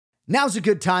Now's a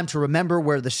good time to remember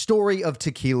where the story of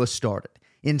tequila started.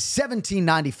 In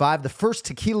 1795, the first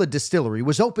tequila distillery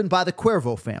was opened by the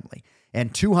Cuervo family,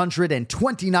 and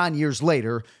 229 years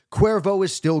later, Cuervo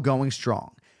is still going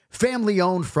strong.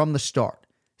 Family-owned from the start.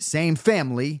 Same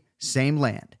family, same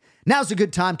land. Now's a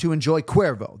good time to enjoy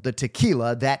Cuervo, the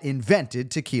tequila that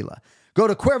invented tequila. Go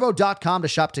to Cuervo.com to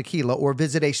shop tequila or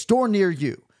visit a store near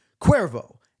you.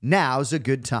 Cuervo, now's a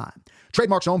good time.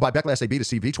 Trademarks owned by Beckley SAB to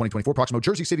CV 2024, Proximo,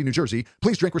 Jersey City, New Jersey.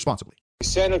 Please drink responsibly.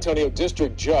 San Antonio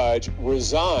district judge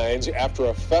resigns after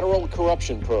a federal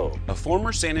corruption probe. A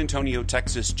former San Antonio,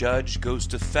 Texas judge goes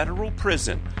to federal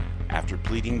prison after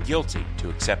pleading guilty to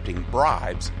accepting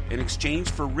bribes in exchange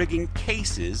for rigging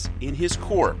cases in his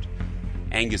court.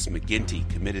 Angus McGinty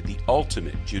committed the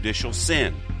ultimate judicial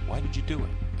sin. Why did you do it?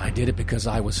 I did it because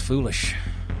I was foolish.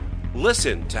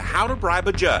 Listen to How to Bribe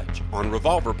a Judge on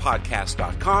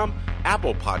RevolverPodcast.com,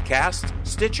 Apple Podcasts,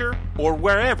 Stitcher, or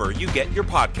wherever you get your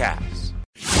podcasts.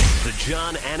 The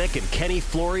John Anik and Kenny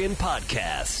Florian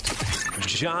Podcast.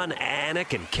 John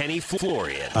Anik and Kenny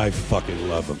Florian. I fucking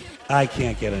love them. I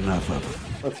can't get enough of them.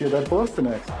 Let's hear that Boston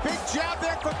next. Big jab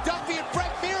there from Duffy, and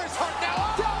Frank Mir is hurt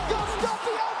now. Down goes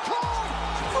Duffy, out cold.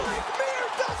 Frank Mir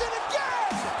does it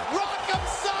again. Rock'em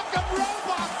sock'em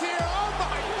robots here. Oh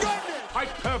my goodness.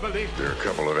 Hyperbole. There are a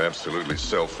couple of absolutely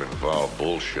self-involved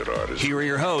bullshit artists. Here are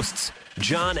your hosts,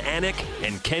 John Anik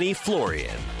and Kenny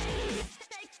Florian.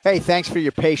 Hey, thanks for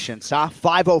your patience, huh?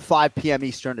 5:05 p.m.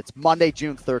 Eastern. It's Monday,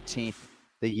 June 13th.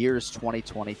 The year is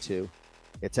 2022.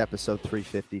 It's episode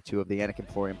 352 of the Anik and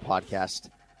Florian podcast.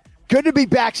 Good to be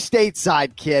back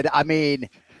stateside, kid. I mean,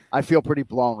 I feel pretty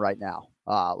blown right now.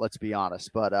 Let's be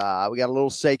honest. But we got a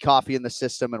little Say coffee in the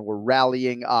system, and we're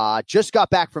rallying. Just got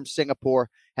back from Singapore.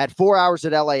 Had 4 hours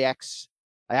at LAX.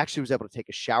 I actually was able to take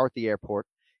a shower at the airport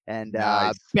and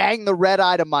bang the red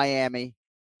eye to Miami.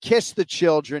 Kiss the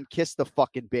children, kiss the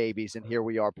fucking babies, and here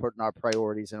we are putting our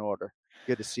priorities in order.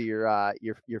 Good to see your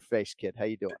face, kid. How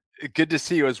you doing? Good to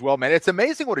see you as well, man. It's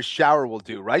amazing what a shower will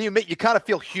do, right? You kind of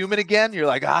feel human again. You're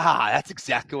like, that's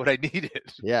exactly what I needed.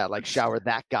 Yeah, like shower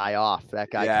that guy off. That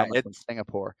guy coming from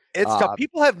Singapore. It's tough.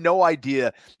 People have no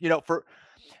idea, for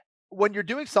when you're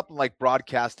doing something like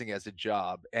broadcasting as a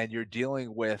job and you're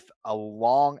dealing with a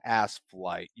long ass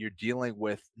flight, you're dealing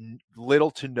with little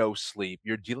to no sleep,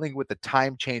 you're dealing with the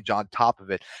time change on top of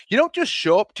it. You don't just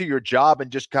show up to your job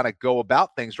and just kind of go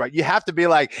about things, right? You have to be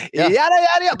like, yada, yada,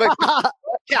 yada. But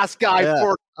broadcast guy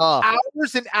for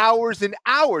hours and hours and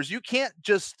hours. You can't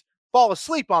just fall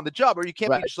asleep on the job, or you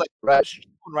can't be just like,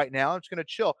 right now, I'm just going to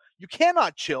chill. You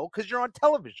cannot chill because you're on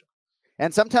television.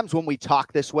 And sometimes when we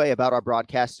talk this way about our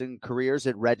broadcasting careers,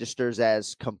 it registers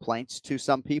as complaints to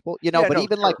some people,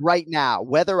 like right now,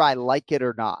 whether I like it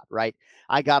or not, right?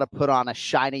 I got to put on a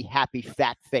shiny, happy,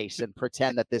 fat face and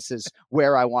pretend that this is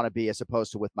where I want to be as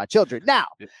opposed to with my children. Now,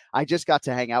 I just got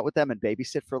to hang out with them and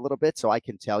babysit for a little bit. So I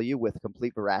can tell you with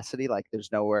complete veracity, like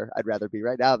there's nowhere I'd rather be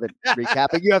right now than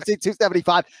recapping UFC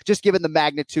 275, just given the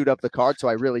magnitude of the card. So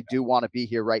I really do want to be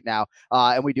here right now.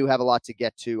 And we do have a lot to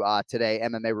get to today.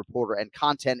 MMA reporter and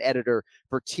content editor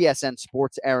for TSN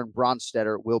Sports, Aaron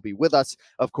Bronsteter, will be with us.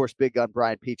 Of course, Big Gun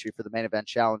Brian Petrie for the main event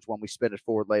challenge when we spin it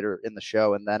forward later in the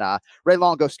show. And then Ray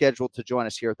Longo scheduled to join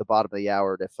us here at the bottom of the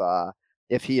hour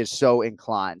if he is so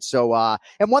inclined. So,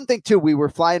 and one thing too, we were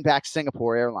flying back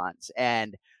Singapore Airlines,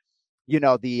 and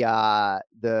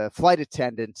the flight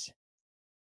attendant,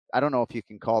 I don't know if you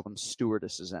can call them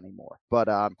stewardesses anymore, but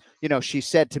she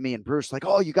said to me and Bruce, like,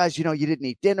 "Oh, you guys, you didn't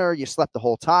eat dinner, you slept the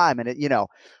whole time," and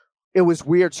it was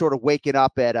weird sort of waking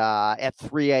up at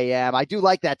 3 a.m. I do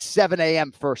like that 7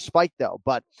 a.m. first spike, though.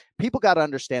 But people got to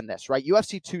understand this, right?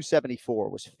 UFC 274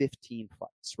 was 15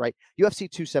 fights, right?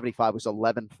 UFC 275 was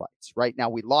 11 fights, right? Now,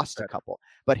 we lost a couple.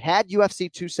 But had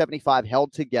UFC 275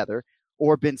 held together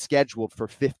or been scheduled for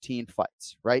 15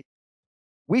 fights, right?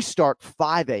 We start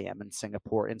 5 a.m. in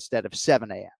Singapore instead of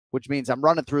 7 a.m., which means I'm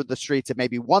running through the streets at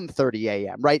maybe 1:30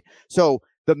 a.m., right? So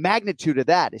the magnitude of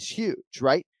that is huge,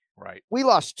 right? Right. We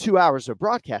lost 2 hours of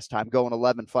broadcast time going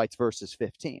 11 fights versus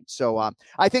 15. So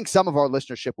I think some of our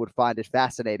listenership would find it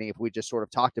fascinating if we just sort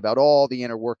of talked about all the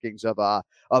inner workings of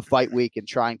fight week and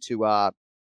trying to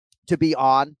be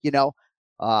on,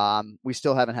 we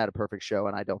still haven't had a perfect show,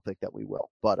 and I don't think that we will.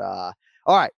 But all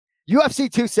right. UFC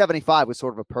 275 was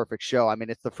sort of a perfect show. I mean,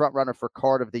 it's the front runner for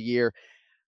card of the year.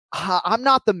 I'm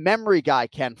not the memory guy,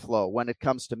 Ken Flo, when it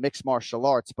comes to mixed martial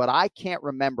arts, but I can't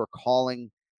remember calling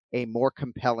a more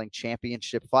compelling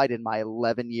championship fight in my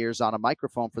 11 years on a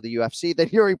microphone for the UFC than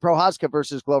Yuri Prochazka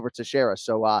versus Glover Teixeira.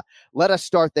 So let us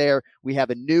start there. We have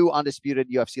a new undisputed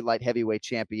UFC light heavyweight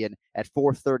champion at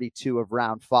 4:32 of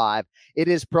round 5. It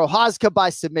is Prochazka by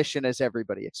submission, as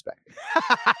everybody expected.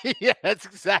 Yeah, that's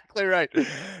exactly right.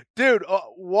 Dude,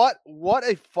 what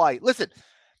a fight. Listen,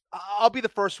 I'll be the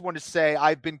first one to say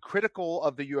I've been critical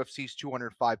of the UFC's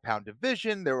 205-pound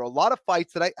division. There were a lot of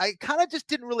fights that I kind of just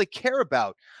didn't really care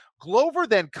about. Glover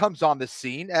then comes on the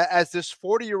scene as this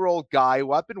 40-year-old guy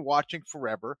who I've been watching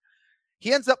forever.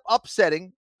 He ends up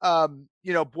upsetting,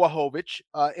 Blachowicz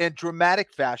in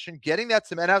dramatic fashion, getting that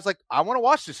cement. I was like, I want to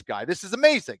watch this guy. This is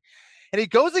amazing. And he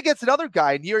goes against another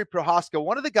guy, Yuri Prochazka,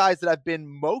 one of the guys that I've been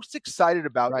most excited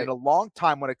about in a long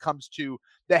time when it comes to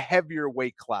the heavier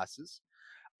weight classes.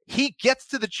 He gets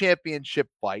to the championship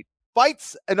fight,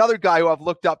 fights another guy who I've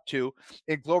looked up to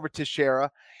in Glover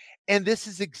Teixeira. And this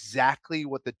is exactly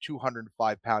what the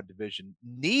 205-pound division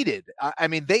needed. I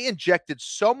mean, they injected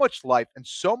so much life and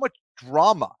so much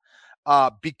drama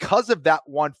because of that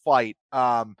one fight.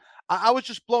 I was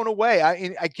just blown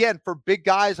away. Again, for big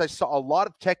guys, I saw a lot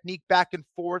of technique back and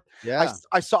forth. Yeah.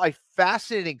 I saw a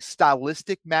fascinating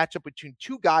stylistic matchup between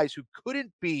two guys who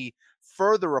couldn't be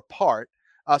further apart.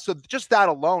 So just that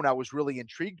alone, I was really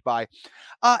intrigued by.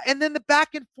 And then the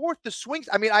back and forth, the swings.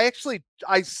 I mean,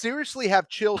 I seriously have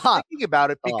chills thinking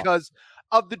about it because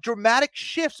of the dramatic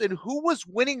shifts and who was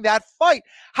winning that fight.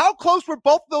 How close were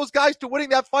both of those guys to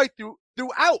winning that fight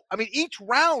throughout? I mean, each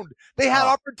round they had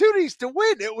opportunities to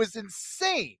win. It was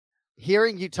insane.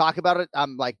 Hearing you talk about it,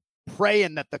 I'm like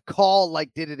praying that the call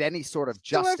did it any sort of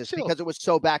justice because it was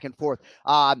so back and forth.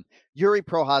 Yuri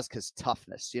Prochazka's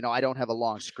toughness. I don't have a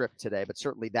long script today, but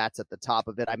certainly that's at the top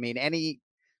of it. I mean, any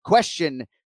question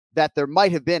that there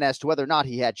might have been as to whether or not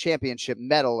he had championship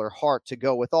mettle or heart to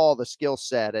go with all the skill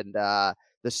set and the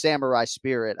samurai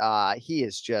spirit,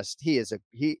 he's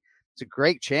a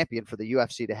great champion for the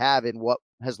UFC to have in what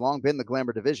has long been the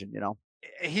glamour division,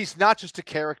 He's not just a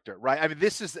character, right? I mean,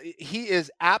 he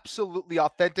is absolutely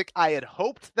authentic. I had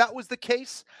hoped that was the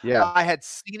case. Yeah. I had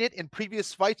seen it in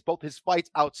previous fights, both his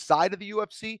fights outside of the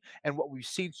UFC and what we've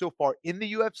seen so far in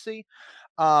the UFC.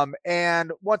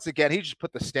 And once again, he just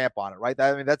put the stamp on it, right?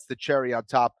 I mean, that's the cherry on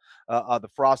top of the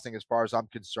frosting, as far as I'm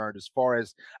concerned, as far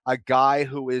as a guy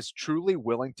who is truly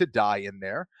willing to die in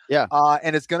there. Yeah.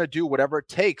 And is going to do whatever it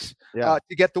takes to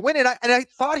get the win. And I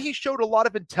thought he showed a lot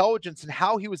of intelligence in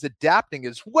how he was adapting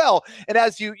as well. And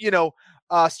as you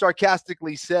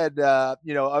sarcastically said,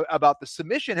 about the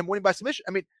submission, him winning by submission.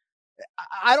 I mean,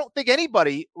 I don't think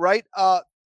anybody, right,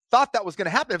 thought that was going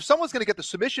to happen. If someone's going to get the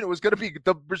submission, it was going to be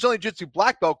the Brazilian Jiu-Jitsu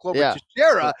black belt, Glover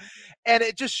Teixeira. And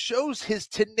it just shows his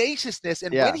tenaciousness.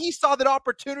 And when he saw that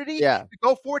opportunity to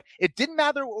go for it, it didn't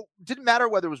matter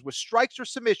whether it was with strikes or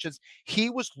submissions. He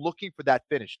was looking for that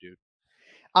finish, dude.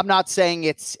 I'm not saying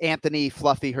it's Anthony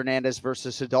Fluffy Hernandez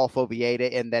versus Adolfo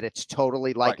Vieira and that it's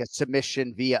totally like a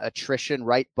submission via attrition,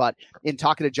 right? But in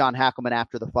talking to John Hackelman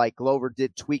after the fight, Glover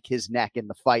did tweak his neck in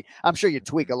the fight. I'm sure you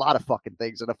tweak a lot of fucking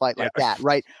things in a fight like that,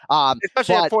 right?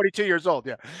 Especially at 42 years old,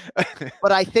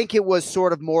 But I think it was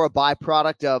sort of more a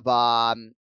byproduct of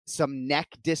some neck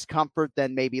discomfort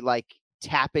than maybe like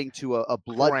tapping to a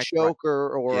blood choke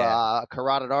or a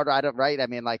carotid artery, right? I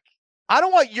mean, I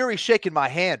don't want Yuri shaking my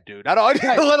hand, dude. I don't,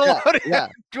 let alone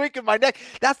tweaking my neck.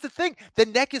 That's the thing. The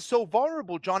neck is so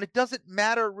vulnerable, John. It doesn't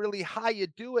matter really how you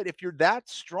do it. If you're that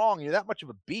strong, you're that much of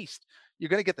a beast, you're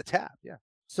going to get the tap. Yeah.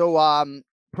 So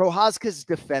Prochazka's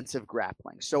defensive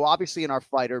grappling. So obviously in our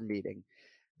fighter meeting,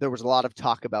 there was a lot of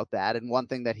talk about that. And one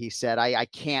thing that he said, I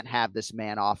can't have this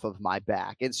man off of my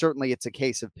back. And certainly it's a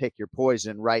case of pick your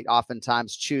poison, right?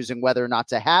 Oftentimes choosing whether or not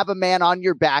to have a man on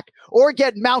your back or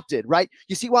get mounted, right?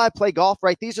 You see why I play golf,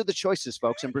 right? These are the choices,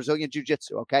 folks, in Brazilian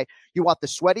Jiu-Jitsu, okay? You want the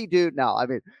sweaty dude? No, I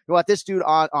mean, you want this dude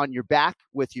on your back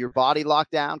with your body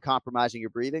locked down, compromising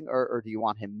your breathing, or do you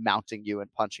want him mounting you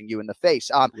and punching you in the face?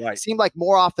 It seemed like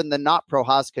more often than not,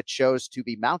 Prochazka chose to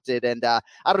be mounted. And I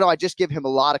don't know, I just give him a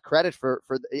lot of credit for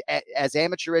as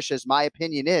amateurish as my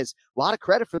opinion is, a lot of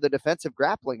credit for the defensive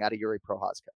grappling out of Yuri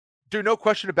Prochazka. Dude, no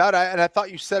question about it. And I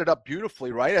thought you set it up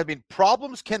beautifully, right? I mean,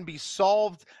 problems can be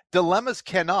solved. Dilemmas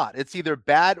cannot. It's either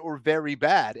bad or very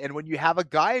bad. And when you have a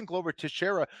guy in Glover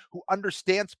Teixeira who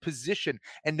understands position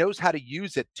and knows how to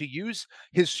use it, to use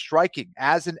his striking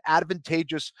as an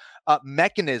advantageous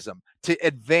mechanism to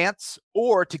advance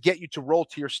or to get you to roll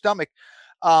to your stomach,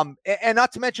 and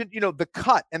not to mention, the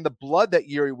cut and the blood that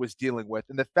Yuri was dealing with,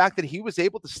 and the fact that he was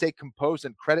able to stay composed,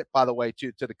 and credit, by the way,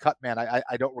 to the cut man. I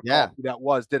don't recall who that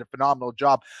was, did a phenomenal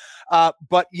job.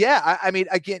 But yeah, I mean,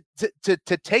 again,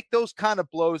 to take those kind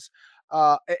of blows,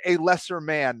 a lesser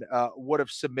man would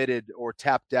have submitted or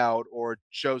tapped out or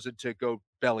chosen to go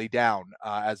belly down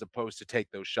as opposed to take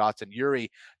those shots. And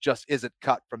Yuri just isn't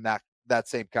cut from that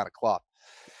same kind of cloth.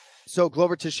 So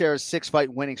Glover Teixeira's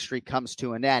 6-fight winning streak comes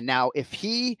to an end. Now, if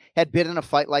he had been in a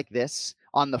fight like this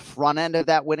on the front end of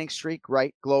that winning streak,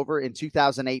 right, Glover, in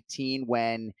 2018,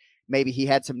 when maybe he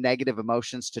had some negative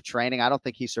emotions to training, I don't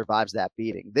think he survives that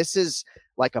beating. This is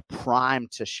like a prime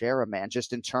Teixeira, man,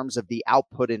 just in terms of the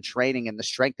output in training and the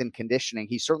strength and conditioning.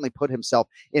 He certainly put himself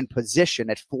in position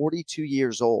at 42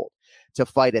 years old to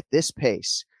fight at this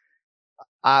pace.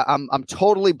 I'm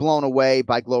totally blown away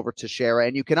by Glover Teixeira,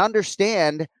 and you can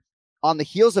understand on the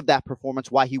heels of that performance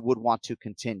why he would want to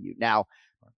continue. Now,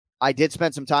 I did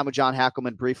spend some time with John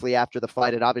Hackleman briefly after the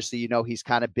fight, and obviously, you know, he's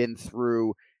kind of been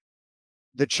through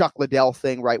the Chuck Liddell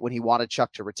thing, right, when he wanted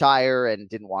Chuck to retire and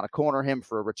didn't want to corner him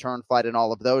for a return fight and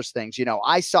all of those things. You know,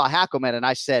 I saw Hackleman and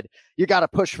I said, you got to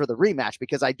push for the rematch,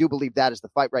 because I do believe that is the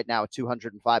fight right now at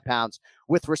 205 pounds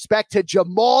with respect to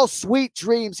Jamal Sweet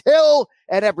Dreams Hill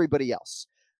and everybody else.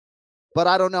 But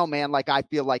I don't know, man. Like, I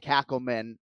feel like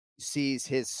Hackleman sees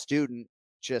his student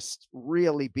just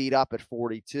really beat up at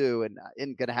 42 and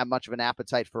isn't going to have much of an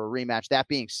appetite for a rematch. That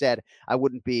being said, I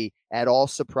wouldn't be at all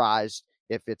surprised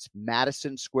if it's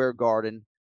Madison Square Garden,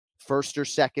 first or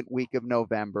second week of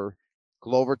November.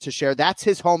 Glover Teixeira, that's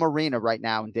his home arena right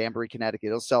now in Danbury, Connecticut.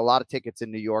 He'll sell a lot of tickets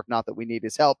in New York. Not that we need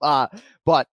his help,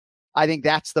 but I think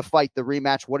that's the fight, the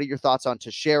rematch. What are your thoughts on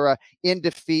Teixeira in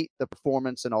defeat, the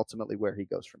performance, and ultimately where he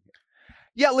goes from here?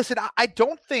 Yeah, listen, I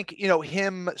don't think, you know,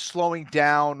 him slowing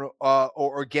down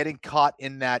or getting caught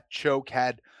in that choke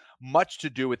had much to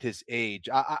do with his age.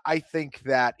 I think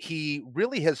that he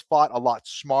really has fought a lot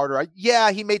smarter.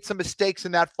 Yeah, he made some mistakes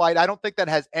in that fight. I don't think that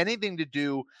has anything to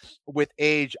do with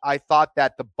age. I thought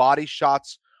that the body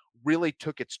shots really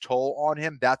took its toll on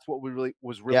him. That's what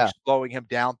was slowing him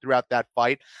down throughout that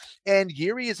fight. And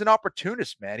Yuri is an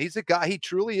opportunist, man. He's a guy, he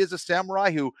truly is a samurai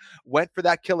who went for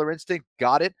that killer instinct,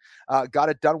 got it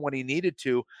done when he needed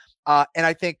to. And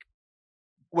I think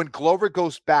when Glover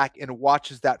goes back and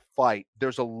watches that fight,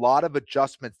 there's a lot of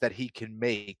adjustments that he can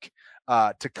make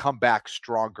to come back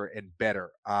stronger and better.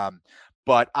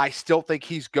 But I still think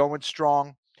he's going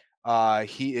strong.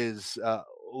 He is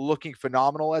looking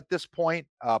phenomenal at this point.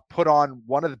 Put on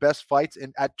one of the best fights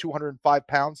at 205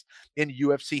 pounds in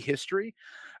UFC history.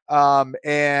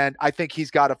 And I think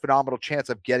he's got a phenomenal chance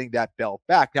of getting that belt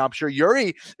back. Now, I'm sure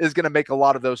Yuri is going to make a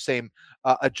lot of those same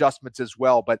adjustments as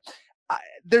well, but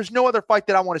there's no other fight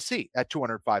that I want to see at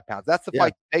 205 pounds. That's the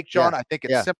fight to make, John. I think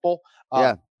it's simple.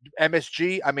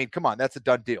 MSG, I mean, come on, that's a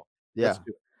done deal. Let's do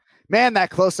it. Man, that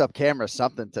close-up camera is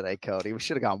something today, Cody. We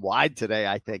should have gone wide today,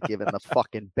 I think, given the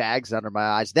fucking bags under my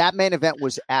eyes. That main event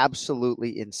was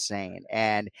absolutely insane.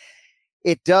 And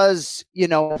it does, you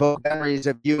know, evoke memories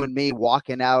of you and me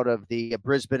walking out of the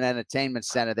Brisbane Entertainment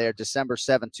Center there, December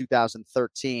 7th,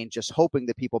 2013, just hoping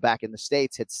that people back in the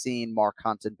States had seen Mark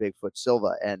Hunt and Bigfoot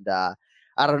Silva. And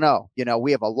I don't know, you know,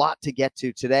 we have a lot to get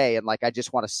to today. And like, I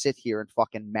just want to sit here and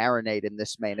fucking marinate in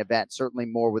this main event. Certainly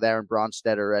more with Aaron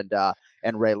Bronsteter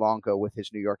and Ray Longo with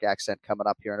his New York accent coming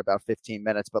up here in about 15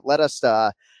 minutes. But let us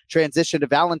transition to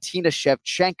Valentina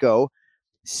Shevchenko.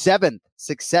 7th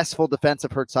successful defense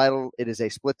of her title. It is a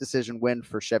split decision win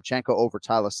for Shevchenko over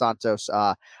Taila Santos.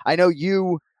 I know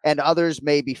you and others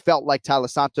maybe felt like Taila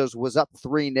Santos was up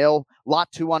 3-0.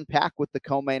 Lot to unpack with the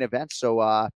co-main event. So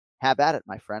have at it,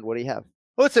 my friend. What do you have?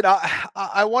 Listen,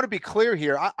 I want to be clear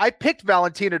here. I picked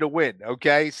Valentina to win,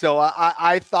 okay? So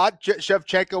I thought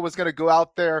Shevchenko was going to go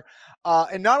out there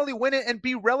and not only win it and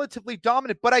be relatively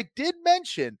dominant, but I did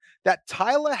mention that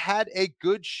Taila had a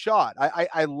good shot.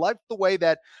 I liked the way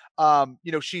that,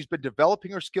 you know, she's been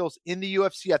developing her skills in the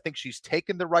UFC. I think she's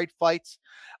taken the right fights.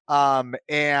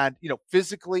 And, you know,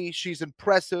 physically, she's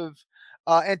impressive.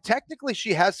 And technically,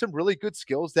 she has some really good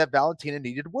skills that Valentina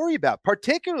needed to worry about,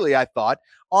 particularly, I thought,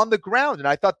 on the ground. And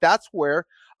I thought that's where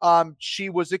she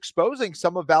was exposing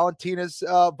some of Valentina's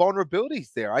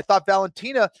vulnerabilities there. I thought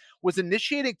Valentina was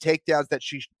initiating takedowns that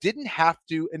she didn't have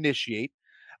to initiate.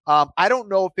 I don't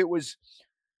know if it was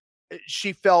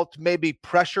she felt maybe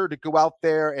pressure to go out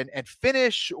there and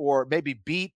finish or maybe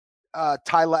beat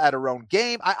Taila at her own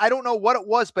game. I don't know what it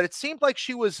was, but it seemed like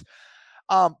she was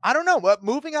I don't know,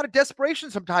 moving out of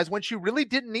desperation sometimes when she really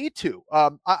didn't need to.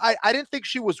 I didn't think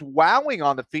she was wowing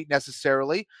on the feet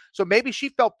necessarily. So maybe she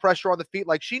felt pressure on the feet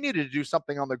like she needed to do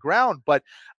something on the ground, but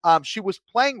she was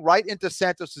playing right into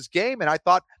Santos's game. And I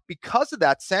thought because of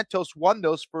that, Santos won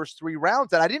those first 3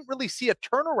 rounds. And I didn't really see a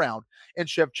turnaround in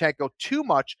Shevchenko too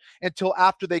much until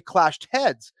after they clashed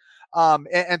heads.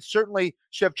 And certainly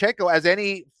Shevchenko, as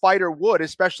any fighter would,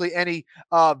 especially any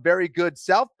very good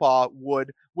southpaw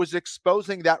would, was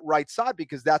exposing that right side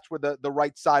because that's where the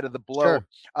right side of the blow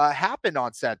happened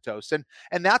on Santos.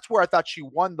 And that's where I thought she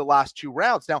won the last 2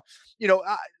 rounds. Now,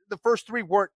 the first 3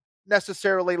 weren't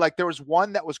necessarily like, there was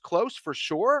one that was close for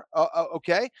sure.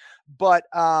 Okay. But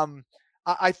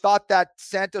I thought that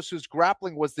Santos's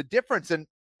grappling was the difference. And,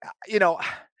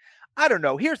 I don't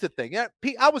know. Here's the thing.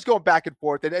 I was going back and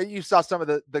forth, and you saw some of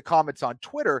the comments on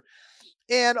Twitter,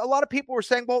 and a lot of people were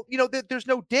saying, well, there's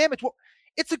no damage. Well,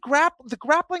 it's the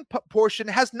grappling portion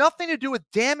has nothing to do with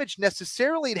damage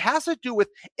necessarily. It has to do with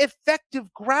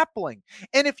effective grappling.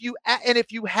 And if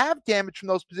you have damage from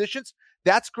those positions,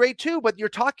 that's great too. But you're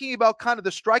talking about kind of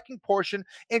the striking portion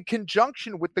in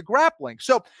conjunction with the grappling.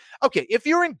 So, okay, if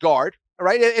you're in guard,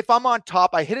 right? If I'm on top,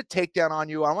 I hit a takedown on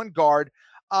you, I'm on guard.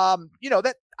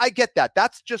 That I get that.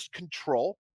 That's just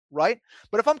control, right?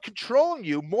 But if I'm controlling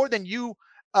you more than you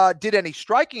did any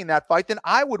striking in that fight, then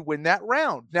I would win that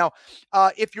round. Now,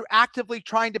 if you're actively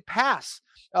trying to pass,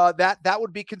 that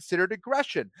would be considered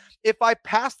aggression. If I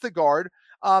pass the guard,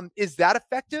 is that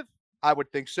effective? I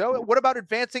would think so. What about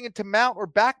advancing into mount or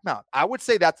back mount? I would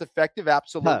say that's effective.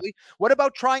 Absolutely. What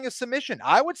about trying a submission?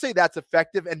 I would say that's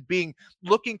effective and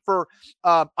looking for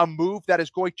a move that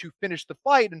is going to finish the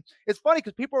fight. And it's funny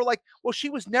because people are like, well, she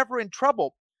was never in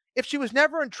trouble. If she was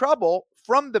never in trouble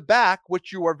from the back,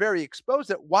 which you are very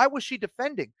exposed at, why was she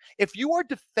defending? If you are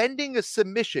defending a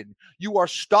submission, you are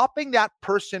stopping that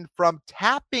person from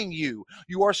tapping you.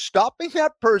 You are stopping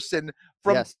that person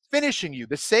from finishing you.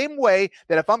 The same way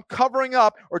that if I'm covering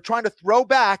up or trying to throw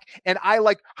back and I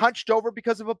hunched over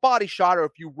because of a body shot, or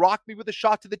if you rock me with a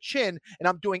shot to the chin and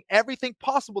I'm doing everything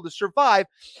possible to survive,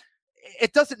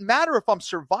 it doesn't matter if I'm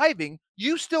surviving.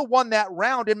 You still won that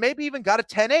round and maybe even got a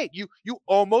 10-8. You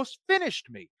almost finished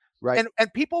me. Right.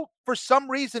 And people, for some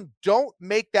reason, don't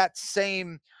make that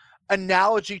same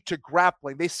analogy to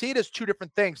grappling. They see it as 2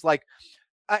 different things.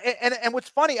 And what's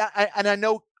funny, I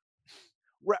know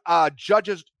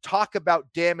judges talk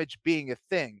about damage being a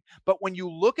thing, but when you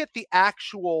look at the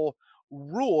actual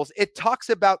rules, it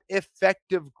talks about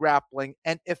effective grappling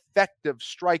and effective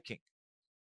striking.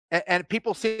 And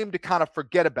people seem to kind of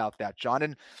forget about that, John.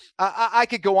 And I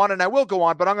could go on, and I will go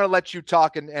on, but I'm going to let you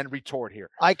talk and retort here.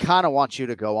 I kind of want you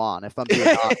to go on, if I'm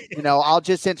being honest. I'll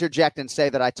just interject and say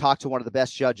that I talked to one of the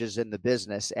best judges in the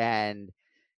business, and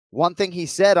one thing he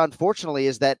said, unfortunately,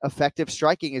 is that effective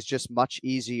striking is just much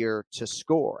easier to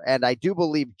score. And I do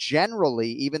believe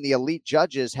generally, even the elite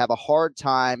judges have a hard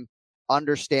time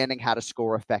understanding how to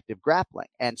score effective grappling.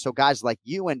 And so guys like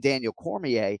you and Daniel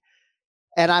Cormier,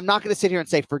 and I'm not going to sit here and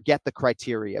say forget the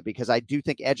criteria, because I do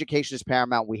think education is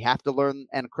paramount. We have to learn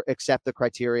and accept the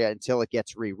criteria until it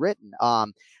gets rewritten.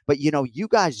 But, you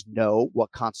guys know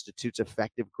what constitutes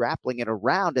effective grappling in a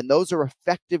round, and those are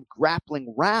effective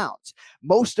grappling rounds.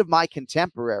 Most of my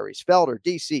contemporaries, Felder,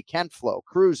 DC, Kenflo,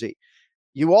 Cruzy,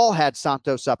 you all had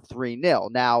Santos up 3-0.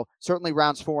 Now, certainly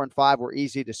rounds 4 and 5 were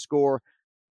easy to score.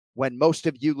 When most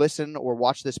of you listen or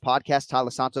watch this podcast,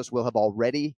 Tyler Santos will have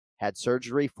already had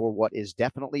surgery for what is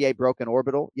definitely a broken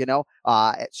orbital,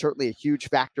 certainly a huge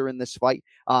factor in this fight.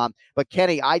 But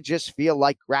Kenny, I just feel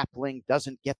like grappling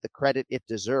doesn't get the credit it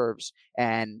deserves.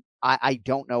 And I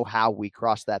don't know how we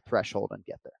cross that threshold and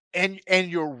get there. And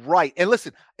you're right. And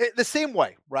listen, the same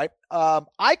way, right?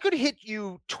 I could hit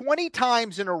you 20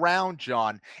 times in a round,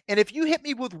 John. And if you hit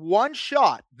me with one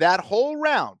shot that whole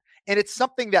round, and it's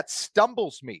something that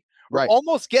stumbles me or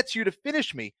almost gets you to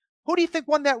finish me, who do you think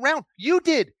won that round? You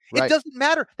did. Right. It doesn't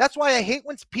matter. That's why I hate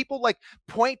when people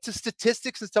point to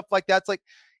statistics and stuff like that. It's like,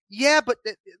 yeah, but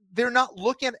they're not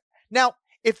looking at it. Now,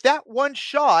 if that one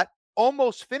shot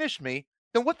almost finished me,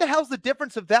 then what the hell's the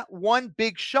difference of that one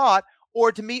big shot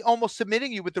or to me almost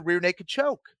submitting you with the rear naked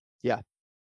choke? Yeah.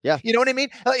 Yeah. You know what I mean?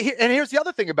 And here's the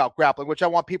other thing about grappling, which I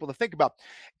want people to think about.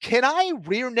 Can I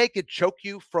rear naked choke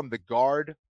you from the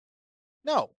guard?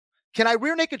 No. Can I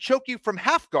rear naked choke you from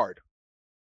half guard?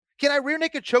 Can I rear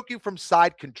naked choke you from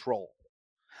side control?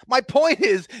 My point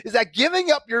is that giving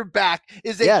up your back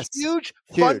is a huge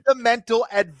fundamental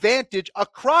advantage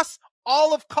across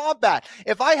all of combat.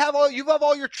 If you have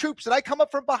all your troops and I come up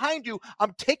from behind you,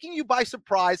 I'm taking you by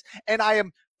surprise and I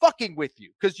am fucking with you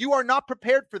because you are not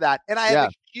prepared for that. And I have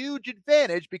a huge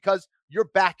advantage because your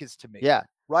back is to me. Yeah.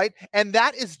 Right. And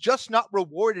that is just not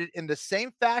rewarded in the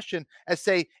same fashion as,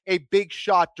 say, a big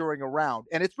shot during a round.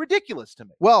 And it's ridiculous to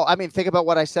me. Well, I mean, think about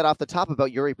what I said off the top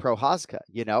about Yuri Prochazka,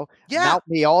 mount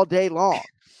me all day long.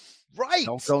 Right.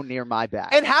 Don't go near my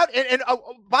back. And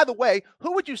by the way,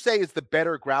 who would you say is the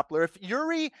better grappler? If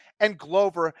Yuri and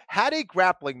Glover had a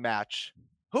grappling match,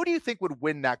 Who do you think would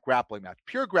win that grappling match?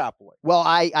 Pure grappling. Well,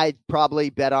 I'd probably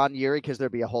bet on Yuri because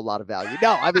there'd be a whole lot of value.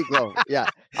 No, I mean Glover. Yeah.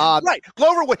 Right.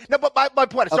 Glover would. No, but my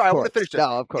point, sorry, I want to finish this.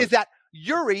 No, of course. Is that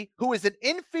Yuri, who is an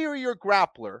inferior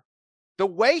grappler, the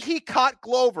way he caught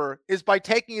Glover is by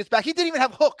taking his back. He didn't even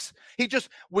have hooks. He just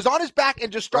was on his back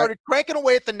and just started cranking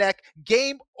away at the neck.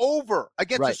 Game over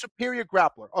against a superior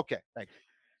grappler. Okay, thank you.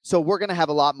 So we're going to have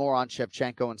a lot more on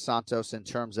Shevchenko and Santos in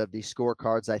terms of the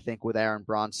scorecards, I think, with Aaron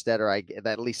Bronsteter.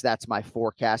 At least that's my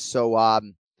forecast. So,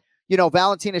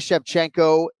 Valentina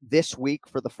Shevchenko this week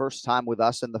for the first time with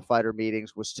us in the fighter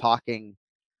meetings was talking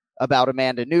about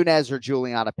Amanda Nunes or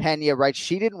Juliana Pena, right?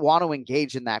 She didn't want to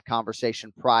engage in that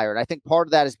conversation prior. And I think part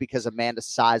of that is because Amanda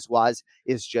size-wise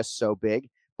is just so big.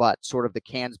 But sort of the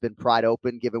can's been pried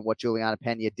open given what Juliana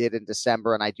Pena did in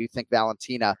December. And I do think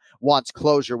Valentina wants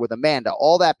closure with Amanda.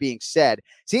 All that being said,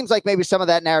 seems like maybe some of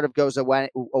that narrative goes away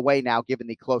now given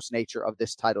the close nature of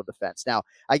this title defense. Now,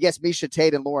 I guess Miesha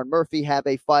Tate and Lauren Murphy have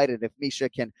a fight. And if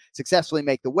Miesha can successfully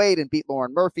make the weight and beat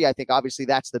Lauren Murphy, I think obviously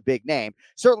that's the big name.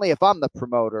 Certainly if I'm the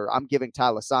promoter, I'm giving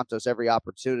Taila Santos every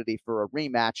opportunity for a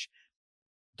rematch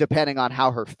depending on how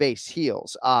her face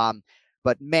heals.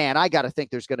 But, man, I got to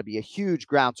think there's going to be a huge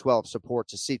groundswell of support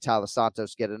to see Taila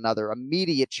Santos get another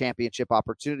immediate championship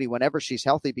opportunity whenever she's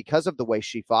healthy because of the way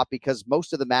she fought, because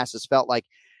most of the masses felt like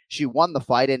she won the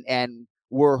fight and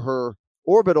were her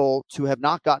orbital to have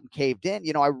not gotten caved in.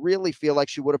 I really feel like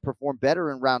she would have performed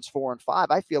better in rounds 4 and 5.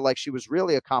 I feel like she was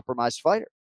really a compromised fighter.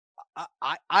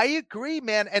 I agree,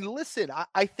 man. And listen,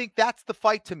 I think that's the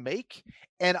fight to make.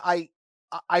 And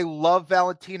I love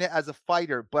Valentina as a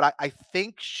fighter, but I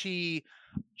think she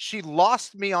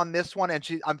lost me on this one, and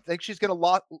I think she's going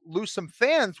to lose some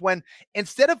fans when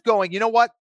instead of going, you know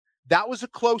what, that was a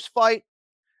close fight.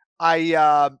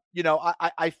 I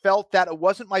felt that it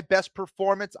wasn't my best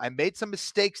performance. I made some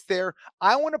mistakes there.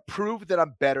 I want to prove that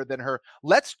I'm better than her.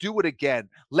 Let's do it again.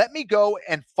 Let me go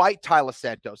and fight Taila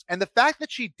Santos. And the fact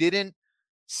that she didn't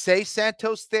say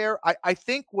Santos there, I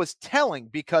think was telling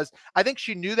because I think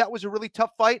she knew that was a really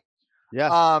tough fight.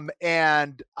 Yeah.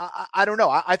 And I don't know.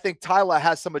 I think Taila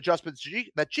has some adjustments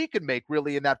that she can make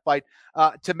really in that fight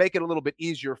to make it a little bit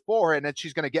easier for her. And then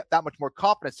she's going to get that much more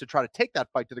confidence to try to take that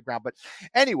fight to the ground. But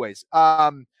anyways,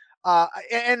 and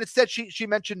instead she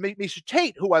mentioned Miesha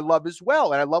Tate, who I love as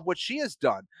well. And I love what she has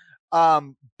done.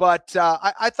 But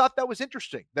I thought that was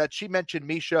interesting that she mentioned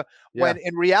Miesha when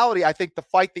in reality, I think the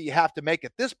fight that you have to make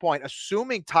at this point,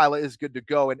 assuming Taila is good to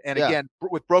go. And again,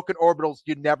 with broken orbitals,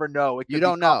 you never know. You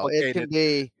don't know. It can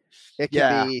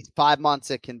be 5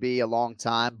 months. It can be a long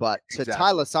time, but to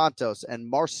Taila Santos and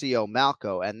Marcio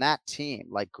Malco and that team,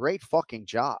 like great fucking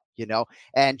job,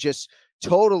 and just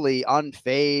totally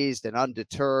unfazed and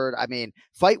undeterred. I mean,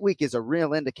 fight week is a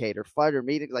real indicator. Fighter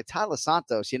meeting, like Taila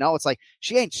Santos, it's like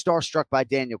she ain't starstruck by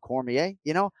Daniel Cormier. I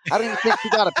don't even think she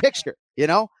got a picture.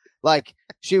 Like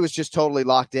she was just totally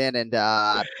locked in, and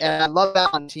I love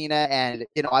Valentina. And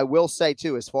I will say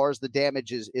too, as far as the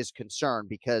damage is concerned,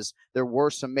 because there were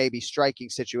some maybe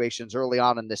striking situations early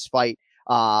on in this fight.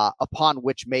 Upon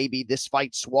which maybe this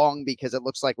fight swung because it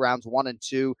looks like rounds 1 and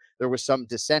 2, there was some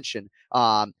dissension.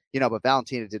 But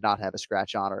Valentina did not have a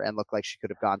scratch on her and looked like she could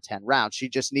have gone 10 rounds. She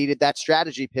just needed that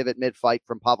strategy pivot mid-fight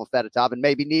from Pavel Fedotov and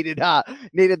maybe needed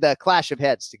the clash of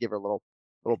heads to give her a little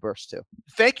burst too.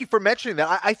 Thank you for mentioning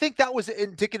that. I think that was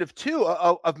indicative too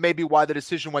of maybe why the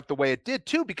decision went the way it did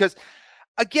too, because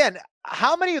again,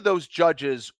 how many of those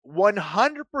judges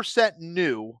 100%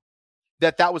 knew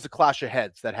that was a clash of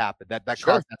heads that happened, that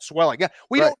caused that swelling? Yeah,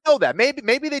 we don't know that.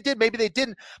 Maybe they did, maybe they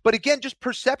didn't. But again, just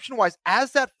perception-wise,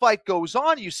 as that fight goes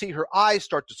on, you see her eyes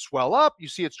start to swell up, you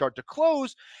see it start to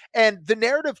close, and the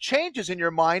narrative changes in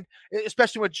your mind,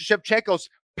 especially when Shevchenko's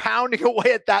pounding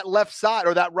away at that left side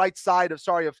or that right side of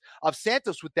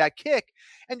Santos with that kick.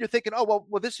 And you're thinking, well,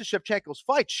 this is Shevchenko's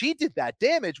fight. She did that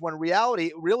damage, when in reality,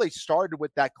 it really started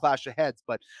with that clash of heads.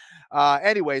 But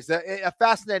anyways, a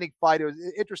fascinating fight. It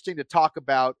was interesting to talk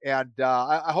about. And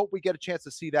I hope we get a chance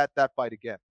to see that fight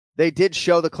again. They did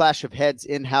show the clash of heads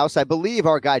in-house. I believe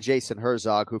our guy Jason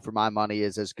Herzog, who for my money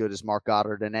is as good as Mark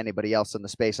Goddard and anybody else in the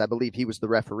space, I believe he was the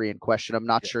referee in question. I'm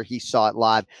not sure he saw it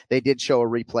live. They did show a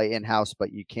replay in-house,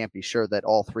 but you can't be sure that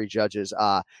all 3 judges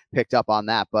picked up on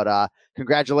that. But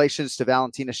congratulations to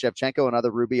Valentina Shevchenko,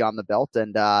 another ruby on the belt.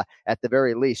 And at the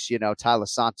very least, Taila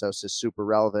Santos is super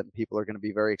relevant, and people are going to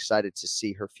be very excited to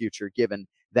see her future given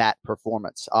that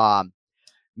performance.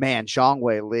 Man, Zhang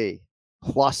Wei Li,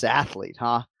 plus athlete,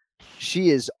 huh?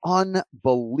 She is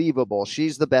unbelievable.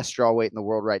 She's the best strawweight in the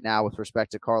world right now with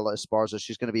respect to Carla Esparza.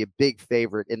 She's going to be a big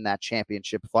favorite in that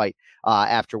championship fight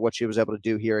after what she was able to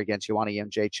do here against Joanna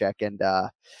Jędrzejczyk. And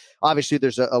obviously,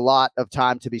 there's a lot of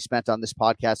time to be spent on this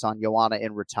podcast on Joanna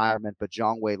in retirement, but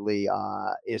Zhang Weili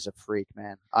is a freak,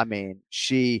 man. I mean,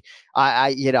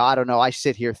 I don't know. I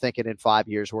sit here thinking in 5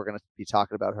 years we're going to be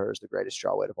talking about her as the greatest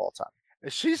strawweight of all time.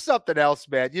 She's something else,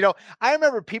 man. I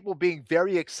remember people being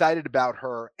very excited about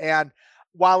her. And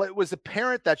while it was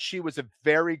apparent that she was a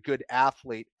very good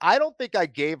athlete, I don't think I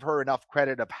gave her enough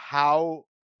credit of how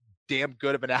damn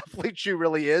good of an athlete she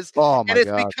really is. Oh my and it's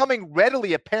God. becoming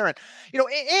readily apparent,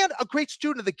 and a great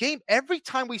student of the game. Every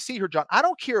time we see her, John, I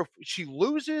don't care if she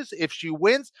loses, if she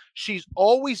wins, she's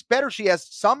always better. She has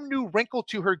some new wrinkle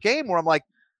to her game where I'm like,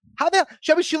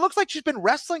 she looks like she's been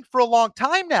wrestling for a long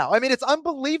time now. I mean, it's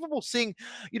unbelievable seeing,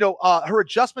 her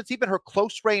adjustments, even her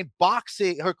close range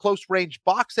boxing,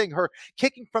 her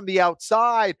kicking from the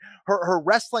outside, her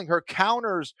wrestling, her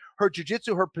counters, her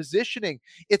jiu-jitsu, her positioning.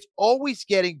 It's always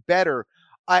getting better.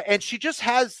 And she just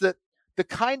has the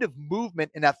kind of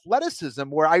movement and athleticism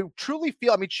where I truly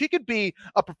feel, she could be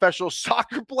a professional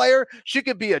soccer player. She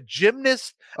could be a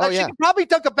gymnast. She could probably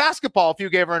dunk a basketball if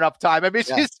you gave her enough time.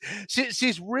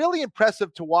 She's really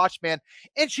impressive to watch, man.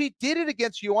 And she did it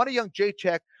against Joanna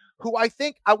Jędrzejczyk, who I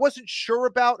think I wasn't sure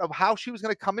about of how she was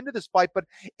going to come into this fight, but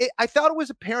I thought it was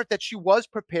apparent that she was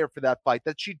prepared for that fight,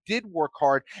 that she did work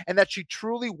hard, and that she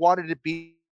truly wanted to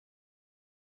be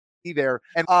there.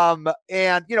 And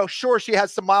sure, she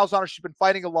has some miles on her. She's been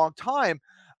fighting a long time.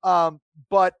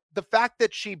 But the fact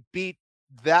that she beat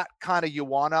that kind of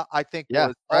Joanna, I think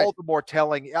was all the more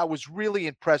telling. I was really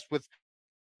impressed with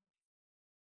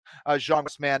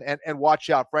Zhang's, man, and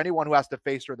watch out for anyone who has to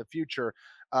face her in the future.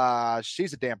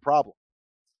 She's a damn problem.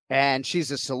 And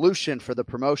she's a solution for the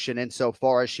promotion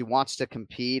insofar as she wants to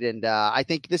compete. And I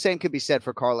think the same could be said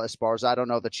for Carla Esparza. I don't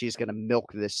know that she's going to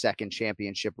milk this second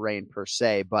championship reign per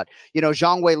se. But,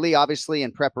 Zhang Weili, obviously,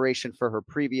 in preparation for her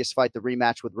previous fight, the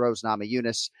rematch with Rose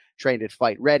Namajunas, trained at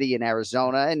Fight Ready in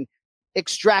Arizona, and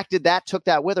extracted that, took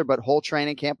that with her, but whole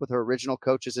training camp with her original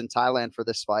coaches in Thailand for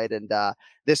this fight. And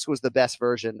this was the best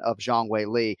version of Zhang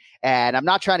Weili. And I'm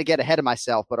not trying to get ahead of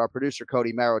myself, but our producer,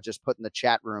 Cody Merrow, just put in the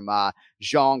chat room,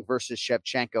 Zhang versus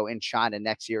Shevchenko in China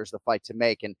next year is the fight to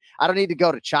make. And I don't need to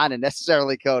go to China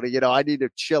necessarily, Cody. I need to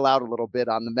chill out a little bit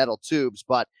on the metal tubes,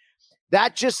 but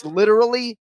that just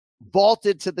literally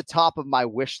vaulted to the top of my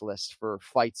wish list for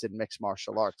fights in mixed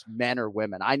martial arts, men or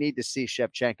women. I need to see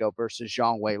Shevchenko versus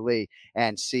Zhang Weili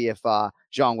and see if Zhang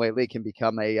Weili can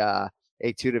become a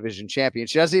two-division champion.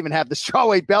 She doesn't even have the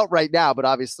strawweight belt right now, but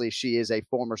obviously she is a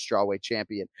former strawweight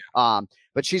champion.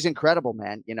 But she's incredible,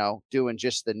 man, doing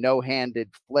just the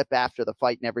no-handed flip after the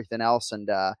fight and everything else. And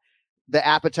the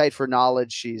appetite for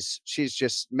knowledge, she's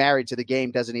just married to the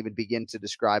game, doesn't even begin to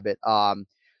describe it.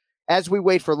 As we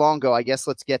wait for Longo, I guess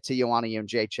let's get to Joanna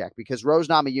Jędrzejczyk, because Rose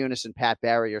Namajunas and Pat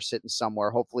Barry are sitting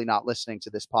somewhere, hopefully not listening to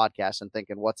this podcast and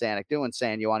thinking, what's Anik doing,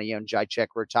 saying Joanna Jędrzejczyk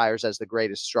retires as the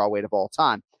greatest strawweight of all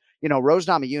time. Rose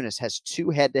Namajunas has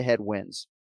 2 head-to-head wins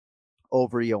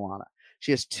over Joanna.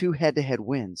 She has 2 head-to-head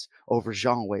wins over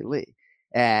Zhang Weili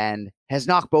and has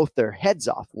knocked both their heads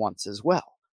off once as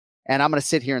well. And I'm going to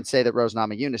sit here and say that Rose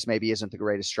Namajunas maybe isn't the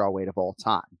greatest strawweight of all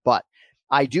time, but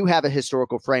I do have a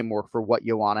historical framework for what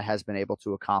Joanna has been able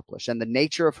to accomplish, and the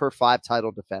nature of her 5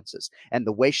 title defenses and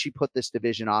the way she put this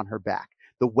division on her back,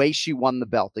 the way she won the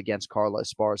belt against Carla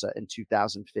Esparza in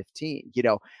 2015.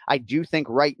 I do think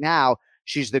right now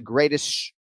she's the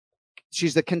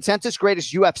consensus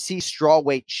greatest UFC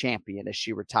strawweight champion as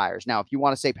she retires. Now, if you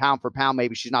want to say pound for pound,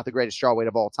 maybe she's not the greatest strawweight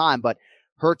of all time, but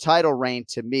her title reign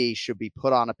to me should be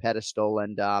put on a pedestal.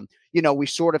 And, we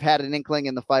sort of had an inkling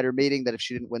in the fighter meeting that if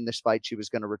she didn't win this fight, she was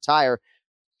going to retire.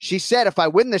 She said, if I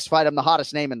win this fight, I'm the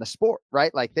hottest name in the sport,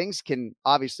 right? Like, things can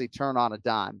obviously turn on a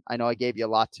dime. I know I gave you a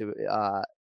lot to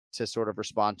sort of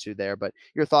respond to there, but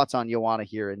your thoughts on Joanna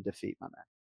here in defeat, my man.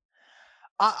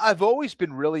 I've always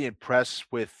been really impressed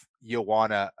with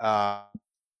Joanna. I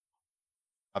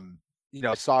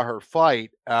saw her fight.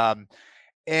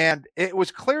 And it was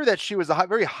clear that she was a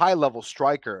very high-level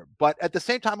striker. But at the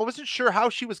same time, I wasn't sure how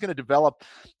she was going to develop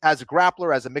as a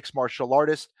grappler, as a mixed martial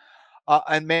artist.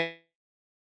 And man,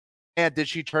 did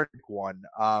she turn one.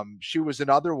 She was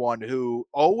another one who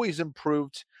always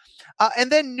improved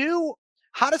and then knew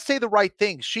how to say the right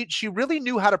things. She really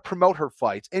knew how to promote her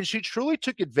fights. And she truly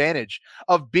took advantage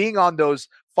of being on those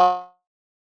fight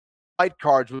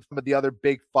cards with some of the other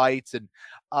big fights and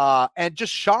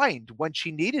just shined when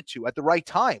she needed to at the right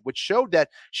time, which showed that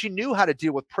she knew how to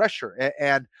deal with pressure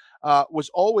and was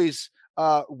always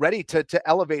ready to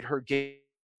elevate her game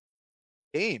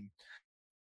game.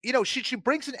 You know, she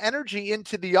brings an energy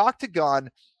into the octagon,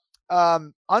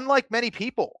 unlike many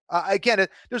people. Again,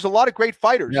 there's a lot of great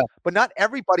fighters, but not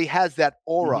everybody has that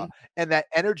aura and that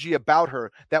energy about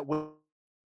her that when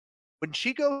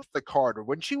she goes to the card or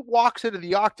when she walks into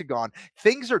the octagon,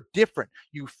 things are different.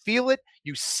 You feel it,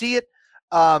 you see it.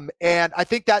 And I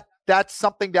think that's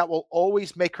something that will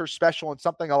always make her special and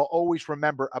something I'll always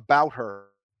remember about her.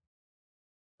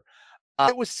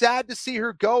 It was sad to see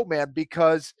her go, man,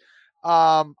 because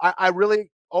I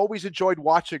really always enjoyed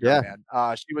watching her,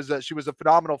 man. She was a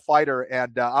phenomenal fighter,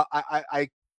 and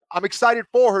I'm excited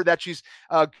for her that she's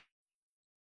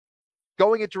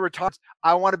going into retirement.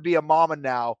 I want to be a mama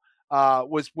now.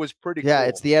 Was pretty cool. Yeah,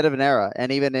 it's the end of an era.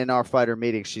 And even in our fighter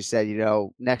meeting, she said, you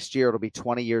know, next year it'll be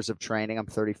 20 years of training. I'm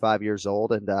 35 years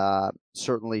old. And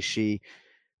certainly she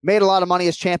made a lot of money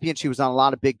as champion. She was on a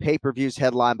lot of big pay-per-views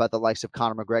headlined by the likes of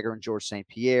Conor McGregor and Georges St.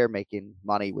 Pierre, making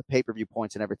money with pay-per-view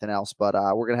points and everything else. But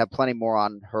we're going to have plenty more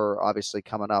on her, obviously,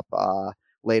 coming up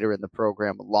later in the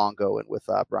program with Longo and with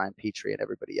Brian Petrie and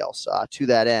everybody else. To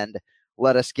that end,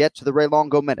 let us get to the Ray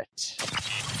Longo Minute.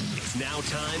 It's now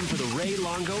time for the Ray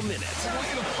Longo Minute. I want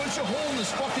you to punch a hole in his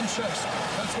fucking chest.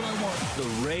 That's what I want.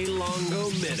 The Ray Longo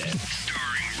Minute.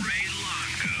 Starring Ray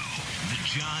Longo. The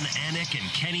John Anik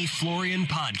and Kenny Florian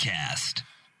podcast.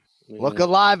 Look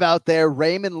alive out there.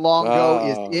 Raymond Longo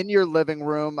is in your living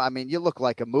room. I mean, you look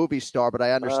like a movie star, but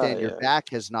I understand your back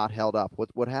has not held up.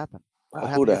 What happened?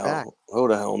 Who the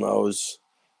hell knows?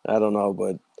 I don't know,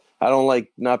 but I don't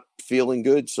like not feeling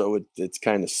good, so it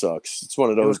kind of sucks. It's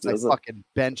one of those. Like fucking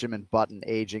Benjamin Button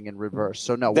aging in reverse.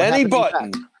 So no, Benny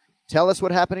Button. Tell us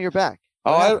what happened to your back.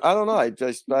 I don't know.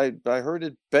 I heard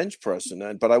it bench pressing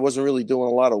that, but I wasn't really doing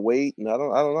a lot of weight, and I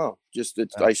don't know. Just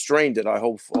I strained it.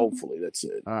 Hopefully that's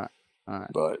it. All right.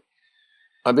 But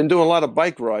I've been doing a lot of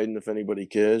bike riding. If anybody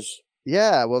cares.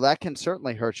 Yeah, well, that can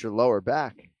certainly hurt your lower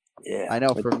back. Yeah, I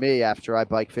know. For me, after I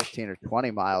bike 15 or 20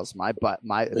 miles, my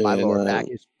lower back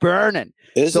is burning.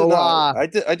 I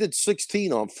did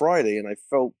 16 on Friday, and I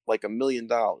felt like $1 million,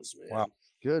 man. Wow,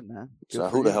 good, man. Good so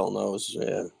who the hell knows?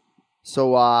 Yeah.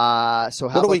 So how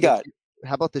what do we got?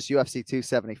 How about this UFC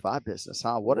 275 business,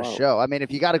 huh? What a show. I mean,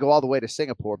 if you got to go all the way to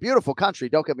Singapore, beautiful country,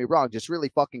 don't get me wrong, just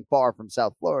really fucking far from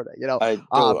South Florida, you know.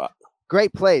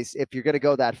 Great place. If you're going to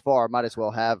go that far, might as well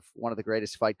have one of the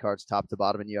greatest fight cards top to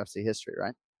bottom in UFC history,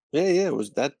 right? Yeah, it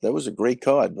was that was a great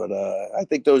card, but I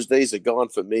think those days are gone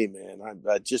for me, man.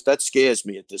 I just that scares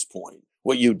me at this point.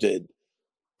 What you did,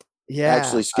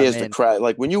 actually scares the crowd.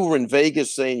 Like when you were in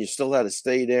Vegas, saying you still had to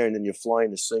stay there, and then you're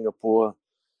flying to Singapore.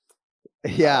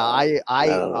 Yeah, I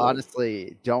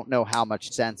honestly don't know how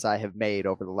much sense I have made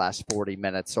over the last 40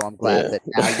 minutes. So I'm glad that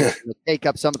now you take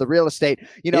up some of the real estate.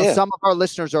 You know, some of our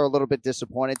listeners are a little bit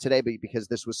disappointed today, but because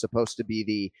this was supposed to be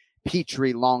the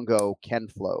Petrie Longo Ken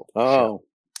Flo show.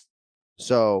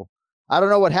 So I don't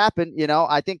know what happened. You know,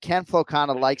 I think Ken Flo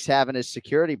kind of likes having his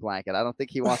security blanket. I don't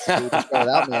think he wants to do this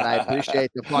without me, and I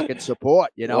appreciate the fucking support.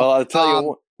 You know, well, I'll tell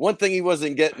you one thing he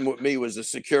wasn't getting with me was a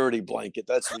security blanket.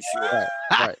 That's for sure.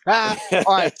 Right.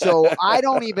 All right. So I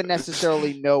don't even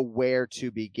necessarily know where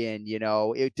to begin. You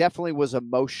know, it definitely was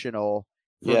emotional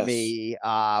for me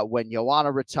when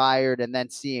Joanna retired, and then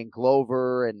seeing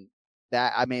Glover and.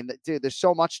 That I mean, dude, there's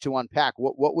so much to unpack.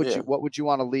 What would you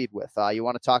want to lead with? You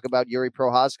want to talk about Yuri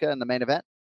Prochazka in the main event?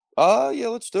 Yeah,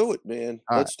 let's do it, man.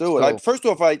 Let's do it. First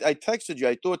off, I texted you.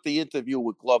 I thought the interview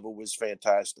with Glover was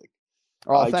fantastic.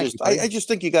 I just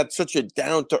think you got such a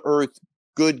down to earth,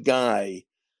 good guy.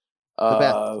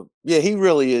 Yeah, he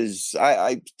really is.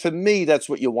 To me, that's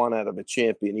what you want out of a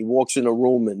champion. He walks in a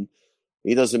room and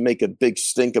he doesn't make a big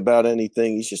stink about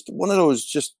anything. He's just one of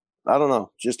those I don't know,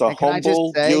 just a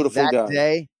humble, beautiful guy. That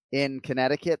day in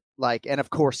Connecticut, and of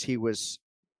course he was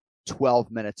 12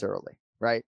 minutes early,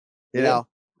 right? You know,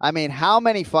 I mean, how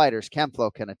many fighters, Ken Flo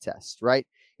can attest, right?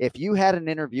 If you had an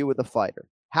interview with a fighter,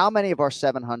 how many of our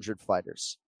 700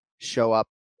 fighters show up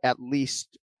at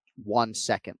least 1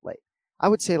 second late? I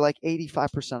would say like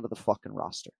 85% of the fucking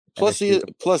roster.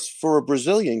 Plus for a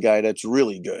Brazilian guy, that's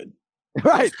really good.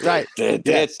 Right.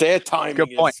 Their timing.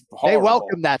 Good point. They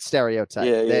welcome that stereotype.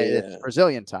 It's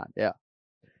Brazilian time. Yeah.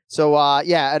 So,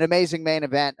 an amazing main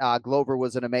event. Glover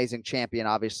was an amazing champion,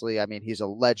 obviously. I mean, he's a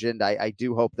legend. I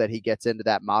do hope that he gets into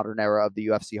that modern era of the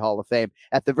UFC Hall of Fame.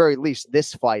 At the very least,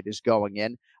 this fight is going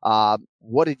in.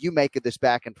 What did you make of this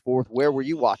back and forth? Where were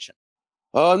you watching?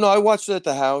 No, I watched it at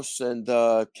the house and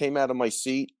came out of my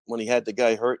seat when he had the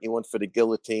guy hurt and he went for the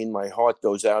guillotine. My heart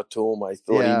goes out to him. I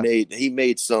thought he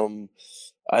made some.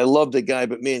 I love the guy,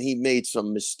 but man, he made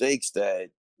some mistakes that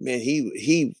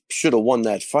he should have won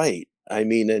that fight. I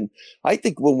mean, and I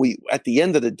think at the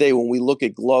end of the day, when we look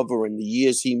at Glover and the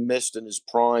years he missed in his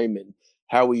prime and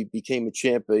how he became a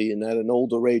champion at an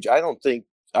older age, I think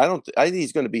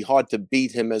he's going to be hard to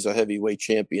beat him as a heavyweight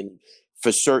champion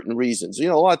for certain reasons.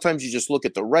 A lot of times you just look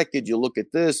at the record, you look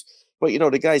at this, but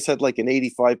the guy's had like an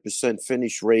 85%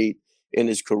 finish rate in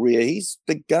his career.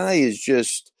 The guy is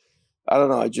just, I don't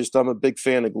know. I'm a big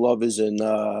fan of Glover's, and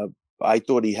I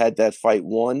thought he had that fight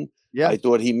won. Yeah. I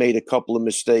thought he made a couple of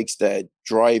mistakes that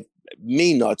drive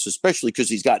me nuts, especially because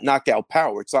he's got knockout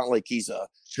power. It's not like he's a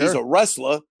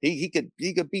wrestler. He could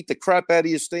beat the crap out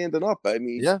of you standing up. I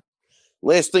mean, yeah.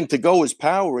 Last thing to go is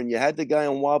power, and you had the guy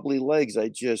on wobbly legs. I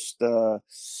just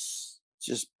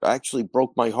actually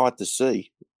broke my heart to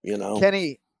see.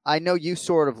 Kenny, I know you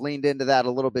sort of leaned into that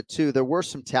a little bit too. There were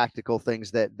some tactical things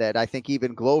that I think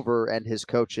even Glover and his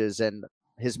coaches and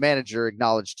his manager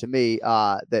acknowledged to me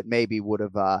that maybe would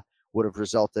have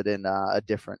resulted in a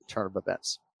different turn of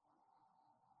events.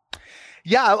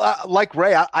 Yeah, like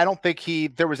Ray, I don't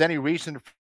think there was any reason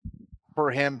for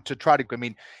him to try to. I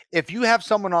mean, if you have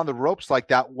someone on the ropes like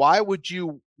that, why would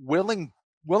you willingly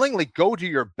go to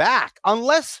your back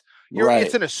unless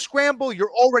it's in a scramble?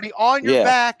 You're already on your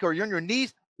back or you're on your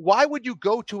knees. Why would you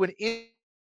go to an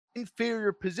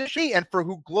inferior position? And for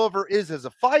who Glover is as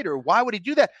a fighter, why would he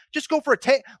do that? Just go for a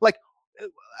take.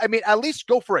 At least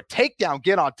go for a takedown,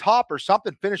 get on top or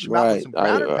something, finish him out with some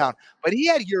ground and pound. But he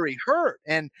had Yuri hurt,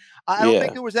 and I don't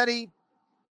think there was any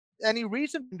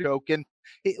reason to joke. And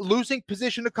losing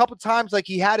position a couple times, like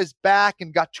he had his back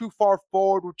and got too far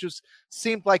forward, which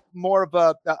seemed like more of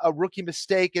a rookie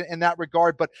mistake in that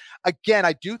regard. But again,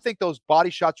 I do think those body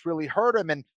shots really hurt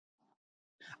him, and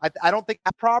I don't think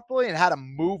that properly and had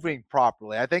him moving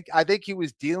properly. I think he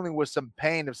was dealing with some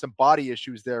pain of some body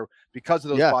issues there because of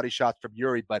those body shots from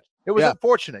Yuri, but it was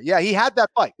unfortunate. Yeah, he had that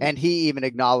fight. And he even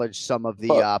acknowledged some of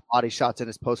the body shots in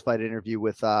his post-fight interview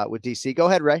with DC. Go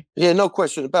ahead, Ray. Yeah, no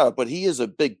question about it, but he is a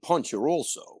big puncher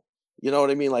also. You know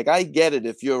what I mean? Like, I get it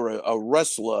if you're a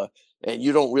wrestler and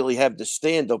you don't really have the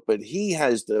stand-up, but he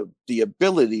has the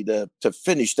ability to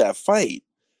finish that fight.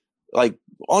 Like,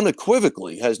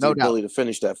 unequivocally has the ability to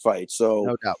finish that fight. So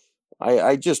no doubt.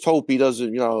 I just hope he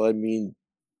doesn't,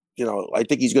 I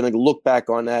think he's going to look back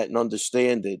on that and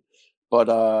understand it. But,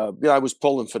 I was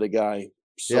pulling for the guy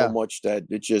so much that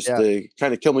it just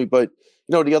kind of killed me. But,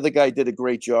 the other guy did a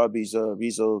great job. He's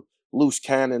a loose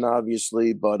cannon,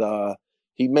 obviously, but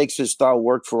he makes his style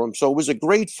work for him. So it was a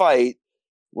great fight.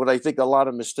 What I think a lot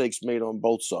of mistakes made on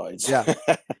both sides. Yeah.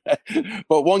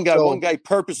 But one guy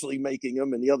purposely making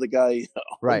them and the other guy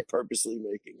purposely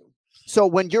making them. So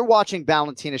when you're watching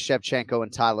Valentina Shevchenko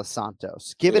and Taila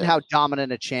Santos, given how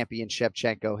dominant a champion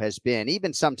Shevchenko has been,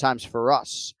 even sometimes for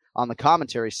us on the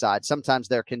commentary side, sometimes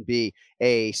there can be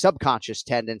a subconscious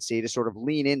tendency to sort of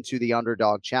lean into the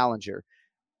underdog challenger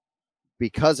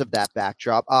because of that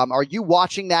backdrop. Are you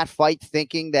watching that fight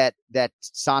thinking that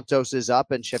Santos is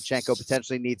up and Shevchenko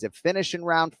potentially needs a finish in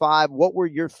round 5? What were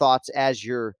your thoughts as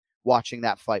you're watching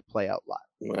that fight play out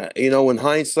live? In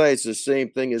hindsight, it's the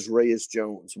same thing as Reyes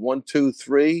Jones. 1, 2,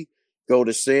 3, go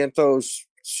to Santos.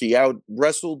 She out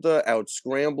wrestled her, out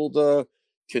scrambled her,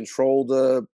 controlled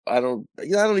her. I'm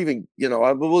really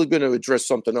going to address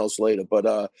something else later,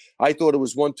 but I thought it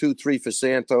was 1, 2, 3 for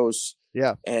Santos.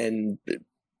 Yeah. And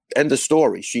end the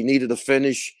story. She needed a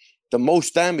finish. The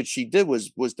most damage she did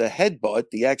was the headbutt,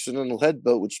 the accidental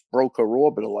headbutt, which broke her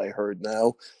orbital, I heard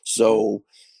now. So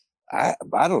I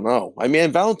don't know. I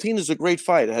mean, Valentina's a great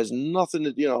fighter. It has nothing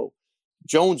to,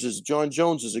 John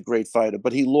Jones is a great fighter,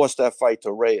 but he lost that fight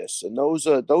to Reyes. And those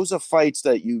are fights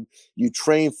that you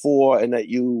train for and that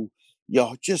you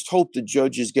just hope the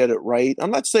judges get it right.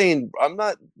 I'm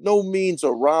not no means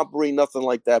a robbery, nothing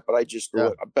like that, but I just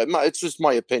thought, it's just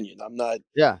my opinion. I'm not,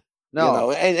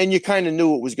 no. And you kind of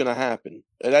knew it was going to happen.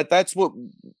 That's what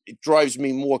drives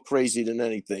me more crazy than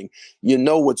anything. You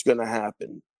know what's going to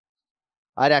happen.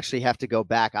 I'd actually have to go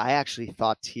back. I actually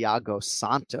thought Thiago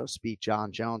Santos beat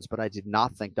John Jones, but I did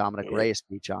not think Dominic Reyes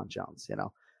beat John Jones,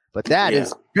 but that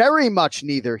is very much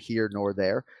neither here nor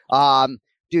there.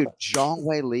 Dude, Zhang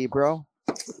Weili, bro.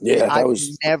 Yeah, I've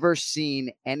never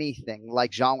seen anything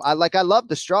like Zhang. I love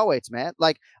the strawweights, man.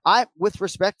 Like, with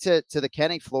respect to the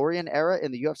Kenny Florian era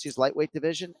in the UFC's lightweight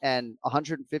division and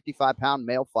 155-pound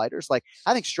male fighters, like,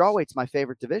 I think strawweight's my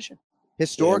favorite division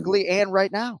historically and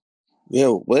right now.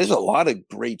 Well, there's a lot of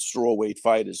great strawweight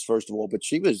fighters, first of all, but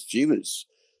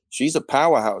she's a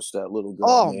powerhouse, that little girl.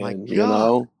 Oh, man, my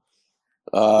God.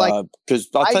 Because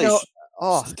I'll tell you.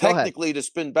 Technically, the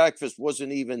spin back fist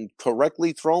wasn't even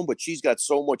correctly thrown, but she's got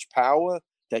so much power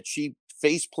that she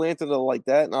face planted her like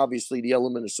that. And obviously, the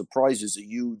element of surprise is a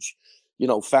huge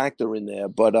factor in there.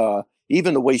 But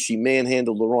even the way she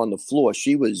manhandled her on the floor,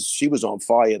 she was on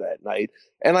fire that night.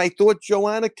 And I thought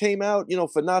Joanna came out,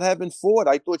 for not having fought.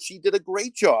 I thought she did a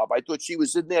great job. I thought she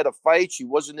was in there to fight. She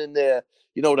wasn't in there,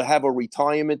 to have a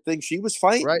retirement thing. She was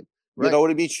fighting. Right. You know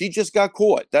what I mean? She just got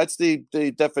caught. That's the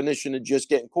definition of just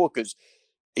getting caught. Because,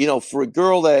 for a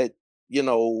girl that,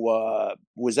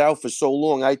 was out for so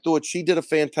long, I thought she did a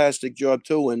fantastic job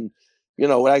too. And,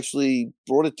 it actually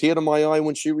brought a tear to my eye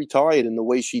when she retired and the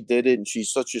way she did it. And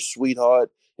she's such a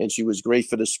sweetheart and she was great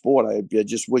for the sport. I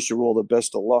just wish her all the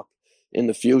best of luck in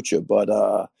the future. But,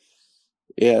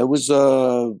 it was,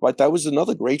 but that was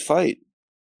another great fight.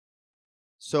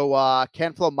 So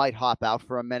Ken Flo might hop out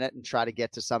for a minute and try to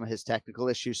get to some of his technical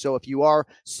issues. So if you are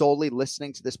solely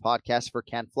listening to this podcast for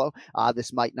Ken Flo,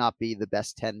 this might not be the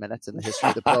best 10 minutes in the history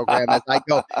of the program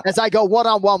as I go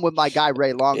one-on-one with my guy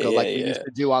Ray Longo, we used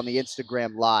to do on the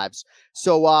Instagram lives.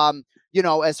 So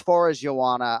as far as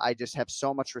Joanna, I just have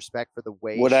so much respect for the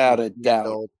way without a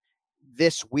doubt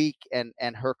this week and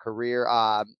her career.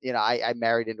 I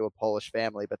married into a Polish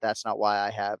family, but that's not why I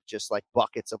have just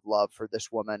buckets of love for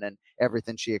this woman and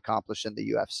everything she accomplished in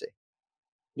the UFC.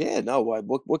 Yeah, no,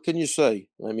 what can you say?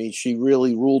 I mean, she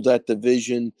really ruled that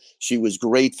division. She was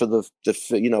great for the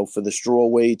for the straw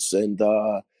weights, and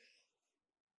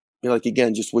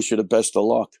again, just wish her the best of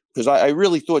luck, because I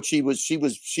really thought she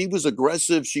was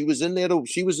aggressive. She was in there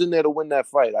to win that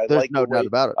fight. There's no doubt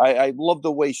about it. I love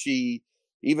the way she.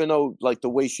 Even though the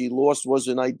way she lost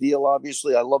wasn't ideal,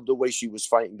 obviously, I love the way she was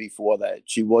fighting before that.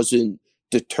 She wasn't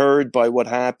deterred by what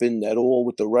happened at all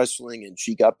with the wrestling, and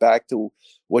she got back to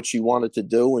what she wanted to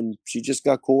do, and she just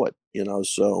got caught,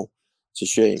 so it's a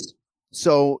shame.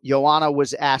 So Joanna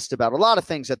was asked about a lot of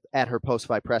things at her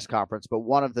post-fight press conference, but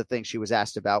one of the things she was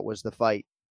asked about was the fight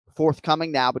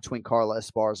forthcoming now between Carla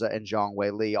Esparza and Zhang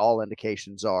Weili. All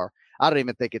indications are, I don't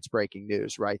even think it's breaking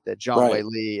news, right? That Zhang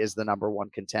Weili is the number one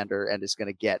contender and is going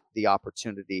to get the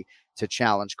opportunity to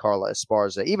challenge Carla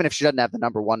Esparza. Even if she doesn't have the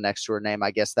number one next to her name,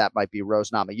 I guess that might be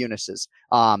Rose Namajunas'.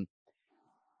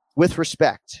 With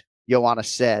respect, Joanna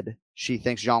said she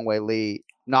thinks Zhang Weili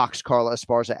knocks Carla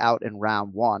Esparza out in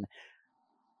round one.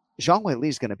 Zhang Weili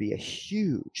is going to be a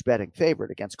huge betting favorite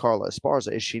against Carla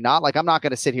Esparza, is she not? I'm not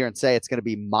going to sit here and say it's going to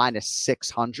be minus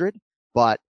 600,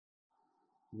 but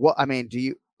do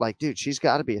you dude, she's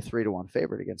got to be a 3-1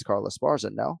 favorite against Carla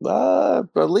Esparza, no?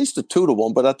 At least a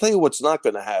 2-1, but I'll tell you what's not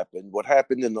going to happen. What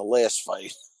happened in the last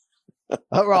fight.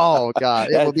 Oh, God.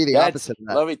 It will be the opposite of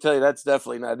that. Let me tell you, that's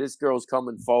definitely not. This girl's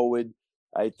coming forward.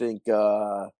 I think,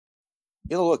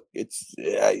 look, it's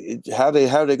how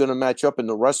they're going to match up in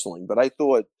the wrestling. But I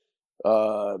thought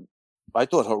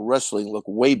her wrestling looked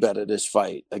way better this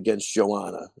fight against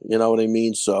Joanna. You know what I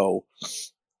mean? So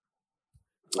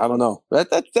I don't know.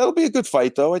 That'll be a good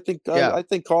fight, though. I think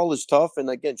Carla's tough, and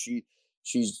again,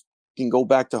 she's can go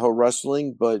back to her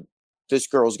wrestling, but this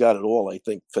girl's got it all. I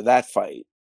think for that fight,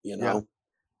 Yeah.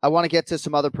 I want to get to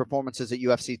some other performances at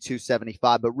UFC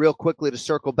 275, but real quickly to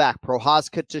circle back,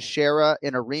 Prochazka Teixeira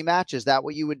in a rematch. Is that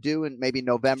what you would do in maybe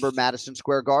November, Madison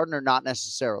Square Garden, or not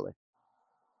necessarily?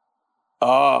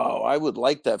 Oh, I would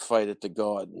like that fight at the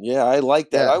Garden. Yeah, I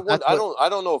like that. Yeah, I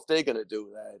don't know if they're going to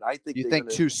do that. I think you think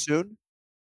too soon.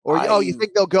 Or you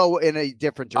think they'll go in a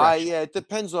different direction? Yeah, it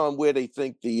depends on where they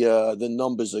think the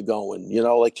numbers are going.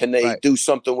 Can they do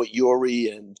something with Yuri?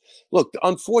 And look,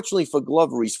 unfortunately for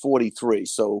Glover, he's 43.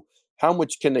 So how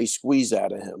much can they squeeze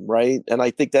out of him, right? And I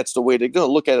think that's the way they're going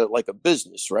to look at it, like a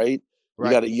business, right?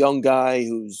 You got a young guy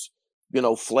who's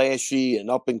flashy and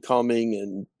up and coming,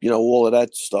 and all of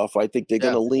that stuff. I think they're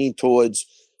going to lean towards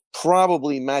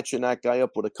probably matching that guy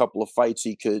up with a couple of fights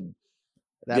he could.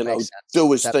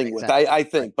 Do his thing with. I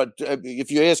think, but if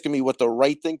you're asking me what the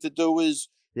right thing to do is,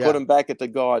 put him back at the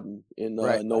Garden in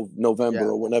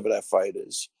November or whenever that fight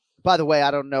is. By the way,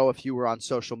 I don't know if you were on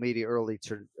social media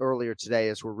earlier today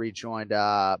as we're rejoined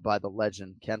by the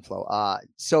legend Ken Flo.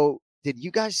 So did you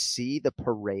guys see the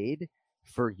parade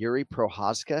for Yuri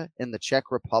Prochazka in the Czech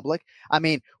Republic? I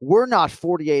mean, we're not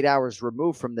 48 hours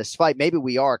removed from this fight. Maybe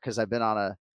we are because I've been on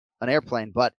an airplane,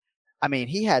 but I mean,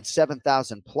 he had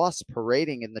 7,000 plus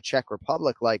parading in the Czech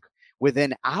Republic,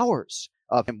 within hours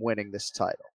of him winning this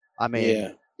title. I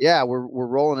mean, we're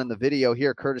rolling in the video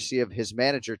here, courtesy of his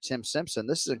manager, Tim Simpson.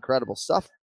 This is incredible stuff.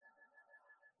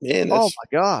 Man, oh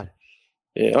my God.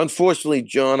 Yeah, unfortunately,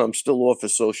 John, I'm still off of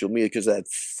social media because that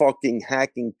fucking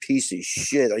hacking piece of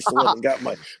shit. I still haven't got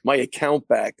my account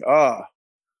back.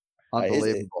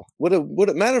 Unbelievable. Would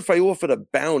it matter if I offered a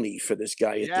bounty for this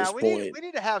guy at this point? We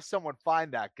need to have someone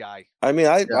find that guy. I mean,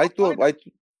 I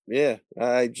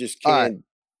just can't,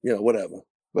 whatever.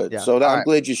 But I'm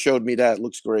glad you showed me that. It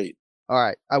looks great. All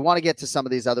right. I want to get to some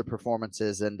of these other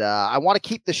performances, and I want to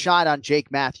keep the shine on Jake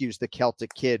Matthews, the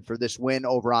Celtic Kid, for this win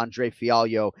over Andre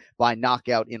Fialho by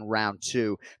knockout in round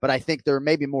 2. But I think there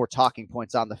may be more talking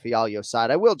points on the Fialho side.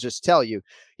 I will just tell you,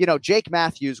 Jake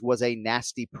Matthews was a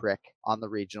nasty prick on the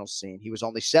regional scene. He was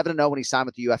only 7-0 when he signed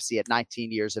with the UFC at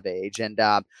 19 years of age. And,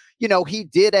 he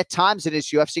did at times in his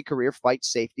UFC career fight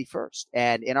safety first.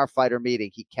 And in our fighter meeting,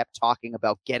 he kept talking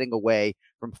about getting away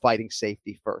from fighting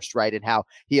safety first, right? And how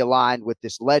he aligned with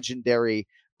this legendary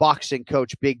boxing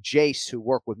coach, Big Jace, who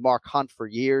worked with Mark Hunt for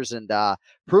years. And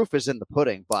proof is in the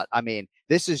pudding. But,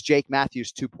 this is Jake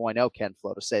Matthews 2.0, Ken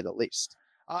Flo, to say the least.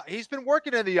 He's been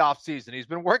working in the offseason. He's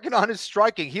been working on his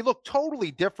striking. He looked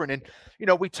totally different.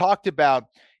 And, we talked about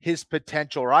his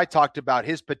potential, or I talked about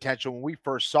his potential when we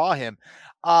first saw him.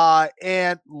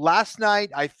 And last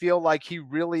night, I feel like he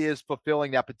really is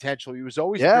fulfilling that potential. He was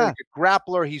always a very good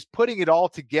grappler. He's putting it all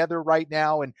together right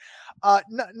now. And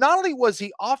not only was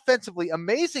he offensively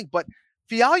amazing, but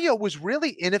Fialho was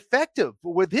really ineffective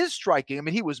with his striking.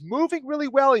 He was moving really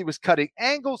well. He was cutting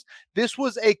angles. This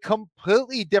was a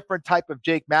completely different type of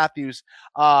Jake Matthews,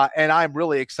 and I'm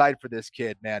really excited for this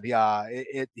kid, man.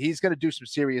 He's going to do some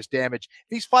serious damage.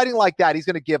 If he's fighting like that, he's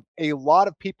going to give a lot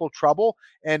of people trouble,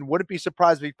 and wouldn't be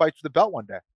surprised if he fights for the belt one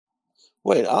day.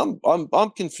 Wait,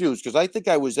 I'm confused because I think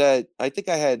I had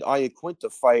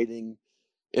Iaquinta fighting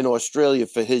in Australia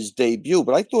for his debut,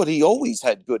 but I thought he always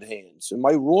had good hands. Am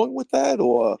I wrong with that,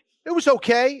 or? It was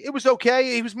okay. He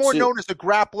was more known as a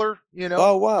grappler,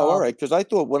 Oh, wow. All right. Because I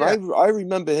thought when I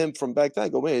remember him from back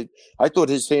then, I thought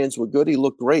his hands were good. He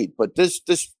looked great. But this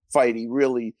fight, he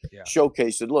really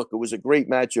showcased it. Look, it was a great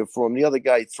matchup for him. The other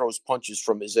guy throws punches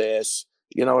from his ass.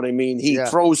 You know what I mean? He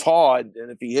throws hard,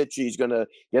 and if he hits you, he's going to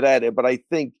get at it. But I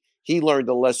think he learned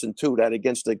a lesson, too, that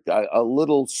against a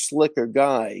little slicker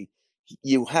guy,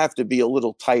 you have to be a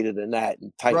little tighter than that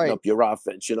and tighten up your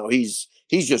offense. He's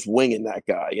just winging that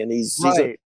guy, and he's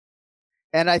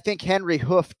and I think Henry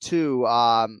Hoof too,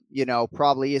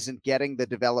 probably isn't getting the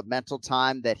developmental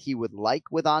time that he would like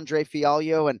with Andre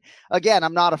Fialho. And again,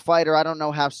 I'm not a fighter. I don't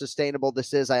know how sustainable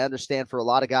this is. I understand for a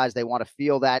lot of guys, they want to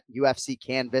feel that UFC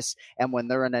canvas, and when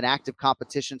they're in an active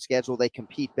competition schedule, they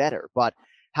compete better. But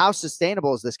how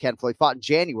sustainable is this, Ken Flo? He fought in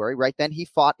January, right? Then he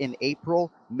fought in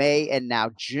April, May, and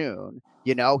now June.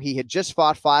 He had just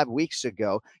fought 5 weeks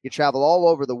ago. You travel all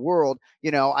over the world.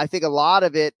 I think a lot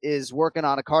of it is working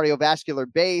on a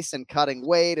cardiovascular base and cutting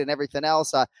weight and everything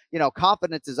else.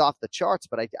 Confidence is off the charts,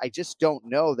 but I just don't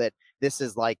know that this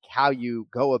is like how you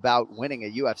go about winning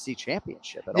a UFC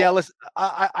championship at all. Listen,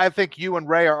 I think you and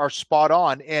Ray are spot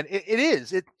on, and it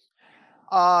is.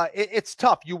 It's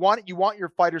tough. You want your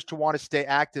fighters to want to stay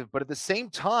active, but at the same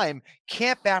time,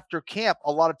 camp after camp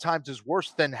a lot of times is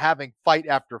worse than having fight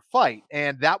after fight,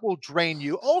 and that will drain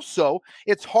you. Also,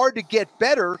 it's hard to get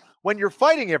better when you're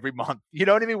fighting every month. You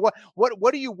know what I mean?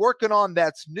 What are you working on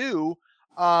that's new?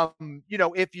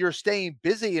 If you're staying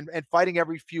busy and fighting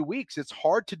every few weeks, it's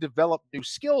hard to develop new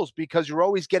skills because you're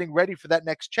always getting ready for that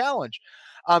next challenge.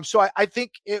 So I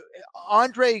think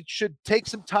Andre should take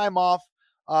some time off.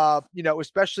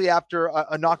 Especially after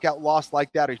a knockout loss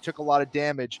like that, he took a lot of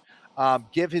damage.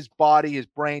 Give his body, his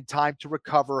brain time to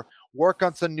recover, work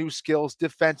on some new skills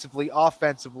defensively,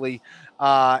 offensively,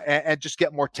 and just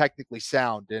get more technically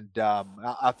sound. And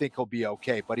I think he'll be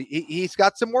okay. But he's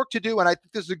got some work to do, and I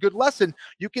think this is a good lesson.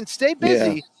 You can stay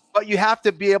busy, but you have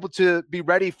to be able to be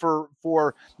ready for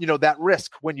that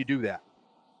risk when you do that.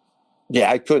 Yeah,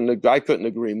 I couldn't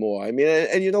agree more.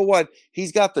 And you know what?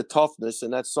 He's got the toughness,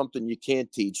 and that's something you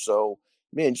can't teach. So,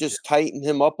 man, just tighten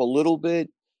him up a little bit.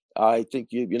 I think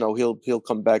he'll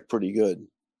come back pretty good.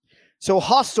 So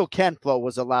Hostile Ken Flo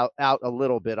was allowed out a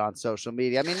little bit on social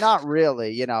media. Not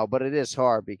really, but it is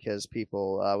hard because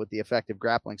people with the effective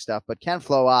grappling stuff. But Ken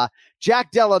Flo, Jack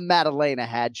Della Maddalena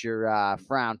had your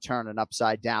frown turning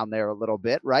upside down there a little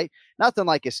bit, right? Nothing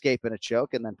like escaping a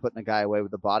choke and then putting a guy away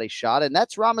with a body shot. And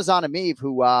that's Ramazan Ameev,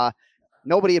 who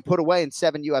nobody had put away in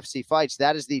 7 UFC fights.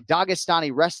 That is the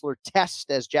Dagestani wrestler test,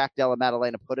 as Jack Della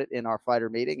Maddalena put it in our fighter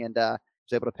meeting, and was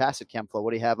able to pass it, Ken Flo.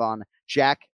 What do you have on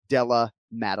Jack Della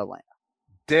Maddalena?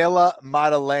 Della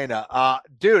Maddalena.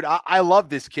 Dude, I love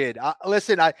this kid.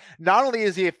 Listen, not only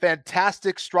is he a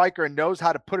fantastic striker and knows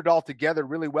how to put it all together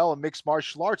really well in mixed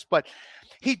martial arts, but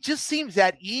he just seems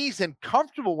at ease and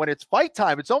comfortable when it's fight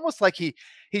time. It's almost like he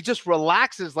just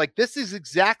relaxes. Like, this is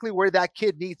exactly where that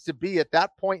kid needs to be at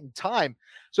that point in time.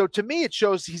 So to me, it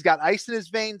shows he's got ice in his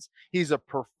veins. He's a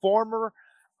performer.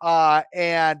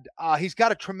 And he's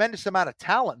got a tremendous amount of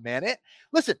talent, man.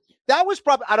 Listen, that was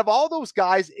probably, out of all those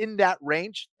guys in that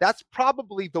range, that's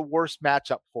probably the worst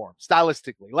matchup for him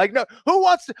stylistically. Like, no,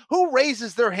 who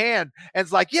raises their hand and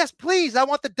is like, yes, please, I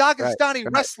want the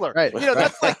Dagestani wrestler. Right. You know,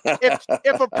 that's like,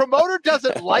 if a promoter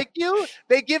doesn't like you,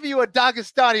 they give you a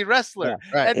Dagestani wrestler.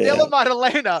 And Dylan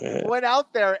Maddalena went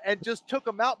out there and just took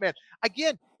him out, man.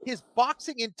 Again, his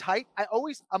boxing in tight.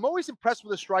 I'm always impressed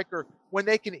with a striker when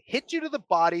they can hit you to the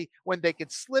body, when they can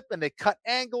slip and they cut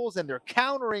angles and they're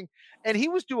countering. And he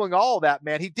was doing all of that,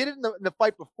 man. He did it in the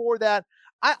fight before that.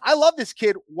 I love this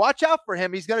kid. Watch out for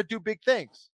him. He's going to do big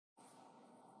things.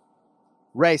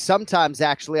 Ray, sometimes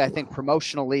actually, I think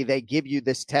promotionally they give you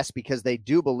this test because they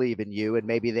do believe in you, and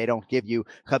maybe they don't give you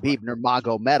Khabib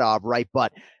Nurmagomedov, right?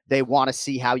 But they want to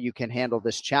see how you can handle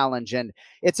this challenge. And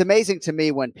it's amazing to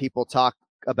me when people talk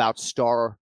about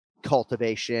star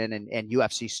cultivation and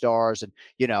UFC stars and,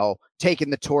 you know, taking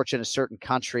the torch in a certain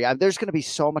country. There's going to be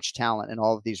so much talent in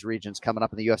all of these regions coming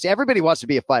up in the UFC. Everybody wants to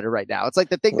be a fighter right now. It's like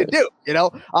the thing to do, you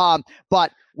know?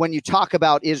 But when you talk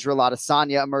about Israel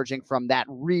Adesanya emerging from that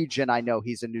region, I know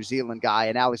he's a New Zealand guy,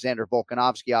 and Alexander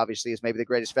Volkanovski obviously is maybe the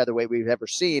greatest featherweight we've ever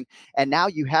seen. And now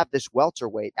you have this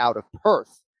welterweight out of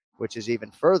Perth, which is even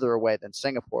further away than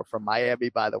Singapore from Miami,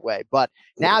 by the way. But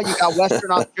now you got Western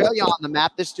Australia on the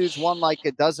map. This dude's won like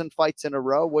a dozen fights in a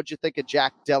row. What'd you think of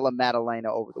Jack Della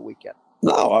Maddalena over the weekend?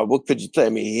 No, what could you say? I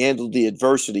mean, he handled the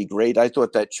adversity great. I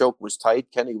thought that choke was tight.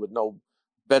 Kenny would know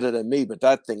better than me, but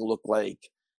that thing looked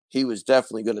like he was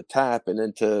definitely going to tap. And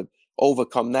then to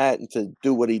overcome that and to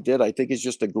do what he did, I think is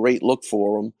just a great look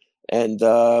for him. And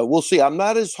we'll see. I'm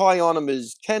not as high on him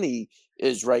as Kenny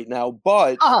is right now,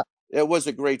 but it was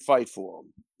a great fight for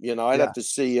him. You know, I'd have to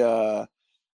see. I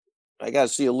got to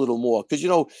see a little more because, you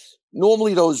know,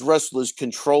 normally those wrestlers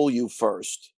control you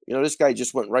first. You know, this guy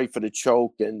just went right for the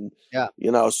choke, and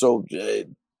you know, so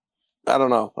I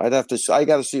don't know. I got to see.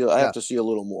 I have to see a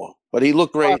little more. But he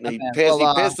looked great, and he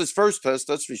passed his first test.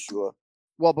 That's for sure.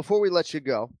 Well, before we let you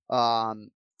go, a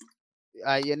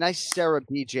nice Sarah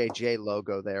BJJ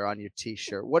logo there on your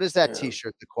T-shirt. What is that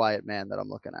T-shirt, the Quiet Man, that I'm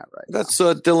looking at right now? That's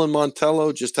Dylan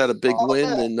Montello. Just had a big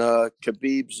win in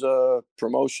Khabib's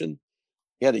promotion.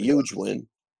 He had a huge win.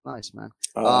 Nice, man.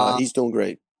 He's doing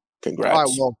great. Congrats. All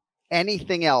right, well,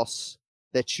 anything else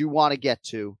that you want to get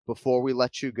to before we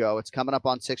let you go? It's coming up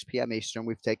on 6 p.m. Eastern.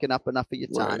 We've taken up enough of your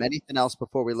time. Right. Anything else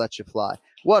before we let you fly?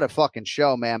 What a fucking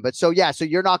show, man. But so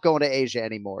you're not going to Asia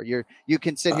anymore. You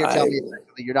can sit here and tell me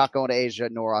you're not going to Asia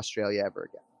nor Australia ever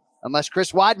again. Unless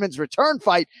Chris Weidman's return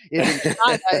fight is in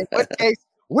China, in which case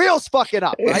wheels fucking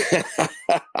up, right?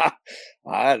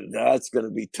 That's going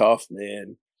to be tough,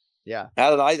 man. Yeah.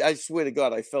 I swear to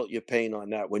God, I felt your pain on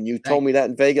that. When you told me that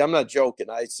in Vegas, I'm not joking.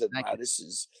 I said, this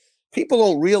is, people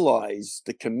don't realize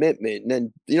the commitment. And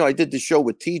then, you know, I did the show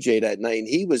with TJ that night, and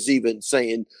he was even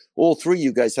saying all three of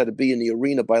you guys had to be in the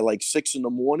arena by like 6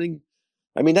 a.m.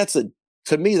 I mean,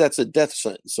 to me, that's a death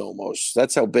sentence almost.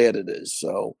 That's how bad it is.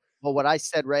 So, well, what I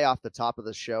said, Ray, off the top of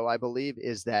the show, I believe,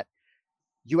 is that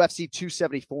UFC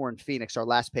 274 in Phoenix, our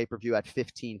last pay-per-view, had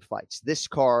 15 fights. This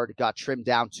card got trimmed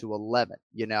down to 11.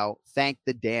 You know, thank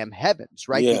the damn heavens,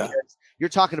 right? Yeah. Because you're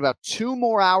talking about 2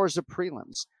 more hours of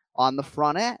prelims on the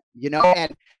front end, you know,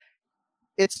 and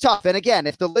it's tough. And again,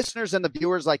 if the listeners and the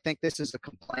viewers think this is a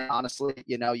complaint, honestly,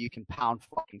 you know, you can pound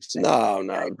fucking sick. No,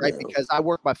 right? Because I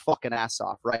work my fucking ass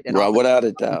off, right? And without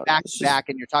a doubt, back to back,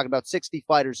 and you're talking about 60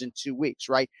 fighters in 2 weeks,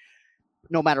 right?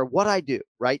 No matter what I do,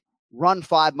 right? Run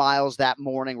 5 miles that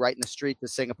morning right in the street to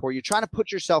Singapore. You're trying to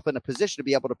put yourself in a position to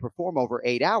be able to perform over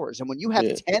 8 hours. And when you have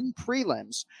 10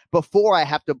 prelims before I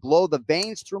have to blow the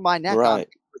veins through my neck on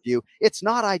pay-per-view, it's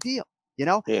not ideal, you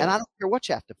know? And I don't care what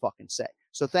you have to fucking say.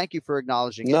 So thank you for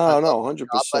acknowledging it. No,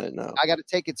 100%. No. I got to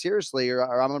take it seriously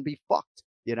or I'm going to be fucked,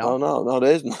 you know? No,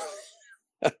 there's no.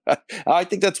 I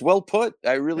think that's well put.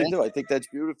 I really do. I think that's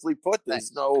beautifully put.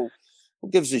 There's no. Who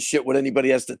gives a shit what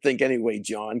anybody has to think anyway,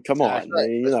 John? Come on. Right.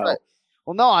 You know. Right.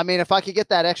 Well, no, I mean, if I could get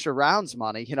that extra rounds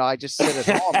money, you know, I just sit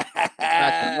at home,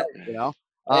 you know.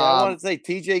 Hey, I want to say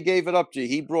TJ gave it up to you.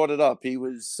 He brought it up. He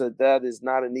said that is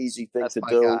not an easy thing to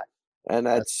do. Guy. And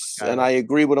and I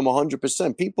agree with him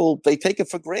 100%. People, they take it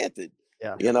for granted.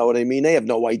 Yeah. You know what I mean? They have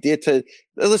no idea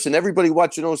listen, everybody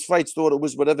watching those fights thought it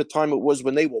was whatever time it was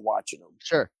when they were watching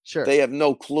them. Sure. They have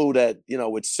no clue that, you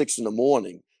know, it's 6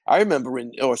 a.m. I remember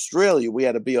in Australia, we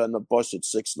had to be on the bus at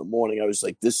 6 a.m. I was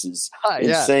like, this is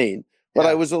insane. But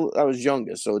I was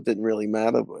younger, so it didn't really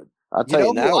matter. But I'll tell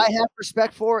you now. What I have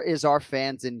respect for is our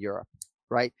fans in Europe,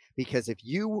 right? Because if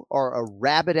you are a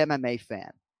rabid MMA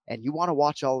fan and you want to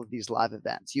watch all of these live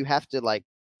events, you have to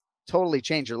totally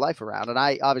change your life around. And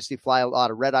I obviously fly a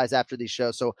lot of red eyes after these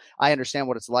shows, so I understand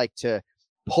what it's like to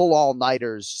pull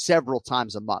all-nighters several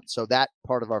times a month. So that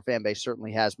part of our fan base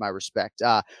certainly has my respect.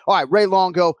 All right, Ray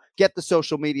Longo, get the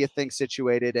social media thing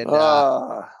situated, and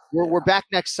we're back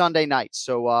next Sunday night.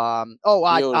 So,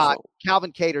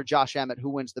 Calvin Cater, Josh Emmett, who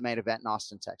wins the main event in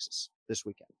Austin, Texas this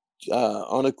weekend?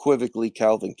 Unequivocally,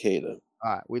 Calvin Cater.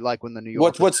 All right, we like when the New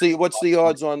York. What's the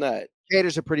odds on that?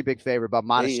 Cater's a pretty big favorite, about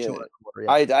minus 200.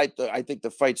 Yeah. I think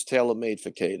the fight's tailor-made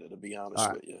for Cater, to be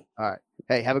honest with you. All right.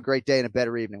 Hey, have a great day and a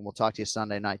better evening. We'll talk to you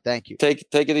Sunday night. Thank you. Take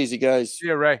it easy, guys. See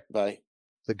you, Ray. Bye.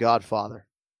 The Godfather,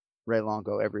 Ray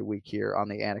Longo, every week here on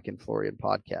the Anakin Florian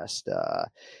podcast.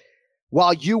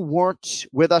 While you weren't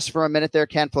with us for a minute there,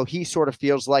 Ken Flo, he sort of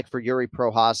feels like for Yuri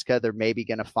Prochazka, they're maybe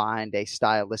going to find a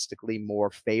stylistically more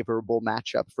favorable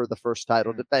matchup for the first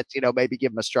title defense. Maybe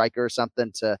give him a striker or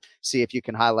something to see if you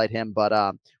can highlight him, but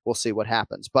we'll see what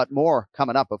happens. But more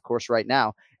coming up, of course, right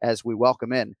now as we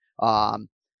welcome in.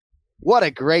 What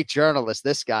a great journalist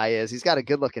this guy is. He's got a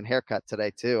good-looking haircut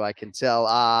today, too, I can tell.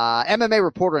 MMA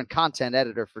reporter and content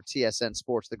editor for TSN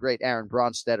Sports, the great Aaron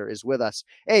Bronsteter, is with us.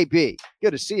 AB,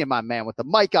 good to see you, my man, with the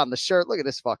mic on the shirt. Look at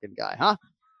this fucking guy, huh?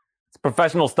 It's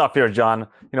professional stuff here, John.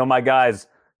 My guys,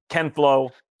 Ken Flo,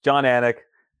 John Anik.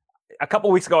 A couple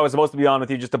weeks ago, I was supposed to be on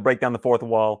with you just to break down the fourth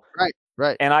wall.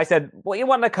 Right. And I said, well, you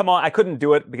want to come on? I couldn't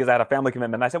do it because I had a family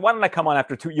commitment. I said, why don't I come on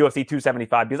after UFC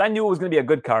 275? Because I knew it was going to be a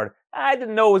good card. I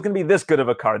didn't know it was going to be this good of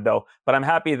a card, though. But I'm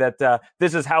happy that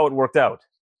this is how it worked out.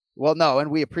 Well, no, and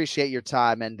we appreciate your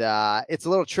time. And it's a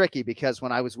little tricky because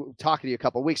when I was talking to you a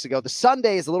couple of weeks ago, the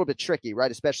Sunday is a little bit tricky, right?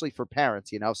 Especially for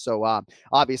parents, So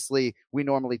obviously, we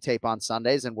normally tape on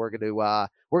Sundays, and we're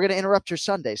going to interrupt your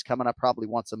Sundays coming up probably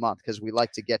once a month because we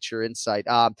like to get your insight.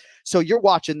 So you're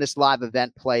watching this live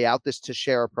event play out, this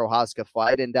Teixeira Prochazka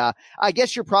fight, and I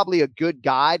guess you're probably a good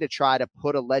guy to try to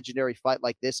put a legendary fight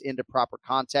like this into proper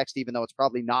context, even though it's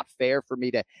probably not fair for me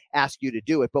to ask you to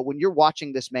do it. But when you're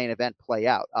watching this main event play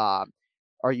out,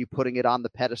 are you putting it on the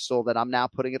pedestal that I'm now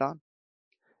putting it on?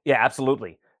 Yeah,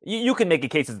 absolutely. You can make a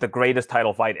case it's the greatest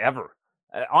title fight ever.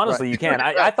 Honestly, you can.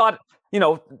 I thought,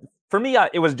 for me,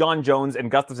 it was John Jones and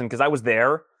Gustafsson because I was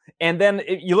there. And then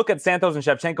you look at Santos and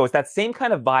Shevchenko, it's that same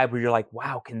kind of vibe where you're like,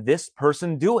 wow, can this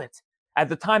person do it? At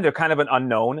the time, they're kind of an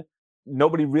unknown.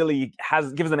 Nobody really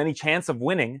gives them any chance of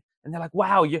winning. And they're like,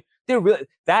 wow,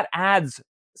 that adds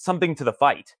something to the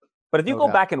fight. But if you go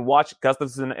back and watch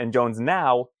Gustafsson and Jones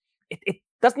now, it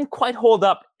doesn't quite hold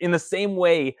up in the same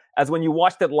way as when you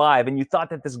watched it live and you thought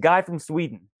that this guy from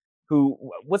Sweden, who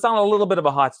was on a little bit of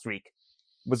a hot streak,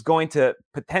 was going to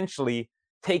potentially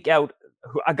take out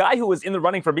a guy who was in the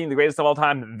running for being the greatest of all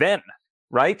time then,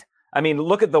 right? I mean,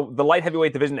 look at the light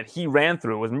heavyweight division that he ran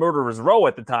through. It was murderer's row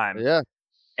at the time. Yeah.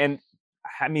 And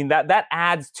I mean, that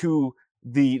adds to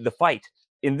the fight.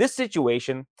 In this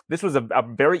situation, this was a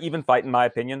very even fight, in my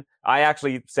opinion. I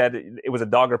actually said it was a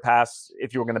dog or pass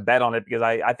if you were going to bet on it because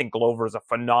I think Glover is a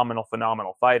phenomenal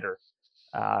fighter.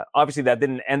 Obviously, that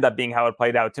didn't end up being how it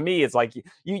played out. To me, it's like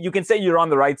you can say you're on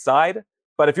the right side,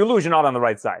 but if you lose, you're not on the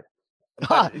right side.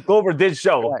 Glover did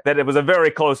show that it was a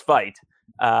very close fight,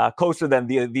 closer than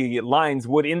the lines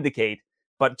would indicate.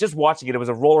 But just watching it, it was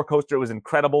a roller coaster. It was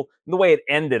incredible. And the way it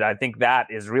ended, I think that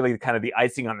is really kind of the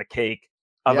icing on the cake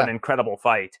of an incredible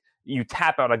fight. You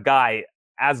tap out a guy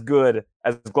as good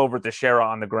as Glover Teixeira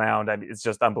on the ground. I mean, it's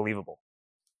just unbelievable.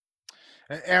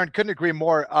 Aaron, couldn't agree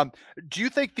more. Do you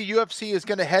think the UFC is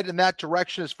going to head in that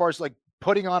direction as far as like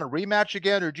putting on a rematch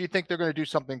again, or do you think they're going to do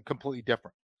something completely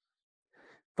different?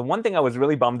 The one thing I was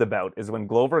really bummed about is when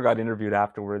Glover got interviewed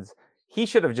afterwards, he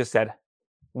should have just said,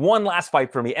 one last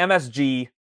fight for me, MSG,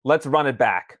 let's run it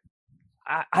back.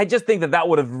 I just think that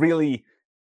would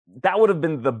have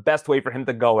been the best way for him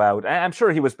to go out. I'm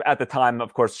sure he was at the time,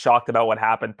 of course, shocked about what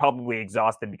happened, probably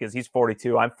exhausted because he's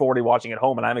 42. I'm 40 watching at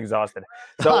home and I'm exhausted.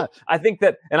 So I think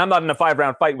that, and I'm not in a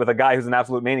 5-round fight with a guy who's an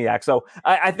absolute maniac. So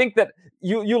I think that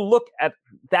you look at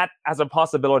that as a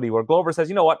possibility where Glover says,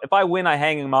 you know what, if I win, I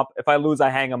hang him up. If I lose, I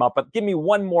hang him up. But give me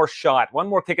one more shot, one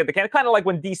more kick at the can. Kind of like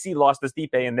when DC lost to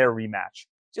Stipe in their rematch.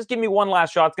 Just give me one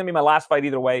last shot. It's going to be my last fight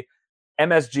either way.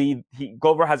 MSG,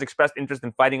 Glover has expressed interest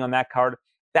in fighting on that card.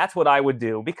 That's what I would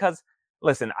do because,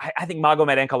 listen, I think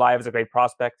Magomed Ankalaev is a great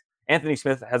prospect. Anthony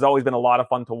Smith has always been a lot of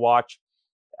fun to watch.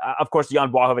 Of course,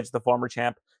 Jan Blachowicz, the former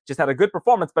champ, just had a good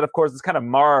performance, but of course, it's kind of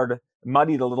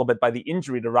muddied a little bit by the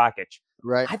injury to Rakic.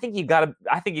 Right. I think you got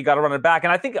to run it back,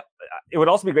 and I think it would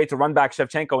also be great to run back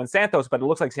Shevchenko and Santos, but it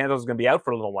looks like Santos is going to be out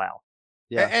for a little while.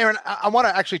 Yeah, Aaron, I want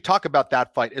to actually talk about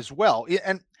that fight as well,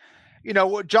 and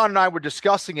John and I were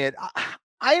discussing it.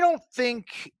 I don't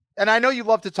think. And I know you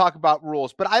love to talk about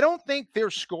rules, but I don't think they're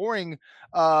scoring,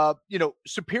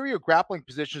 superior grappling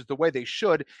positions the way they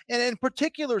should. And in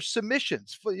particular,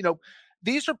 submissions.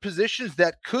 these are positions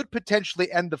that could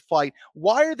potentially end the fight.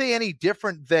 Why are they any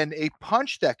different than a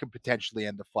punch that could potentially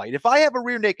end the fight? If I have a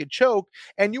rear naked choke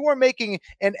and you are making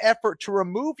an effort to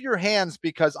remove your hands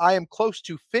because I am close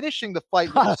to finishing the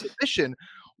fight with a submission,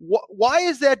 why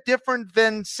is that different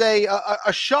than, say,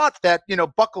 a shot that,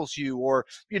 buckles you or,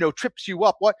 trips you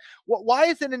up? Why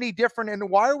is it any different, and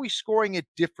why are we scoring it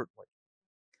differently?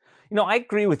 I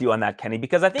agree with you on that, Kenny,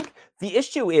 because I think the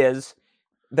issue is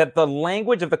that the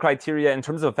language of the criteria in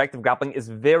terms of effective grappling is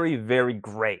very, very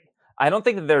gray. I don't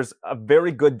think that there's a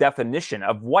very good definition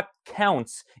of what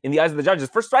counts in the eyes of the judges.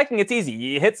 For striking, it's easy.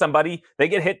 You hit somebody, they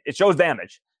get hit, it shows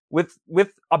damage.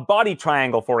 With a body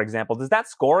triangle, for example, does that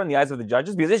score in the eyes of the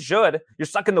judges? Because it should. You're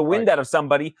sucking the wind out of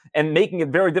somebody and making it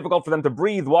very difficult for them to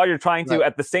breathe while you're trying to,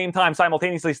 at the same time,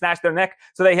 simultaneously snatch their neck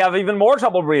so they have even more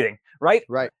trouble breathing, right?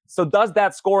 Right. So does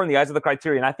that score in the eyes of the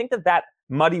criteria? And I think that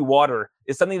muddy water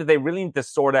is something that they really need to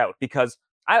sort out, because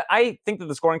I think that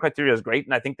the scoring criteria is great,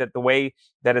 and I think that the way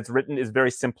that it's written is very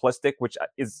simplistic, which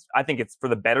is, I think it's for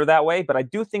the better that way. But I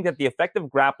do think that the effective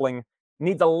grappling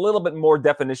needs a little bit more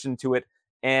definition to it,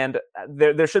 and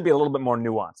there should be a little bit more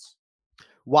nuance.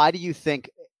 Why do you think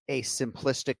a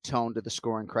simplistic tone to the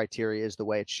scoring criteria is the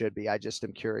way it should be? I just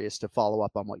am curious to follow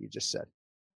up on what you just said.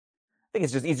 I think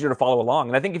it's just easier to follow along.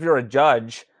 And I think if you're a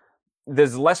judge,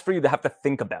 there's less for you to have to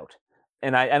think about.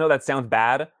 And I know that sounds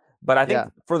bad, but I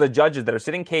think for the judges that are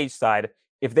sitting cage side,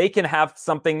 if they can have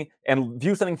something and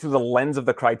view something through the lens of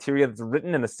the criteria that's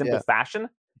written in a simple fashion,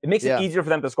 it makes it easier for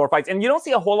them to score fights. And you don't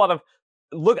see a whole lot of,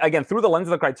 look, again, through the lens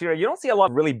of the criteria, you don't see a lot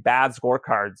of really bad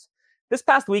scorecards. This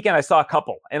past weekend, I saw a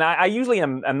couple, and I usually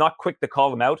am not quick to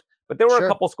call them out, but there were a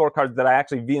couple scorecards that I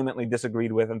actually vehemently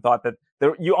disagreed with and thought that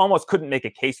you almost couldn't make a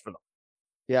case for them.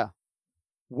 Yeah.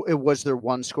 Was there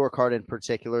one scorecard in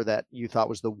particular that you thought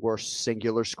was the worst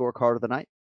singular scorecard of the night?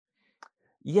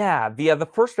 Yeah, the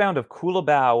first round of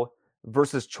Kulabao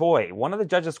versus Choi. One of the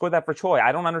judges scored that for Choi.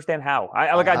 I don't understand how.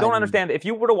 I don't understand. If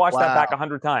you were to watch that back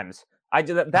 100 times,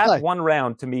 that one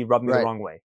round to me rubbed me the wrong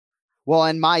way. Well,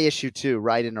 and my issue too,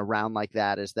 right, in a round like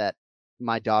that is that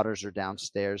my daughters are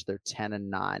downstairs. They're 10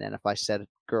 and 9. And if I said,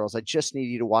 girls, I just need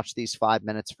you to watch these 5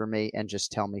 minutes for me and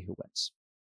just tell me who wins.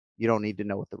 You don't need to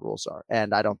know what the rules are.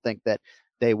 And I don't think that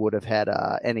they would have had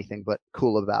anything but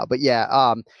cool about. But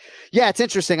it's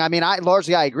interesting. I mean, I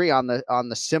agree on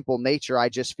the simple nature. I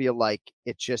just feel like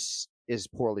it just is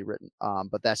poorly written.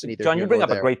 But that's neither. John, you bring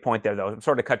up a great point there, though. I'm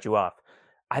sorry to cut you off.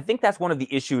 I think that's one of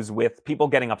the issues with people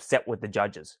getting upset with the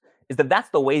judges, is that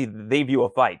that's the way they view a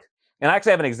fight. And I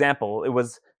actually have an example. It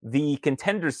was the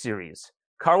Contender Series,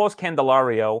 Carlos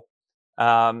Candelario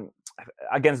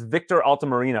against Victor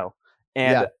Altamirano.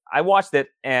 And I watched it,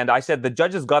 and I said the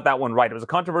judges got that one right. It was a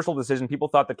controversial decision. People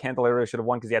thought that Candelario should have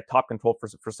won because he had top control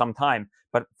for some time.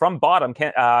 But from bottom,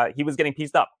 he was getting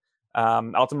pieced up.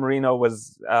 Altamirano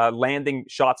was landing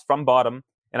shots from bottom,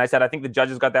 and I said, I think the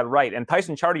judges got that right. And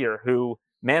Tyson Chartier, who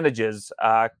manages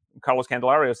Carlos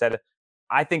Candelario, said,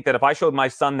 I think that if I showed my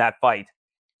son that fight,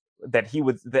 that he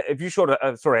would, if you showed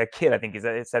a kid, I think he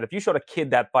said, if you showed a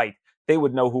kid that fight, they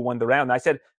would know who won the round. And I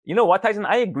said, you know what, Tyson,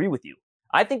 I agree with you.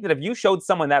 I think that if you showed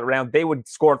someone that round, they would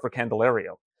score it for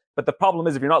Candelario. But the problem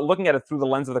is, if you're not looking at it through the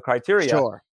lens of the criteria,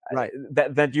 right?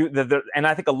 And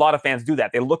I think a lot of fans do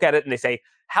that. They look at it and they say,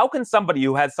 how can somebody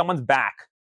who has someone's back,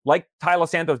 like Tyler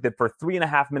Santos did for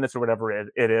 3.5 minutes or whatever it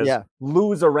is,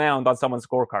 lose a round on someone's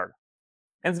scorecard?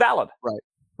 And it's valid.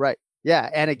 Right. Yeah.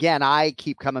 And again, I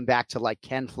keep coming back to like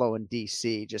Ken Flo in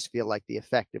DC. Just feel like the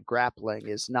effective grappling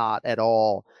is not at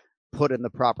all put in the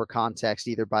proper context,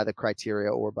 either by the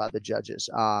criteria or by the judges.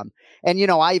 And,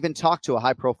 I even talked to a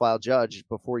high profile judge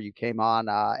before you came on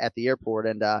at the airport.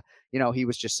 And, he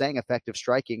was just saying effective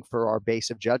striking for our base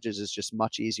of judges is just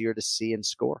much easier to see and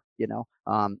score,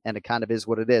 and it kind of is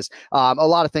what it is. A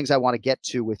lot of things I want to get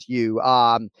to with you.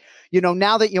 Now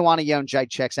that Joanna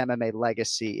Jędrzejczyk's MMA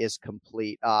legacy is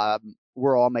complete,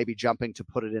 we're all maybe jumping to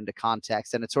put it into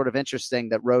context. And it's sort of interesting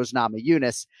that Rose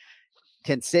Namajunas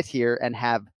can sit here and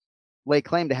lay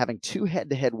claim to having 2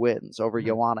 head-to-head wins over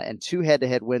Joanna and 2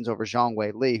 head-to-head wins over Zhang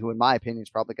Weili, who in my opinion is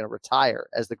probably going to retire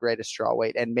as the greatest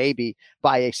strawweight, and maybe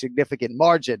by a significant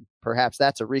margin. Perhaps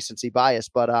that's a recency bias,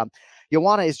 but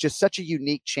Joanna is just such a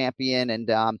unique champion, and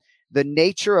the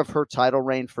nature of her title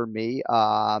reign for me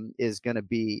is going to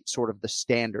be sort of the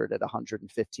standard at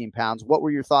 115 pounds. What were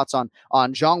your thoughts on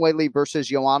Zhang Weili versus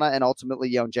Joanna, and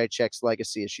ultimately Jędrzejczyk's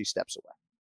legacy as she steps away?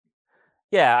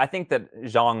 Yeah, I think that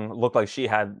Zhang looked like she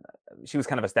was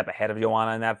kind of a step ahead of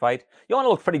Joanna in that fight. Joanna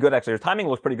looked pretty good, actually. Her timing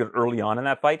looked pretty good early on in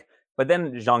that fight, but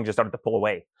then Zhang just started to pull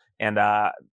away. And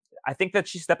I think that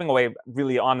she's stepping away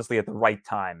really honestly at the right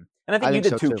time. And I think you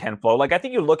did so too, Ken Flo. Like, I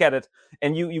think you look at it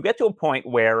and you get to a point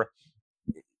where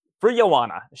for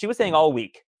Joanna, she was saying all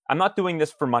week, I'm not doing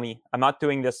this for money. I'm not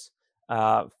doing this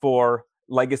for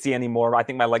legacy anymore. I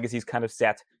think my legacy is kind of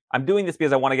set. I'm doing this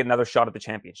because I want to get another shot at the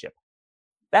championship.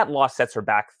 That loss sets her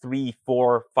back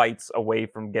 3-4 fights away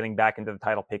from getting back into the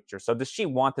title picture. So does she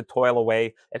want to toil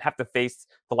away and have to face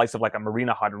the likes of like a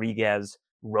Marina Rodriguez,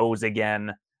 Rose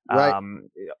again,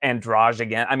 Andrade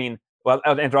again? I mean, well,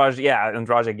 Andrade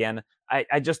again. I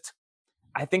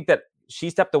think that she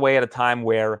stepped away at a time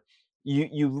where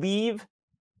you leave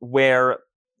where,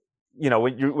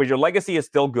 where your legacy is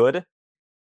still good,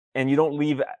 and you don't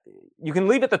leave. You can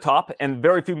leave at the top, and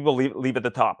very few people leave at the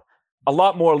top. A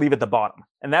lot more leave at the bottom.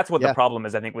 And that's what the problem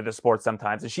is, I think, with the sport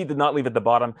sometimes. And she did not leave at the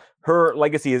bottom. Her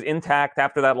legacy is intact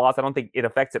after that loss. I don't think it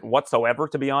affects it whatsoever,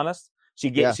 to be honest. She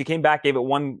came back, gave it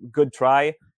one good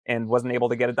try, and wasn't able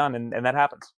to get it done. And that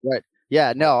happens. Right.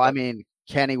 Yeah, no, I mean,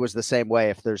 Kenny was the same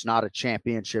way. If there's not a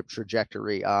championship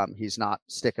trajectory, he's not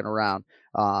sticking around.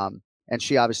 And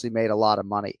she obviously made a lot of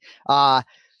money.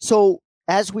 So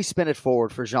as we spin it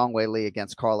forward for Zhang Weili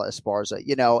against Carla Esparza,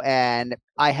 and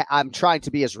I'm trying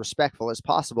to be as respectful as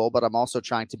possible, but I'm also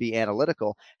trying to be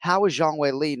analytical. How is Zhang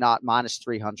Weili not minus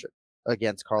 300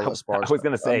 against Carla Esparza? I was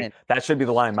going to say that should be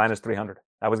the line, minus 300.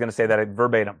 I was going to say that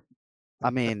verbatim. I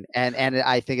mean, and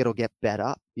I think it'll get bet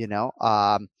up,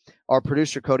 Our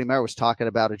producer, Cody Mayer, was talking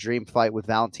about a dream fight with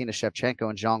Valentina Shevchenko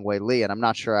and Zhang Weili, and I'm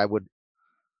not sure I would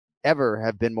ever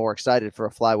have been more excited for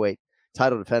a flyweight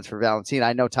title defense for Valentina.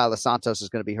 I know Tyler Santos is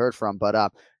going to be heard from,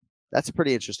 but that's a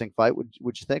pretty interesting fight. Would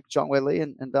you think, Zhang Weili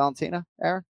and Valentina,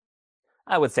 Aaron?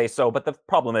 I would say so, but the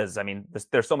problem is, I mean,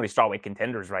 there's so many strawweight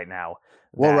contenders right now.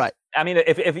 Well, right. I mean,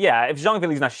 if Zhang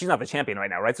Weili's she's not the champion right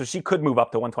now, right? So she could move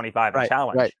up to 125 and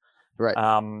challenge. Right.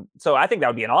 So I think that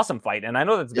would be an awesome fight, and I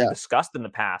know that's been discussed in the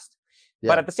past.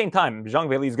 But at the same time, Zhang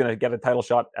Weili is going to get a title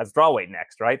shot as strawweight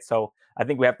next, right? So I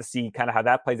think we have to see kind of how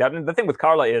that plays out. And the thing with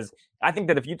Carla is, I think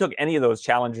that if you took any of those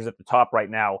challengers at the top right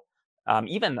now,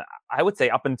 even I would say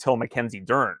up until Mackenzie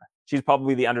Dern, she's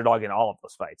probably the underdog in all of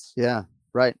those fights. Yeah,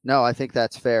 right. No, I think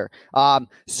that's fair.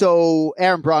 So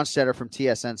Aaron Bronsteter from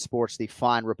TSN Sports, the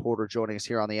fine reporter, joining us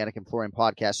here on the Anik and Florian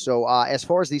podcast. So as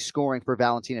far as the scoring for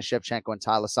Valentina Shevchenko and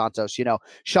Tyler Santos,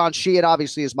 Sean Sheehan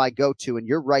obviously is my go-to, and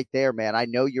you're right there, man. I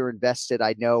know you're invested.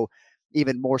 I know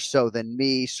even more so than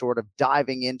me, sort of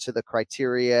diving into the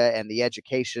criteria and the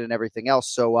education and everything else.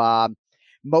 So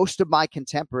most of my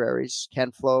contemporaries, Ken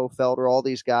Flo, Felder, all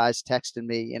these guys texting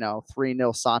me,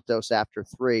 3-0 Santos after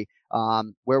 3.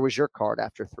 Where was your card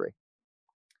after 3?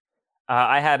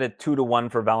 I had it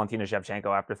 2-1 for Valentina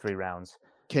Shevchenko after 3 rounds.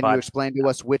 Can you explain to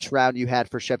us which round you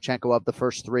had for Shevchenko of the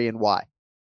first 3 and why?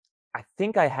 I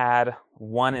think I had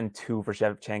 1 and 2 for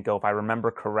Shevchenko, if I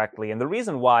remember correctly. And the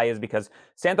reason why is because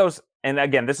Santos, and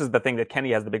again, this is the thing that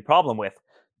Kenny has the big problem with.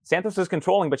 Santos is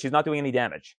controlling, but she's not doing any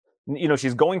damage.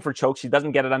 She's going for choke. She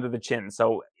doesn't get it under the chin.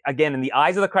 So again, in the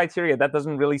eyes of the criteria, that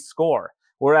doesn't really score.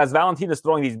 Whereas Valentina's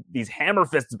throwing these hammer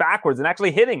fists backwards and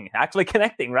actually hitting, actually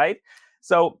connecting, right?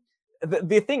 So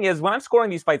the thing is, when I'm scoring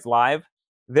these fights live,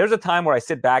 there's a time where I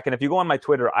sit back, and if you go on my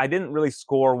Twitter, I didn't really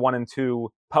score 1 and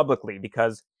 2 publicly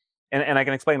because, and I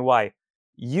can explain why.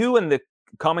 You and the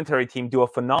commentary team do a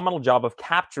phenomenal job of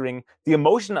capturing the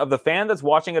emotion of the fan that's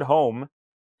watching at home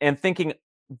and thinking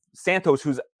Santos,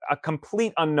 who's a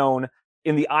complete unknown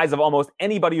in the eyes of almost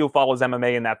anybody who follows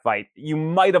MMA in that fight. You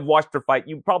might have watched her fight.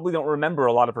 You probably don't remember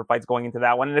a lot of her fights going into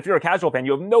that one. And if you're a casual fan,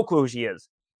 you have no clue who she is.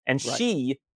 And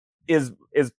she is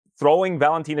throwing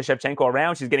Valentina Shevchenko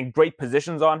around. She's getting great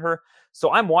positions on her.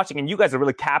 So I'm watching, and you guys are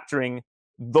really capturing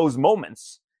those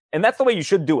moments. And that's the way you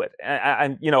should do it.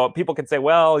 And people can say,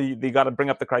 well, you got to bring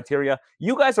up the criteria.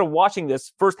 You guys are watching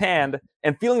this firsthand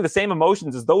and feeling the same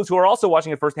emotions as those who are also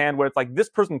watching it firsthand, where it's like this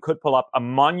person could pull up a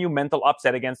monumental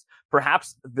upset against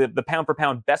perhaps the pound for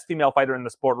pound best female fighter in the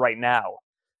sport right now.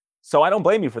 So I don't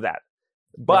blame you for that.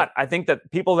 But I think that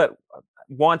people that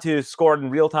want to score it in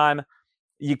real time,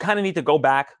 you kind of need to go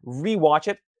back, rewatch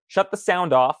it, shut the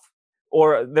sound off.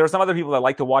 Or there are some other people that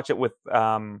like to watch it with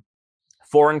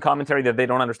foreign commentary that they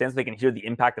don't understand, so they can hear the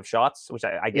impact of shots, which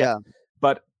I get. Yeah.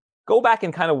 But go back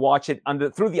and kind of watch it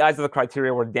through the eyes of the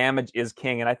criteria where damage is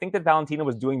king. And I think that Valentina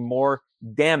was doing more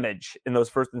damage in those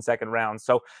first and second rounds.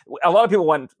 So a lot of people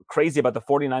went crazy about the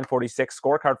 49-46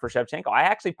 scorecard for Shevchenko. I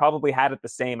actually probably had it the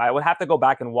same. I would have to go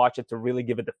back and watch it to really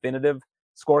give a definitive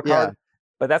scorecard. Yeah.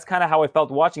 But that's kind of how I felt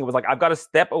watching. It was like, I've got to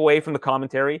step away from the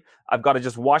commentary. I've got to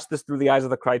just watch this through the eyes of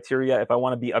the criteria if I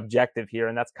want to be objective here.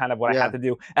 And that's kind of what I had to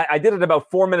do. I did it about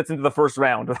 4 minutes into the first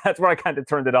round. That's where I kind of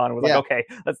turned it on. It was like, okay,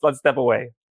 let's step away.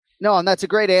 No, and that's a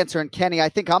great answer. And Kenny, I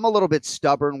think I'm a little bit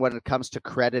stubborn when it comes to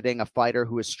crediting a fighter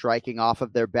who is striking off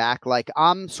of their back. Like,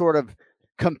 I'm sort of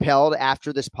compelled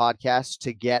after this podcast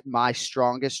to get my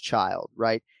strongest child,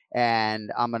 right?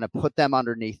 And I'm going to put them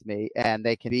underneath me, and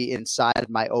they can be inside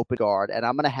my open guard, and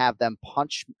I'm going to have them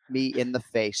punch me in the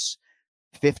face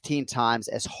 15 times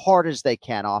as hard as they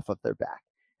can off of their back.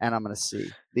 And I'm going to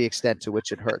see the extent to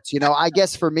which it hurts. You know, I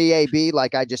guess for me, AB,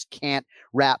 like, I just can't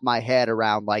wrap my head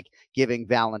around like giving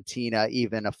Valentina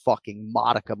even a fucking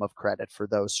modicum of credit for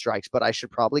those strikes, but I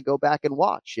should probably go back and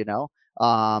watch, you know?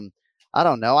 I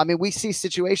don't know. I mean, we see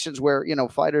situations where, you know,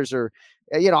 fighters are,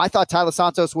 you know, I thought Tyler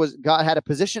Santos had a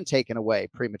position taken away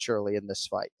prematurely in this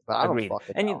fight, but I don't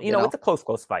fucking know. And you know, it's a close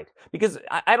fight because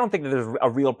I don't think that there's a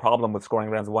real problem with scoring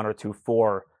rounds 1 or 2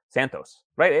 for Santos,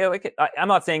 right? Like, I'm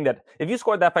not saying that if you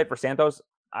scored that fight for Santos,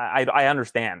 I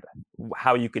understand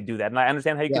how you could do that, and I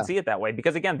understand how you could see it that way.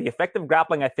 Because again, the effective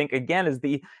grappling, I think, again,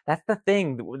 that's the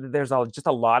thing. There's just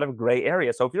a lot of gray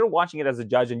area. So if you're watching it as a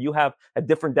judge and you have a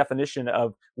different definition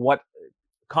of what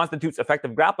constitutes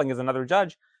effective grappling as another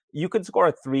judge, you could score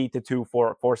a 3-2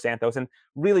 for Santos. And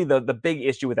really, the big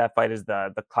issue with that fight is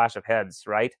the clash of heads,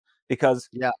 right? Because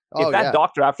if that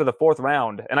doctor after the 4th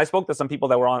round, and I spoke to some people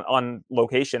that were on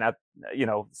location at, you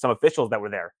know, some officials that were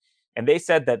there, and they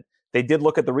said that they did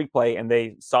look at the replay and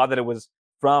they saw that it was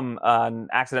from an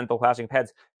accidental clashing of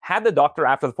heads. Had the doctor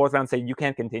after the 4th round say, you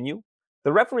can't continue,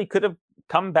 the referee could have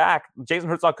come back. Jason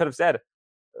Herzog could have said,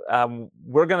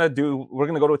 we're going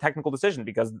to go to a technical decision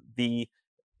because the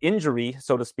injury,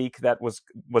 so to speak, that was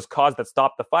caused, that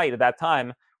stopped the fight at that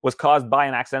time, was caused by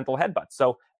an accidental headbutt.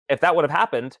 So if that would have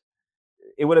happened,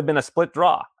 it would have been a split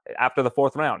draw after the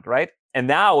 4th round, right? And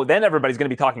then everybody's going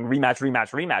to be talking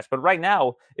rematch. But right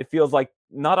now, it feels like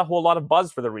not a whole lot of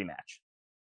buzz for the rematch.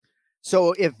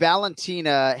 So if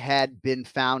Valentina had been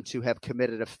found to have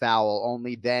committed a foul,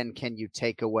 only then can you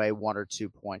take away 1 or 2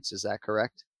 points. Is that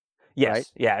correct? Yes.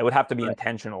 Right? Yeah, it would have to be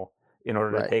intentional in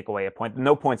order to take away a point.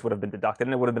 No points would have been deducted,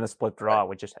 and it would have been a split draw,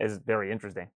 which is very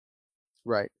interesting.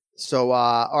 Right. So,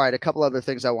 all right, a couple other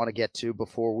things I want to get to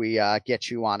before we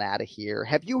get you on out of here.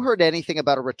 Have you heard anything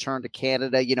about a return to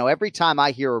Canada? You know, every time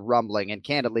I hear a rumbling, and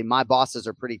candidly, my bosses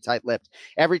are pretty tight-lipped.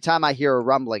 Every time I hear a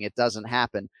rumbling, it doesn't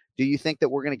happen. Do you think that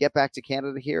we're going to get back to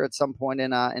Canada here at some point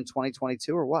in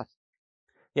 2022 or what?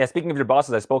 Yeah, speaking of your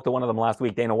bosses, I spoke to one of them last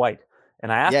week, Dana White,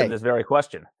 and I asked him this very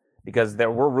question because there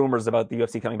were rumors about the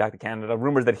UFC coming back to Canada,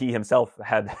 rumors that he himself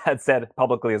had said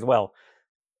publicly as well.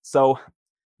 So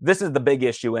this is the big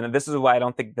issue, and this is why I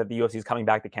don't think that the UFC is coming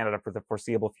back to Canada for the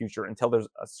foreseeable future until there's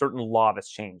a certain law that's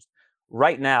changed.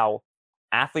 Right now,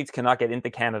 athletes cannot get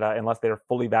into Canada unless they are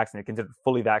fully vaccinated, considered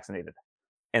fully vaccinated.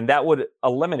 And that would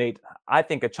eliminate, I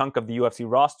think, a chunk of the UFC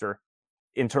roster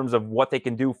in terms of what they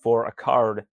can do for a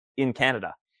card in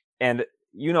Canada. And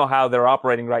you know how they're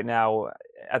operating right now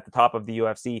at the top of the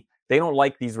UFC. They don't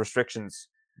like these restrictions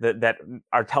that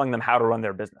are telling them how to run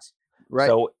their business. Right.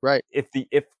 So if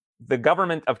the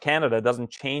government of Canada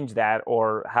doesn't change that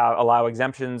or allow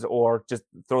exemptions or just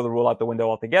throw the rule out the window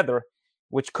altogether,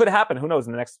 which could happen, who knows,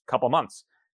 in the next couple of months,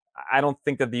 I don't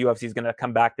think that the UFC is going to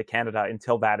come back to Canada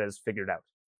until that is figured out.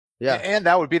 Yeah, and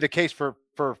that would be the case for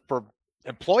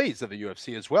employees of the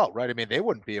UFC as well, right? I mean, they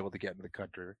wouldn't be able to get into the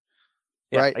country.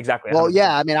 Yeah, right. Exactly. Well,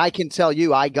 yeah, I mean, I can tell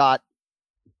you I got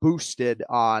boosted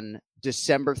on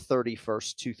December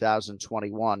 31st,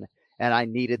 2021, and I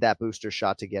needed that booster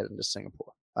shot to get into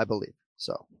Singapore, I believe.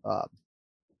 So,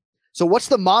 so what's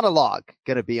the monologue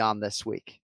going to be on this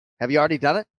week? Have you already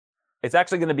done it? It's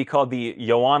actually going to be called the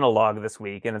Joanna Log this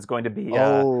week, and it's going to be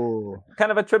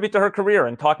kind of a tribute to her career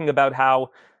and talking about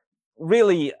how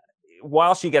really,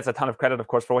 while she gets a ton of credit, of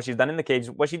course, for what she's done in the cage,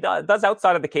 what she does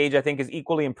outside of the cage, I think, is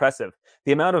equally impressive.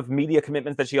 The amount of media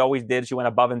commitments that she always did, she went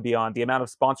above and beyond. The amount of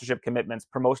sponsorship commitments,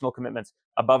 promotional commitments,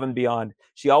 above and beyond.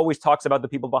 She always talks about the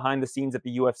people behind the scenes at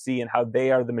the UFC and how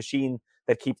they are the machine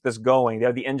that keeps this going.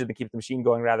 They're the engine that keeps the machine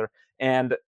going, rather.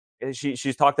 And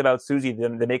she's talked about Susie,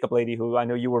 the makeup lady, who I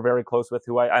know you were very close with,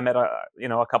 who I met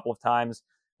a couple of times,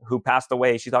 who passed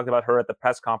away. She talked about her at the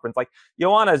press conference. Like,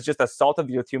 Joanna is just a salt of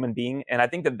the earth human being, and I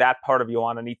think that part of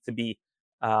Joanna needs to be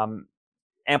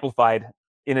amplified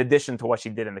in addition to what she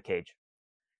did in the cage.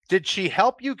 Did she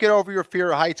help you get over your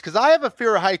fear of heights? Because I have a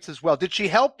fear of heights as well. Did she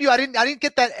help you? I didn't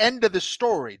get that end of the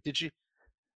story. Did she?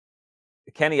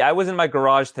 Kenny, I was in my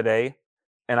garage today,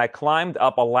 and I climbed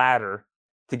up a ladder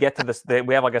to get to this.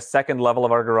 We have like a second level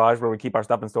of our garage where we keep our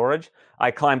stuff in storage.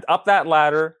 I climbed up that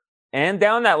ladder and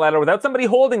down that ladder without somebody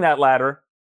holding that ladder.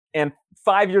 And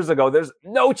 5 years ago, there's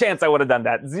no chance I would have done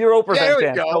that. 0%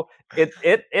 chance. So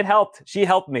it helped. She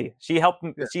helped me. She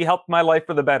helped my life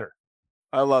for the better.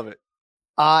 I love it.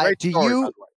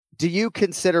 Do you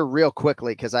consider, real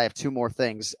quickly, because I have two more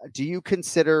things, do you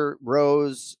consider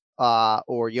Rose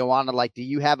or Joanna, like, do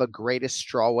you have a greatest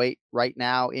strawweight right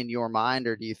now in your mind,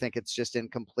 or do you think it's just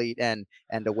incomplete and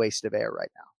a waste of air right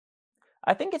now?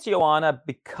 I think it's Joanna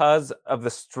because of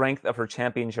the strength of her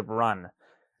championship run.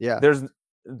 Yeah.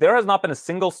 There has not been a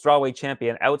single strawweight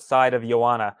champion outside of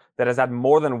Joanna that has had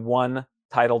more than one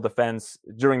title defense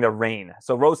during their reign.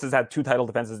 So Rose has had 2 title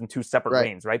defenses in 2 separate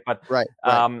reigns, right? But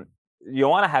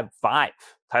Joanna had 5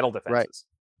 title defenses,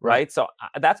 right? So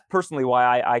that's personally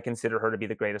why I consider her to be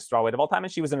the greatest strawweight of all time.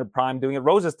 And she was in her prime doing it.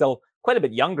 Rose is still quite a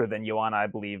bit younger than Joanna, I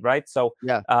believe, right? So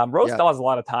Rose still has a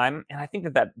lot of time. And I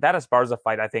think that Esparza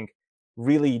fight, I think,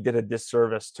 really did a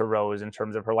disservice to Rose in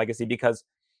terms of her legacy, because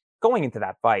going into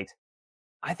that fight,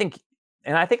 I think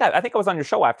I was on your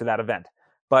show after that event,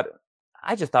 but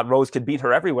I just thought Rose could beat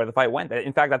her everywhere the fight went.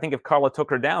 In fact, I think if Carla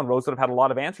took her down, Rose would have had a lot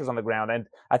of answers on the ground. And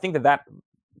I think that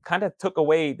kind of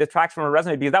detracts from her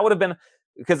resume, because that would have been,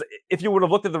 because if you would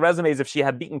have looked at the resumes, if she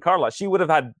had beaten Carla, she would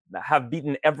have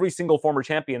beaten every single former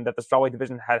champion that the strawweight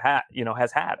division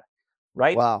has had,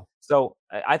 right? Wow. So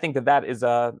I think that is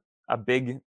a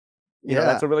big,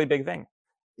 that's a really big thing.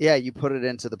 Yeah, you put it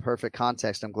into the perfect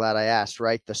context. I'm glad I asked,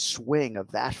 right? The swing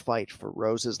of that fight for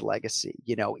Rose's legacy,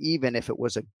 even if it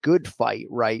was a good fight,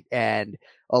 right, and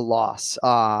a loss,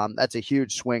 that's a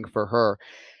huge swing for her.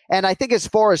 And I think as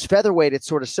far as featherweight, it's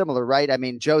sort of similar, right? I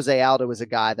mean, Jose Aldo is a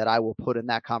guy that I will put in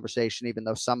that conversation, even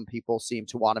though some people seem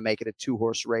to want to make it a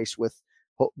 2-horse race with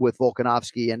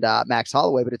Volkanovski and Max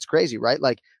Holloway. But it's crazy, right?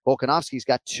 Like, Volkanovski's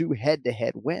got 2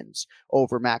 head-to-head wins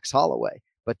over Max Holloway.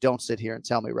 But don't sit here and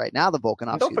tell me right now the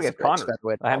Volkanovski. Don't forget Conor.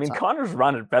 I mean, Conor's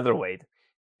run at featherweight.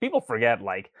 People forget,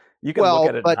 you can look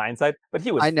at it in hindsight, but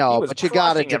he was. I know, but you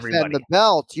got to defend the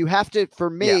belt. You have to, for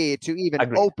me, to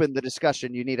even open the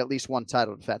discussion, you need at least 1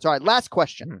 title defense. All right, last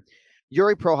question. Mm-hmm.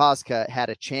 Yuri Prochazka had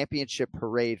a championship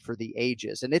parade for the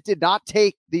ages, and it did not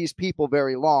take these people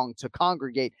very long to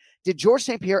congregate. Did Georges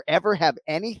St. Pierre ever have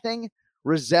anything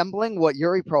resembling what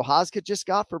Yuri Prochazka just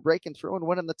got for breaking through and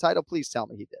winning the title? Please tell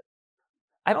me he did.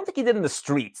 I don't think he did in the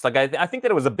streets. I think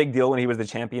that it was a big deal when he was the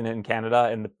champion in Canada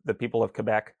and the people of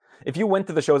Quebec. If you went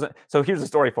to the shows, so here's a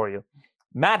story for you.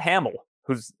 Matt Hamill,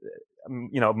 who's,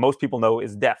 most people know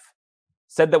is deaf,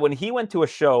 said that when he went to a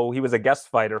show, he was a guest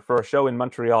fighter for a show in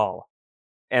Montreal.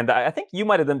 And I think you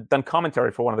might have done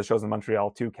commentary for one of the shows in Montreal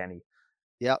too, Kenny.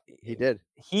 Yeah, he did.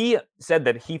 He said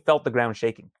that he felt the ground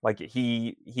shaking. Like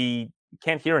he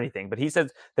can't hear anything, but he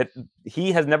says that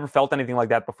he has never felt anything like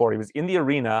that before. He was in the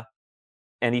arena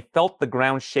and he felt the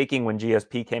ground shaking when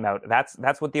GSP came out.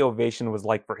 That's what the ovation was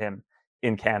like for him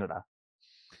in Canada.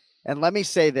 And let me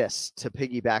say this to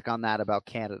piggyback on that about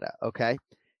Canada, okay?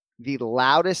 The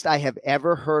loudest I have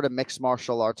ever heard a mixed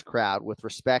martial arts crowd with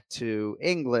respect to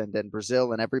England and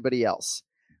Brazil and everybody else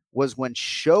was when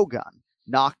Shogun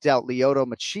knocked out Lyoto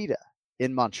Machida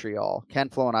in Montreal. Ken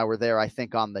Flo and I were there, I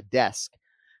think, on the desk.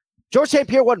 Georges St.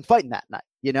 Pierre wasn't fighting that night,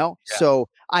 Yeah. So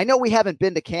I know we haven't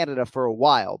been to Canada for a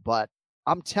while, but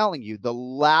I'm telling you, the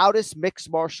loudest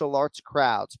mixed martial arts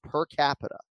crowds per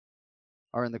capita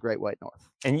are in the Great White North.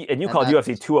 And you called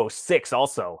UFC 206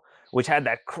 also, which had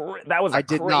that was a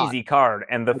crazy card,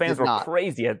 and the fans were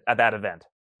crazy at that event.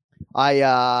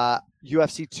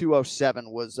 UFC 207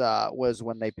 was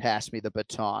when they passed me the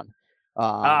baton.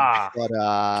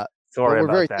 But we're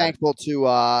very thankful to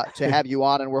have you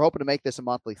on, and we're hoping to make this a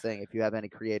monthly thing. If you have any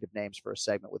creative names for a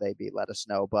segment with AB, let us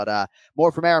know. But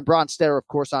more from Aaron Bronsteter, of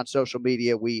course, on social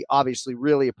media. We obviously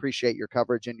really appreciate your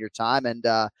coverage and your time, and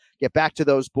get back to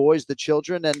those boys, the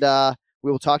children, and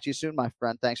we will talk to you soon, my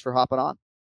friend. Thanks for hopping on.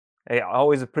 Hey, I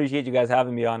always appreciate you guys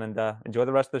having me on, and enjoy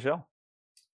the rest of the show.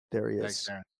 There he is. Thanks,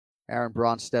 Aaron. Aaron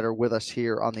Bronsteter with us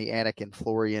here on the Anik and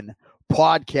Florian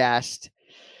podcast.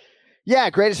 Yeah,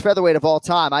 greatest featherweight of all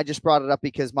time. I just brought it up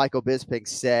because Michael Bisping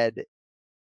said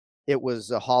it was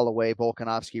a Holloway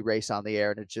Volkanovski race on the air,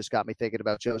 and it just got me thinking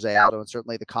about Jose Aldo, and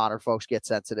certainly the Conor folks get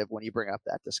sensitive when you bring up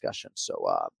that discussion. So,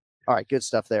 all right, good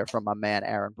stuff there from my man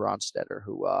Aaron Bronsteter,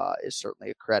 who is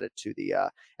certainly a credit to the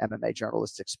MMA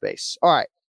journalistic space. All right,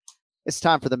 it's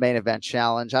time for the main event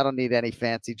challenge. I don't need any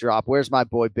fancy drop. Where's my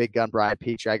boy Big Gun Brian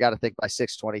Petrie? I got to think by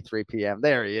 6:23 p.m.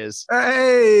 There he is.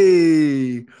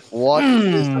 Hey, what?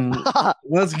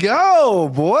 Let's go,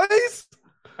 boys.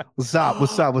 What's up?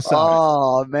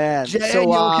 Oh man, Jay,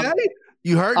 you okay?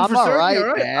 You hurt? I'm for all certain? right, All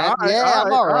right, man. all right,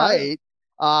 I'm all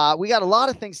right. We got a lot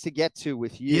of things to get to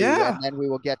with you, yeah, and then we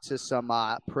will get to some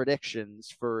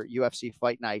predictions for UFC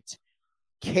Fight Night,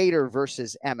 Kattar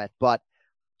versus Emmett. But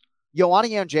Joanna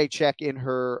Jędrzejczyk in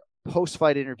her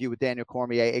post-fight interview with Daniel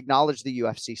Cormier acknowledged the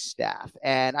UFC staff.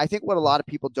 And I think what a lot of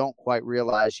people don't quite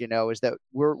realize, is that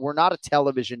we're not a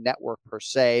television network per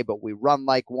se, but we run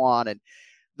like one. And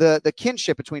the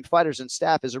kinship between fighters and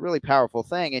staff is a really powerful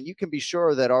thing. And you can be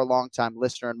sure that our longtime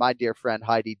listener and my dear friend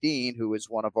Heidi Dean, who is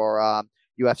one of our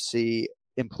UFC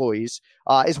employees,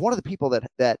 is one of the people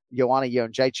that Joanna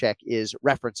Jędrzejczyk is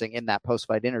referencing in that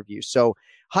post-fight interview. So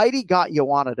Heidi got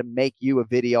Joanna to make you a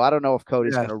video. I don't know if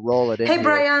Cody's going to roll it in. Hey,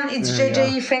 Brian, it's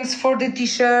JJ. Thanks for the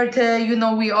t-shirt.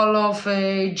 We all love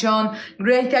John.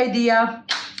 Great idea.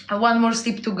 One more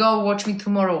step to go. Watch me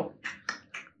tomorrow.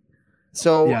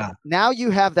 So now you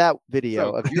have that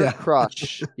video of your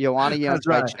crush, Joanna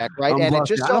Jędrzejczyk, right? And it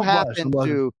just so happened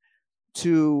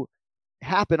to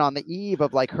happen on the eve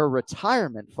of like her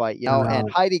retirement fight,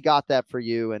 and Heidi got that for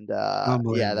you. And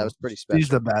that was pretty special. She's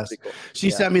the best. Cool.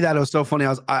 She sent me that. It was so funny.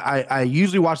 I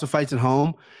usually watch the fights at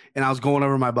home, and I was going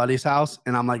over to my buddy's house,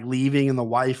 and I'm like leaving, and the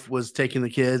wife was taking the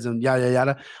kids and yada,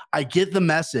 yada. I get the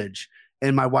message,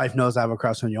 and my wife knows I have a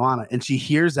crush on Joanna, and she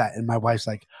hears that, and my wife's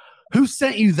like, who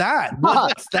sent you that?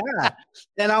 What's that?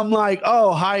 And I'm like,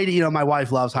 oh, Heidi. My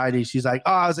wife loves Heidi. She's like,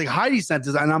 oh, I was like, Heidi sent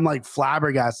this. And I'm like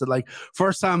flabbergasted. Like,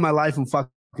 first time in my life, I'm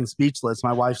fucking speechless.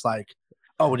 My wife's like,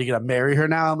 oh, what, are you going to marry her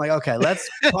now? I'm like, okay, let's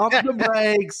pump the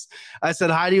brakes. I said,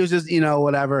 Heidi was just,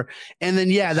 whatever. And then,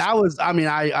 that was,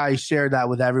 I shared that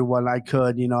with everyone I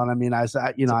could, you know what I mean? I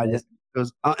said, it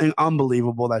was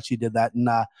unbelievable that she did that. And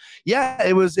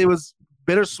it was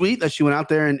bittersweet that she went out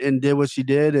there and did what she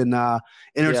did, and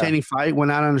entertaining fight,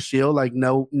 went out on a shield like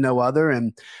no other.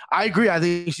 And I agree. I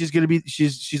think she's going to be,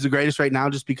 she's the greatest right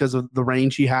now just because of the reign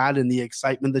she had and the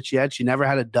excitement that she had. She never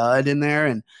had a dud in there,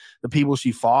 and the people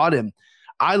she fought. And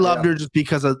I loved her just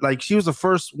because of she was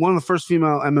one of the first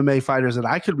female MMA fighters that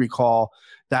I could recall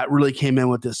that really came in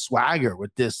with this swagger,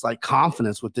 with this like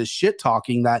confidence, with this shit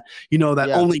talking that,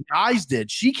 only guys did.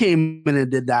 She came in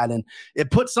and did that. And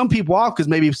it put some people off because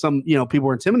maybe some, people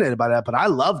were intimidated by that, but I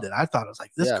loved it. I thought it was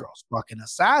like, this girl's fucking a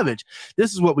savage.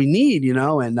 This is what we need,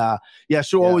 and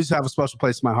she'll always have a special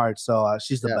place in my heart. So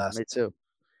she's the best. Me too.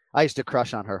 I used to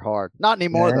crush on her hard. Not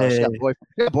anymore though. She's got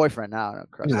a boyfriend now. I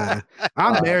don't crush on her.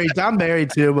 I'm married. I'm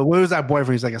married too. But what was that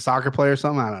boyfriend? He's like a soccer player or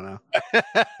something. I don't know.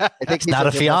 I think he's not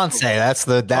a fiance. That's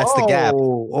the gap.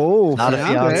 Oh, not a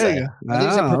fiance. I think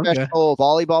he's a professional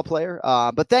volleyball player.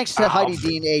 But thanks to Heidi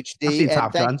Dean HD,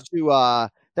 and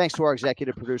thanks to our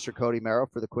executive producer Cody Merrow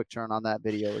for the quick turn on that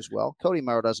video as well. Cody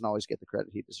Merrow doesn't always get the credit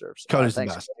he deserves. Cody's the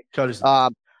best. Cody's the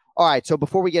best. All right, so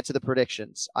before we get to the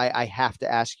predictions, I have to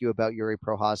ask you about Yuri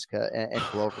Prochazka and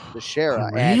Glover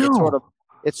Teixeira. And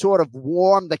it sort of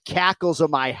warmed the cackles of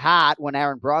my hat when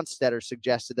Aaron Bronsteter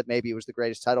suggested that maybe it was the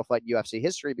greatest title fight in UFC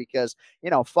history because,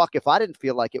 fuck if I didn't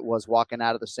feel like it was walking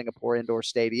out of the Singapore Indoor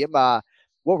Stadium. What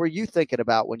were you thinking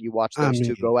about when you watched those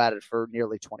two go at it for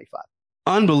nearly 25?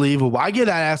 Unbelievable. I get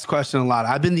asked question a lot.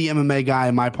 I've been the MMA guy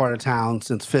in my part of town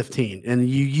since 15. And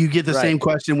you get the same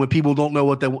question when people don't know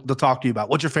what to talk to you about.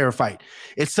 What's your favorite fight?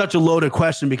 It's such a loaded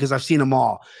question because I've seen them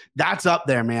all. That's up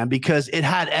there, man, because it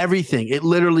had everything. It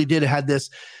literally did. It had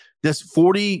this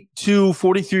 42,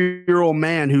 43-year-old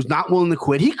man who's not willing to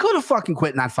quit. He could have fucking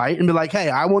quit in that fight and be like,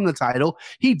 hey, I won the title.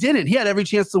 He didn't. He had every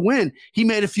chance to win. He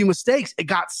made a few mistakes. It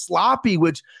got sloppy,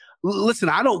 which – listen,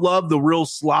 I don't love the real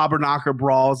slobber knocker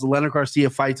brawls, the Leonard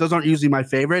Garcia fights. Those aren't usually my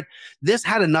favorite. This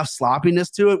had enough sloppiness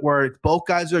to it where both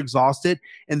guys are exhausted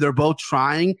and they're both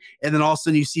trying. And then all of a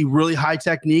sudden you see really high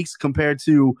techniques compared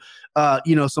to,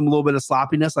 some little bit of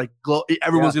sloppiness. Like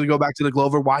everyone's going to go back to the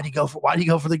Glover. Why'd he go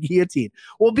for the guillotine?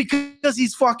 Well, because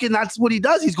he's fucking, that's what he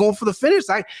does. He's going for the finish.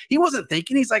 He wasn't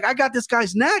thinking. He's like, I got this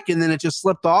guy's neck. And then it just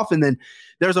slipped off. And then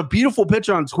there's a beautiful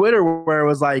picture on Twitter where it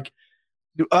was like,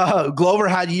 Glover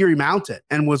had Yuri mounted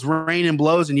and was raining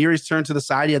blows, and Yuri's turned to the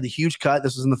side. He had the huge cut.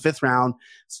 This was in the 5th round,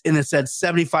 and it said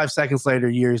 75 seconds later,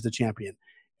 Yuri's the champion.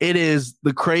 It is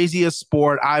the craziest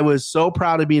sport. I was so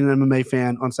proud of being an MMA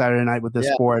fan on Saturday night with this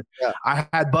sport. Yeah. I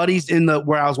had buddies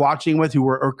where I was watching with who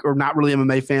were not really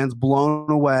MMA fans, blown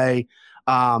away.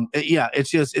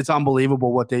 It's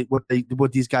unbelievable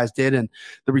what these guys did, and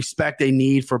the respect they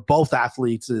need for both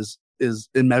athletes is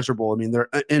immeasurable. I mean, they're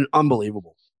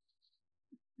unbelievable.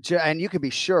 And you can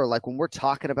be sure, like when we're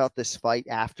talking about this fight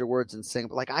afterwards and saying,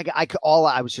 like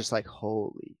I was just like,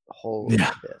 holy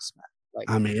this, man. Like,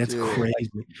 I mean, it's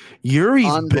crazy.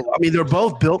 Yuri's built, I mean, they're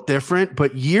both built different,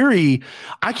 but Yuri,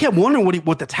 I kept wondering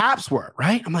what the taps were,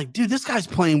 right? I'm like, dude, this guy's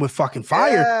playing with fucking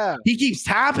fire. Yeah. He keeps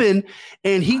tapping,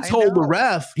 and he told the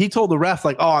ref,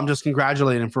 like, oh, I'm just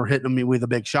congratulating him for hitting me with a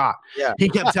big shot. Yeah. He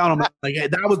kept telling him, like, hey,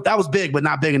 that was big, but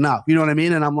not big enough. You know what I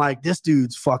mean? And I'm like, this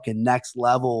dude's fucking next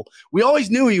level. We always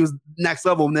knew he was next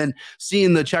level, and then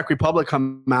seeing the Czech Republic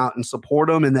come out and support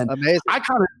him, and then amazing.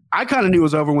 I kind of knew it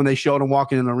was over when they showed him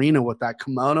walking in the arena with that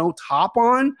kimono top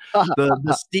on,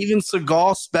 the Steven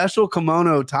Seagal special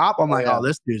kimono top. I'm like, oh,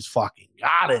 this dude's fucking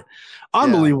got it.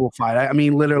 Unbelievable fight. I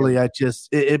mean, literally,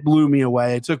 it blew me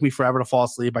away. It took me forever to fall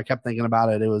asleep. I kept thinking about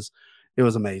it. It was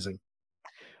amazing.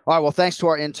 All right. Well, thanks to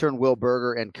our intern, Will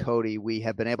Berger and Cody, we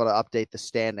have been able to update the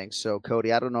standings. So,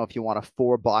 Cody, I don't know if you want to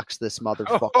 4-box this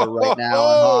motherfucker right now and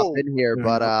hop in here,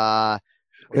 but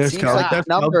it seems like the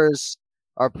numbers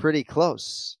are pretty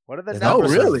close. What are the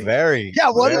numbers? Oh, really?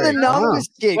 What are the numbers,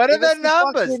 kid? What are the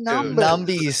numbers, dude?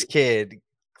 Numbies, kid.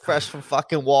 Fresh from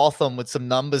fucking Waltham with some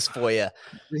numbers for you.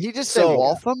 Did he just say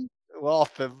Waltham?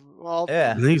 Waltham.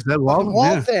 Yeah. I think he said Waltham.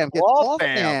 Waltham.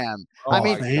 I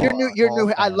mean, your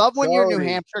new. I love when your New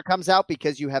Hampshire comes out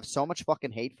because you have so much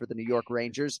fucking hate for the New York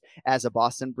Rangers as a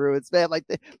Boston Bruins. It's been like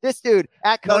this dude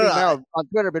at Cody Merrill on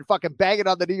Twitter been fucking banging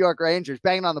on the New York Rangers,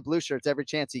 banging on the blue shirts every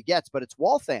chance he gets, but it's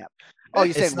Waltham. Oh,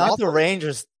 you say it's not the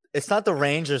Rangers. It's not the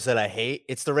Rangers that I hate.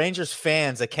 It's the Rangers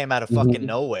fans that came out of fucking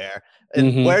nowhere.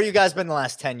 And where you guys been the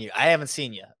last 10 years? I haven't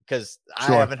seen you because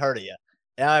I haven't heard of you.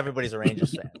 Now everybody's a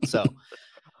Rangers fan. So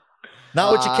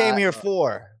not what you came here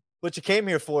for. What you came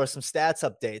here for is some stats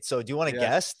updates. So do you want to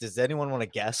guess? Does anyone want to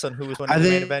guess on who was winning the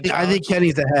main event? I think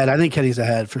Kenny's ahead. I think Kenny's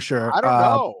ahead for sure. I don't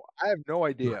know. I have no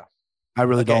idea. I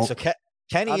really don't. So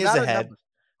Kenny is ahead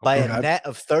by a net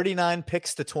of 39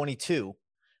 picks to 22.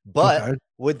 But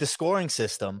with the scoring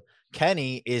system,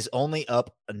 Kenny is only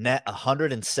up a net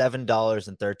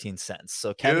 $107.13.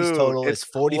 So Kenny's total is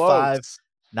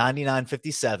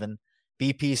 45.99.57.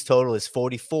 BP's total is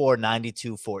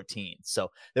 44.92.14. So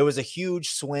there was a huge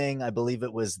swing. I believe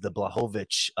it was the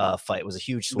Blachowicz fight. It was a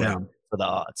huge swing for the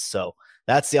odds. So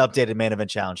that's the updated main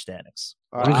event challenge standings.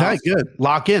 Okay, good.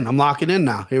 Lock in. I'm locking in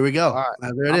now. Here we go.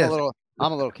 There it is.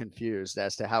 I'm a little confused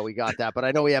as to how we got that, but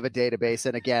I know we have a database.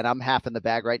 And again, I'm half in the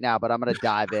bag right now, but I'm going to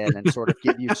dive in and sort of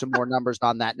give you some more numbers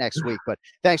on that next week. But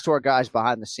thanks to our guys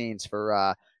behind the scenes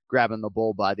for grabbing the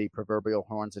bull by the proverbial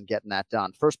horns and getting that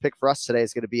done. First pick for us today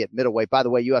is going to be at middleweight. By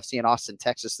the way, UFC in Austin,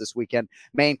 Texas this weekend.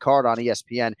 Main card on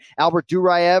ESPN. Albert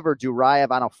Duraev or Duraev,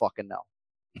 I don't fucking know.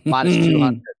 Minus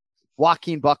 200.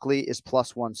 Joaquin Buckley is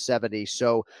plus 170.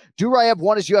 So Duraev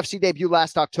won his UFC debut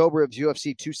last October of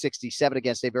UFC 267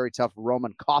 against a very tough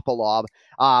Roman Kopylov.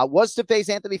 Was to face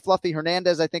Anthony Fluffy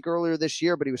Hernandez, I think, earlier this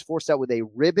year, but he was forced out with a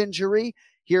rib injury.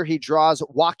 Here he draws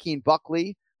Joaquin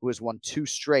Buckley, who has won 2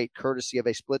 straight, courtesy of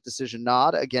a split decision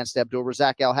nod against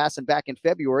Abdulrazak Al Hassan back in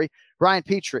February. Brian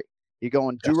Petrie, you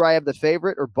going Duraev the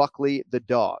favorite or Buckley the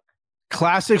dog?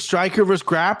 Classic striker versus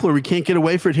grappler. We can't get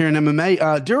away from it here in MMA.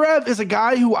 Duraev is a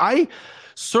guy who I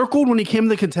circled when he came to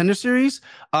the Contender Series.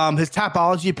 His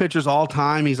Tapology pictures all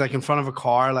time. He's like in front of a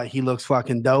car, like he looks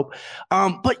fucking dope.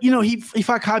 But you know, he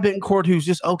fought Kai Bittencourt, who's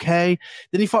just okay.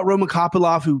 Then he fought Roman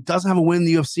Kopylov, who doesn't have a win in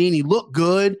the UFC, and he looked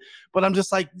good. But I'm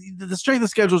just like, the strength of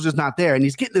schedule is just not there. And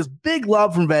he's getting this big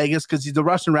love from Vegas because he's the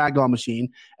Russian ragdoll machine.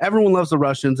 Everyone loves the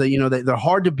Russians. They're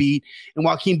hard to beat. And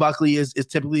Joaquin Buckley is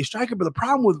typically a striker. But the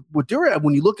problem with Duraev,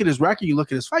 when you look at his record, you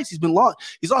look at his fights, he's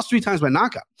lost 3 times by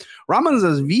knockout.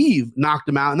 Ramazan knocked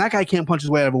him out, and that guy can't punch his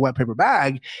way out of a wet paper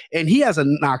bag. And he has a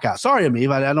knockout. Sorry,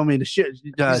 Ameev. I don't mean to shit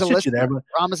you there. But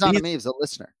Ramazan Amev's a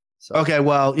listener. So. Okay,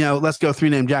 well, let's go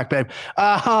 3-name Jack, babe.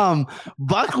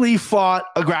 Buckley fought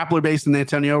a grappler based in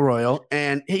Antonio Arroyo,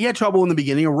 and he had trouble in the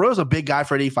beginning. Arroyo's a big guy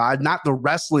for 85, not the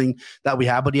wrestling that we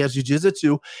have, but he has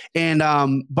jiu-jitsu.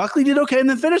 And Buckley did okay and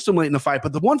then finished him late in the fight.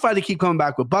 But the one fight I keep coming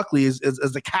back with Buckley is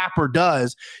as the capper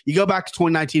does. You go back to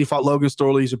 2019, he fought Logan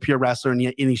Storley. He's a pure wrestler, and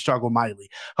he struggled mightily.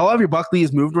 However, Buckley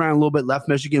has moved around a little bit, left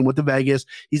Michigan, went to Vegas.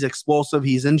 He's explosive.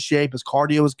 He's in shape. His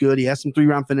cardio is good. He has some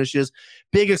 3-round finishes.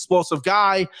 Big, explosive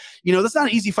guy. That's not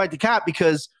an easy fight to cap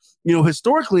because,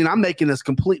 historically, and I'm making this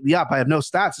completely up, I have no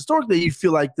stats. Historically, you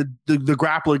feel like the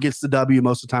grappler gets the W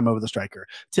most of the time over the striker,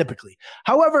 typically.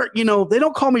 However, they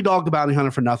don't call me Dog the Bounty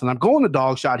Hunter for nothing. I'm going the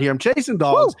dog shot here. I'm chasing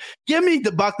dogs. Woo! Give me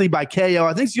the Buckley by KO.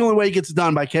 I think it's the only way he gets it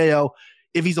done by KO.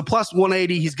 If he's a plus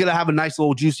 180, he's going to have a nice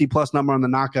little juicy plus number on the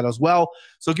knockout as well.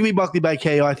 So give me Buckley by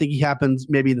KO. I think he happens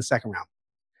maybe in the second round.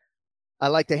 I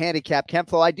like the handicap,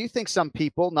 Kempflo. I do think some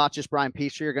people, not just Brian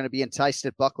Petrie, are going to be enticed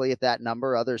at Buckley at that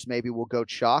number. Others maybe will go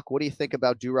chalk. What do you think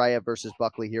about Duraev versus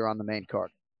Buckley here on the main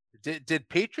card? Did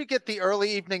Petrie get the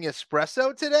early evening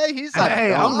espresso today? He's like,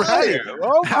 hey, I'm ready.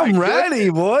 Oh I'm ready,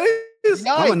 boys. Yikes.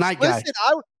 I'm a night guy. Listen,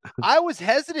 I was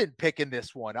hesitant picking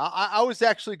this one. I was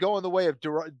actually going the way of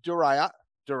Duraev.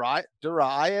 Whatever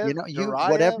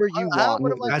you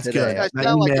want. That's good. I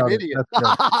sound like an idiot.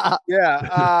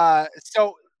 Yeah.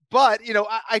 But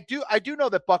I do know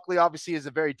that Buckley obviously is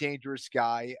a very dangerous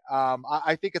guy.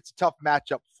 I think it's a tough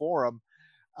matchup for him.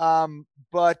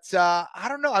 But I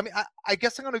don't know. I mean, I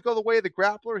guess I'm going to go the way of the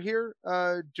grappler here.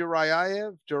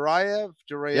 Duraev. The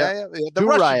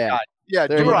Russian guy. Yeah,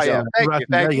 Duraev.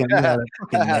 Thank you.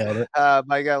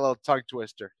 I got a little tongue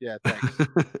twister. Yeah, thanks.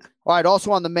 All right,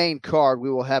 also on the main card,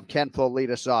 we will have Ken Flo lead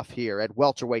us off here at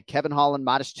welterweight. Kevin Holland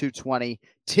minus 220.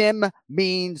 Tim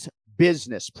Means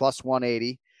Business plus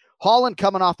 180. Holland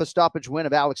coming off a stoppage win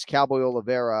of Alex Cowboy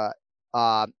Oliveira.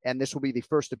 And this will be the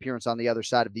first appearance on the other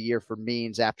side of the year for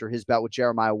Means after his bout with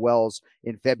Jeremiah Wells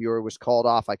in February was called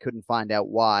off. I couldn't find out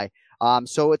why.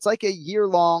 So it's like a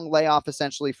year-long layoff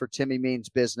essentially for Timmy Means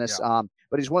Business. Yeah.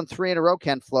 But he's won 3 in a row,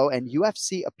 Ken Flo, and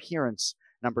UFC appearance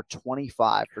number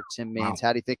 25 for Tim Means. Wow.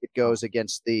 How do you think it goes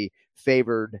against the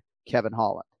favored Kevin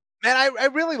Holland? Man, I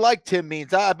really like Tim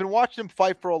Means. I've been watching him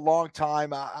fight for a long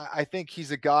time. I think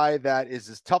he's a guy that is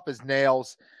as tough as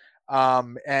nails.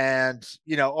 And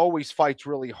always fights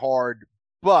really hard,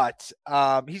 but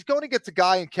he's going against a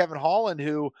guy in Kevin Holland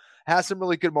who has some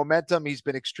really good momentum. He's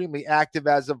been extremely active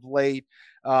as of late.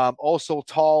 Also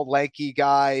tall, lanky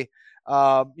guy.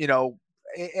 And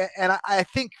I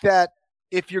think that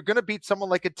if you're going to beat someone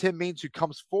like a Tim Means who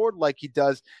comes forward like he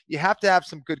does, you have to have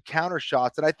some good counter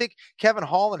shots. And I think Kevin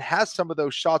Holland has some of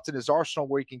those shots in his arsenal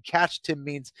where he can catch Tim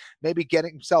Means, maybe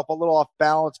getting himself a little off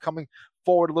balance, coming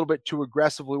forward a little bit too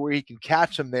aggressively where he can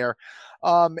catch him there.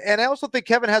 And I also think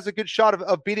Kevin has a good shot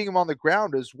of beating him on the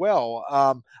ground as well.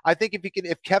 I think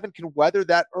if Kevin can weather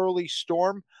that early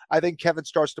storm, I think Kevin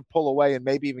starts to pull away and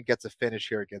maybe even gets a finish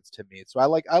here against Tim Means. So I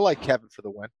like Kevin for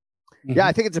the win. Yeah,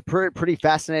 I think it's a pretty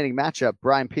fascinating matchup.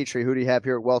 Brian Petrie, who do you have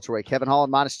here at welterweight? Kevin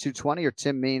Holland minus 220 or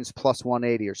Tim Means plus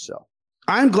 180 or so?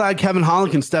 I'm glad Kevin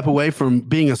Holland can step away from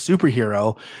being a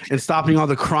superhero and stopping all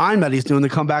the crime that he's doing to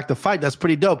come back to fight. That's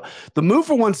pretty dope. The move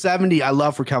for 170, I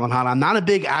love for Kevin Holland. I'm not a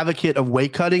big advocate of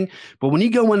weight cutting, but when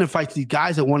you go in and fight these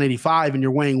guys at 185 and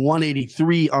you're weighing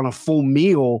 183 on a full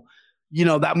meal,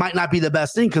 that might not be the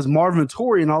best thing because Marvin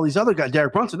Vettori and all these other guys,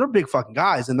 Derek Brunson, they're big fucking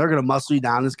guys and they're going to muscle you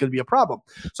down. And it's going to be a problem.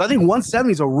 So I think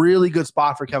 170 is a really good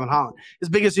spot for Kevin Holland. His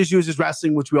biggest issue is his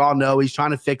wrestling, which we all know. He's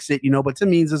trying to fix it, but Tim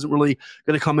Means isn't really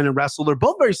going to come in and wrestle. They're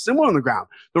both very similar on the ground.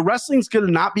 The wrestling's going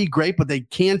to not be great, but they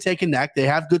can take a neck. They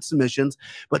have good submissions.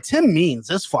 But Tim Means,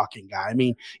 this fucking guy. I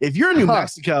mean, if you're in New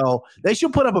Mexico, they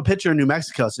should put up a picture in New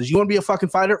Mexico. Says, you want to be a fucking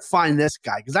fighter? Find this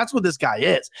guy because that's what this guy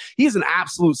is. He's an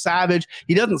absolute savage.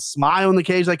 He doesn't smile on the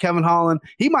cage like Kevin Holland.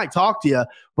 He might talk to you,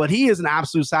 but he is an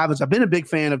absolute savage. I've been a big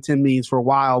fan of Tim Means for a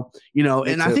while,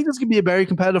 and I think this could be a very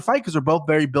competitive fight because they're both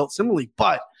very built similarly.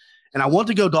 And I want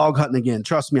to go dog hunting again.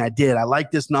 Trust me, I did. I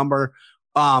like this number.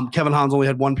 Kevin Holland's only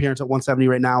had one appearance at 170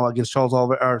 right now against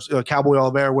Cowboy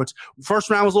Oliveira, which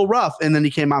first round was a little rough, and then he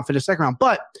came out and finished second round.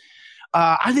 But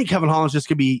I think Kevin Holland's just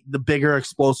going to be the bigger,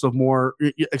 more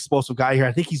explosive guy here.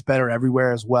 I think he's better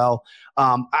everywhere as well.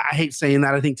 I hate saying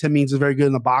that. I think Tim Means is very good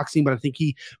in the boxing, but I think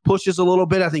he pushes a little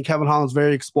bit. I think Kevin Holland's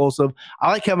very explosive. I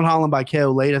like Kevin Holland by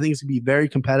KO late. I think it's going to be very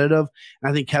competitive.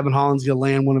 And I think Kevin Holland's going to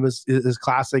land one of his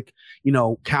classic,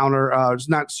 counter,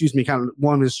 kind of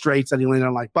one of his straights that he landed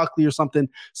on like Buckley or something.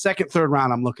 Second, third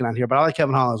round I'm looking at here, but I like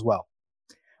Kevin Holland as well.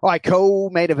 All right,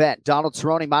 co-main event, Donald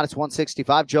Cerrone minus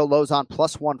 165, Joe Lozon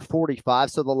plus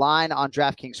 145. So the line on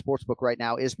DraftKings Sportsbook right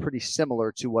now is pretty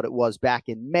similar to what it was back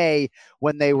in May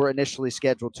when they were initially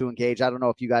scheduled to engage. I don't know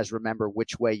if you guys remember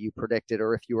which way you predicted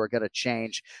or if you are going to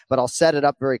change, but I'll set it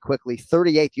up very quickly.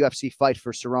 38th UFC fight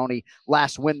for Cerrone.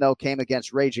 Last win, though, came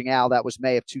against Raging Al. That was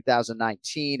May of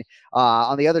 2019.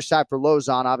 On the other side for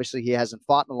Lozon, obviously he hasn't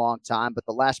fought in a long time, but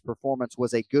the last performance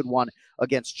was a good one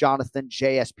against Jonathan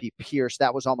JSP Pierce.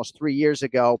 That was almost 3 years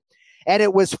ago. And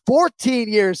it was 14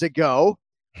 years ago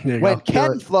when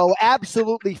Ken Flo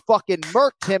absolutely fucking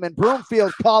murked him in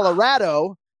Broomfield,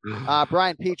 Colorado.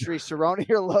 Brian Petrie, Cerrone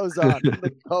or Lozon?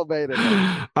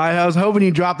 I was hoping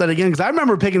you dropped that again because I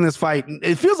remember picking this fight.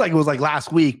 It feels like it was like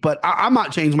last week, but I'm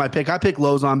not changing my pick. I picked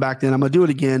Lozon back then. I'm going to do it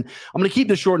again. I'm going to keep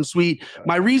this short and sweet.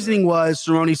 My reasoning was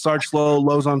Cerrone starts slow,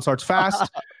 Lozon starts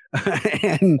fast.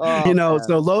 And,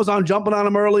 so Lozon jumping on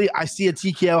him early. I see a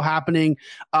TKO happening.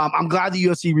 I'm glad the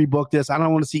UFC rebooked this. I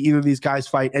don't want to see either of these guys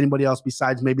fight anybody else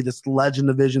besides maybe this legend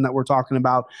division that we're talking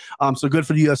about. So good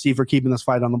for the UFC for keeping this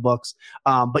fight on the books.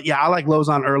 But yeah, I like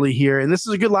Lozon early here. And this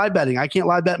is a good live betting. I can't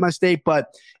live bet my state,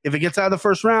 but if it gets out of the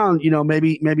first round,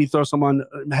 maybe throw someone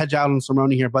hedge out on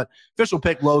Cerrone here. But official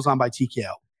pick Lozon by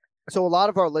TKO. So a lot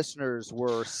of our listeners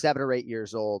were 7 or 8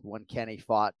 years old when Kenny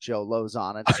fought Joe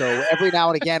Lozon. And so every now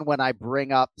and again, when I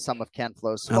bring up some of Ken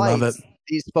Flo's fights,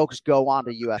 these folks go on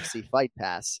to UFC Fight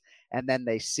Pass, and then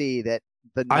they see that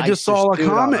I just saw a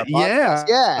comment.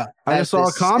 Yeah. I just saw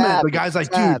a comment. The guy's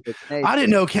like, dude, I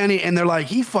didn't know Kenny. And they're like,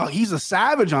 he's a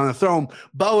savage on the throwing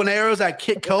bow and arrows at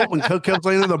Kit Cope and Cope's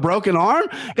laying with a broken arm.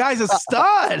 Guy's a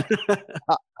stud.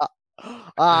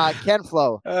 Ken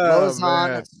Flo,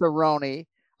 Lozon, Cerrone.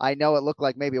 I know it looked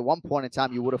like maybe at one point in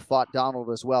time you would have fought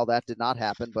Donald as well. That did not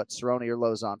happen, but Cerrone or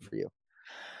Lozon for you.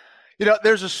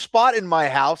 There's a spot in my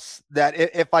house that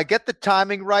if I get the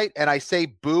timing right and I say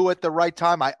boo at the right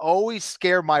time, I always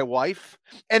scare my wife.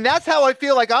 And that's how I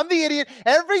feel like I'm the idiot.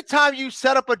 Every time you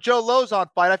set up a Joe Lozon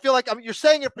fight, I feel like you're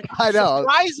saying it. I know.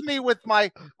 Surprise me with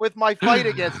my fight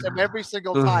against him every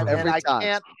single time. I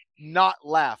can't not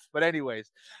laugh. But anyways.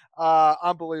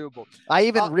 Unbelievable. I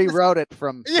even rewrote it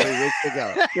from 3 weeks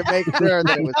ago to make sure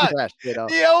that it was fresh. You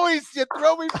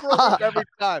throw me for a loop every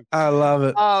time. I love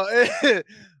it.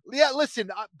 Yeah, listen,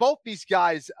 both these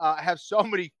guys have so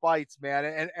many fights,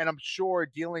 man, and I'm sure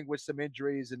dealing with some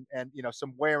injuries and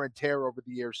some wear and tear over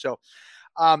the years. So,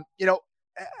 a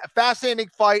fascinating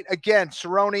fight. Again,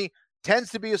 Cerrone tends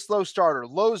to be a slow starter.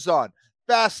 Lozon,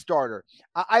 fast starter.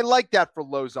 I like that for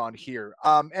Lozon here.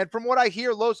 And from what I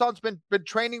hear, Lozon's been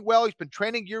training well. He's been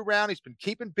training year round. He's been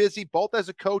keeping busy, both as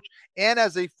a coach and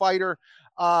as a fighter.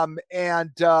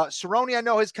 Cerrone, I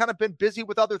know, has kind of been busy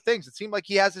with other things. It seemed like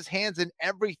he has his hands in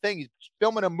everything. He's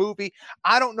filming a movie.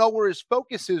 I don't know where his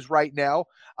focus is right now.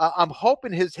 I'm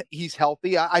hoping he's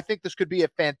healthy. I think this could be a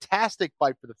fantastic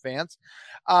fight for the fans.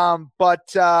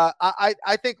 But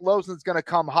I think Lozon's going to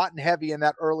come hot and heavy in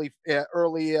that early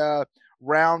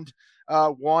round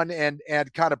one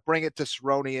and kind of bring it to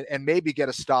Cerrone and maybe get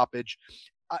a stoppage.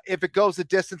 If it goes the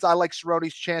distance, I like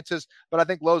Cerrone's chances, but I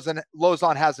think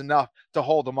Lozon has enough to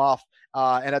hold him off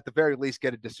and at the very least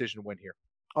get a decision win here.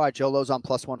 All right, Joe Lozon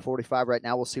plus 145 right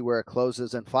now. We'll see where it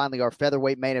closes. And finally, our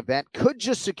featherweight main event could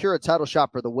just secure a title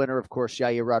shot for the winner. Of course,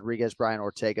 Yair Rodriguez, Brian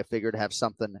Ortega. Figured to have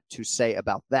something to say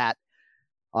about that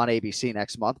on ABC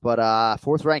next month. But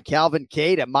fourth-ranked Calvin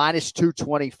Cade at minus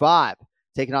 225.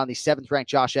 Taking on the 7th-ranked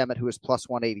Josh Emmett, who is plus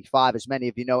 185. As many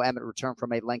of you know, Emmett returned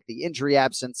from a lengthy injury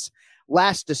absence.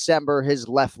 Last December, his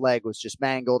left leg was just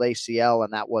mangled, ACL,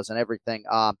 and that wasn't everything.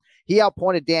 He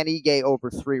outpointed Dan Ige over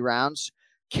 3 rounds.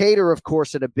 Cater, of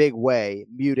course, in a big way,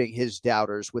 muting his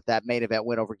doubters with that main event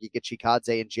win over Giga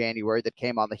Chikadze in January that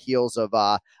came on the heels of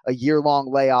a year-long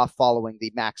layoff following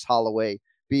the Max Holloway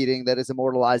beating that is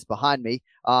immortalized behind me.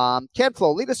 Ken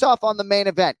Flo, lead us off on the main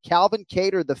event. Calvin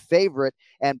Cater, the favorite,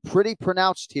 and pretty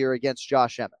pronounced here against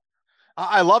Josh Emmett.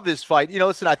 I love this fight.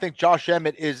 Listen, I think Josh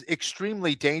Emmett is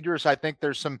extremely dangerous. I think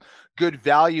there's some good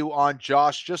value on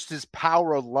Josh. Just his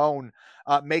power alone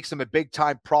makes him a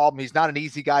big-time problem. He's not an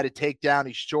easy guy to take down.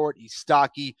 He's short. He's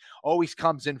stocky. Always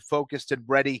comes in focused and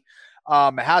ready.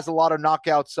 Has a lot of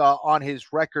knockouts on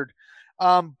his record.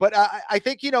 But I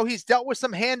think, he's dealt with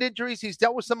some hand injuries. He's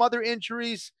dealt with some other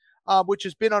injuries, which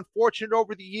has been unfortunate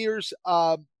over the years.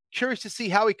 Curious to see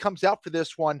how he comes out for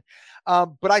this one.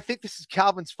 But I think this is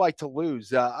Calvin's fight to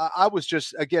lose. I was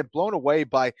just, again, blown away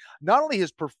by not only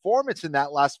his performance in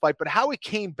that last fight, but how he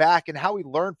came back and how he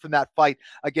learned from that fight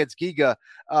against Giga.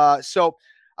 I'm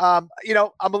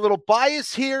a little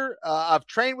biased here. I've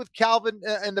trained with Calvin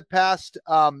in the past.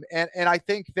 And I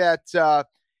think that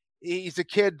he's a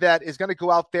kid that is going to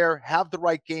go out there, have the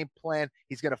right game plan.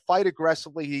 He's going to fight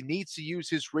aggressively. He needs to use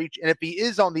his reach. And if he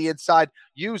is on the inside,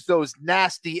 use those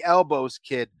nasty elbows,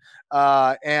 kid.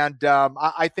 I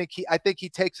think he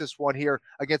takes this one here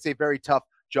against a very tough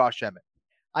Josh Emmett.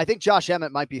 I think Josh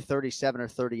Emmett might be 37 or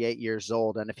 38 years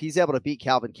old. And if he's able to beat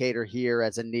Calvin Cater here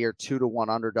as a near 2-1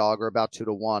 underdog or about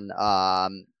 2-1,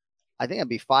 I think it'd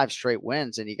be 5 straight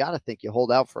wins. And you got to think you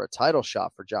hold out for a title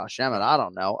shot for Josh Emmett. I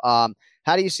don't know.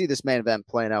 How do you see this main event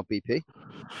playing out, BP?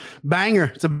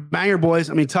 Banger. It's a banger, boys.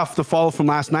 I mean, tough to follow from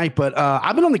last night, but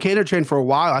I've been on the Cater train for a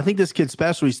while. I think this kid's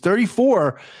special. He's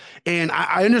 34, and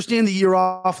I understand the year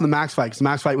off in the Max fight because the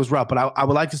Max fight was rough, but I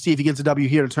would like to see if he gets a W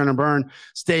here to turn and burn,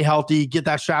 stay healthy, get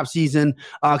that strap season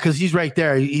because he's right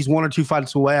there. He's 1 or 2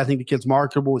 fights away. I think the kid's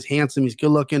marketable. He's handsome. He's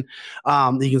good looking.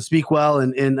 He can speak well,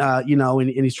 and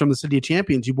he's from the City of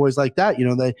Champions. You boys like that.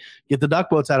 They get the duck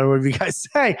boats out of whatever you guys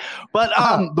say. But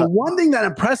the one thing that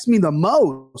impressed me the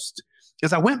most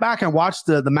is I went back and watched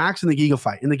the Max and the Giga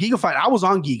fight. In the Giga fight, I was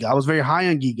on Giga. I was very high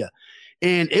on Giga.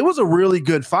 And it was a really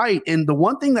good fight. And the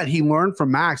one thing that he learned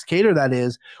from Max, Cater that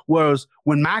is, was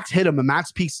when Max hit him and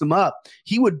Max pieced him up,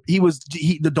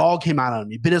 the dog came out on him.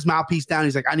 He bit his mouthpiece down.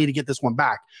 He's like, I need to get this one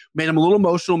back. Made him a little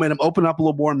emotional, made him open up a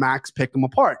little more, and Max picked him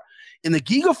apart. In the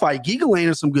Giga fight, Giga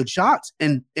landed some good shots,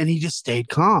 and he just stayed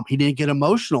calm. He didn't get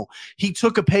emotional. He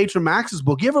took a page from Max's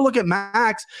book. You ever look at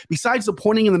Max, besides the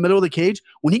pointing in the middle of the cage,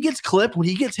 when he gets clipped, when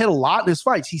he gets hit a lot in his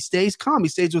fights, he stays calm. He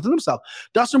stays within himself.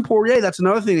 Dustin Poirier, that's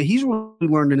another thing that he's really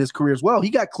learned in his career as well.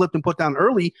 He got clipped and put down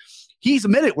early. He's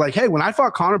admitted, like, hey, when I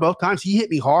fought Conor both times, he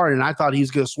hit me hard, and I thought he was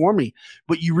going to swarm me.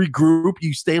 But you regroup,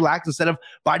 you stay lax. Instead of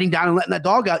biting down and letting that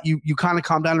dog out, you kind of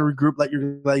calm down and regroup, let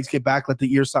your legs get back, let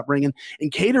the ears stop ringing.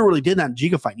 And Cater really did that in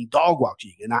Giga fight. He dog-walked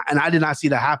Giga, and I did not see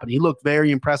that happen. He looked very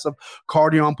impressive.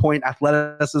 Cardio on point,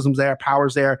 athleticism's there,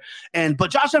 power's there. But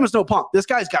Josh Emmett is no punk. This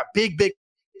guy's got big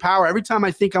power. Every time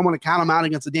I think I want to count him out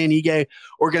against a Dan Ige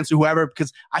or against whoever,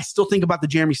 because I still think about the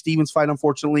Jeremy Stevens fight,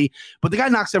 unfortunately. But the guy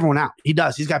knocks everyone out. He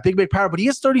does. He's got big power, but he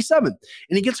is 37,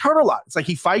 and he gets hurt a lot. It's like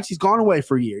he fights, he's gone away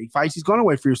for a year. He fights, he's gone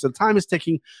away for a year. So the time is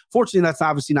ticking. Fortunately, that's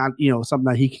obviously not something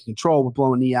that he can control with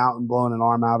blowing a knee out and blowing an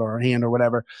arm out or a hand or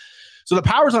whatever. So the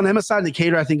power's on Emma's side. And the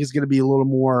Cater, I think, is going to be a little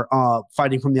more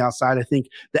fighting from the outside. I think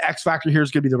the X factor here is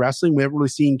going to be the wrestling. We haven't really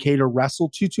seen Cater wrestle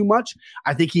too much.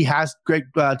 I think he has great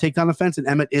takedown defense, and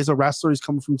Emmett is a wrestler. He's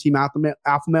coming from Team Alpha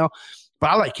Male. But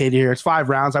I like Cater here. It's 5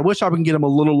 rounds. I wish I could get him a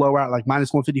little lower at like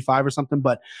minus 155 or something,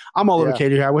 but I'm all over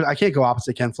Cater here. I can't go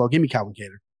opposite Ken Flo. Give me Calvin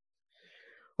Cater.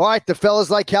 All right, the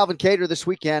fellas like Calvin Cater this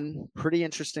weekend. Pretty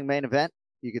interesting main event.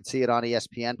 You can see it on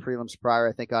ESPN, prelims prior,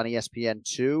 I think, on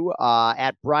ESPN2,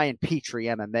 at Brian Petrie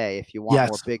MMA, if you want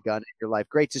more Big Gun in your life.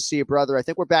 Great to see you, brother. I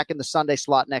think we're back in the Sunday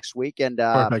slot next week. And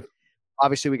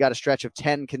obviously, we got a stretch of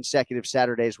 10 consecutive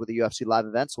Saturdays with the UFC live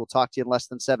events. We'll talk to you in less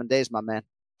than 7 days, my man.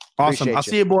 Awesome. I'll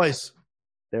see you, boys.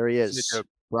 There he is,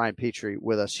 Brian Petrie,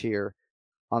 with us here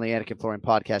on the Anakin Florian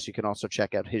podcast. You can also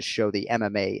check out his show, the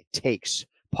MMA Takes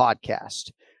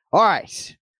podcast. All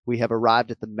right. We have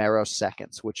arrived at the marrow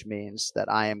seconds, which means that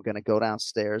I am going to go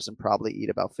downstairs and probably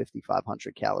eat about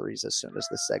 5,500 calories as soon as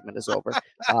this segment is over.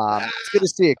 It's good to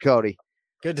see you, Cody.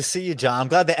 Good to see you, John. I'm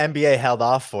glad the NBA held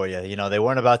off for you. They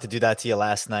weren't about to do that to you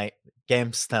last night.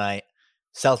 Games tonight.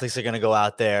 Celtics are going to go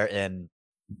out there, and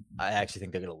I actually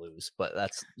think they're going to lose, but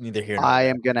that's neither here nor there. I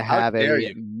am going to have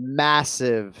a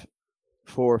massive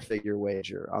 4-figure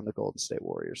wager on the Golden State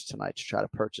Warriors tonight to try to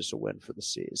purchase a win for the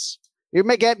C's. You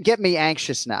may get me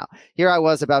anxious now. Here I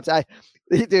was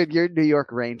dude, you're New York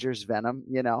Rangers venom,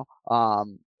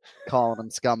 calling them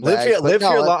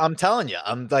scumbags. I'm telling you,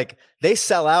 I'm like, they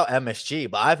sell out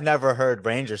MSG, but I've never heard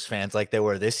Rangers fans like they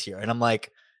were this year. And I'm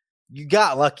like, you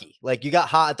got lucky. Like, you got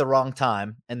hot at the wrong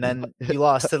time, and then you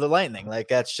lost to the Lightning. Like,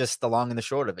 that's just the long and the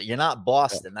short of it. You're not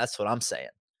Boston. That's what I'm saying.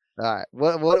 All right.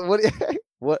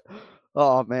 What?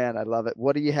 Oh, man, I love it.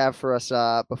 What do you have for us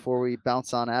before we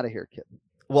bounce on out of here, kid?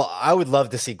 Well, I would love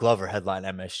to see Glover headline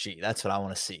MSG. That's what I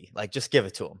want to see. Like, just give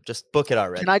it to him. Just book it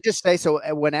already. Can I just say, so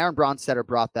when Aaron Bronsteter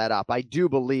brought that up, I do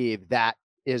believe that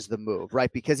is the move,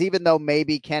 right? Because even though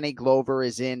maybe Kenny Glover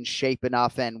is in shape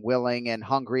enough and willing and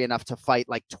hungry enough to fight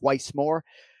like twice more,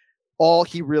 all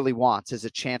he really wants is a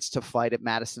chance to fight at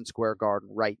Madison Square Garden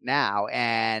right now.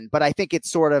 But I think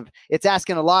it's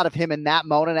asking a lot of him in that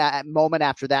moment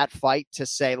after that fight to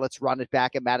say, let's run it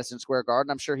back at Madison Square Garden.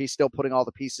 I'm sure he's still putting all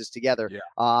the pieces together.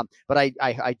 Yeah. But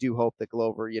I do hope that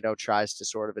Glover, tries to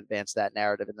sort of advance that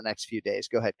narrative in the next few days.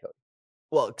 Go ahead, Cody.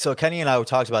 Well, so Kenny and I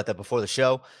talked about that before the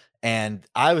show. And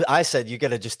I said, you got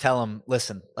to just tell him,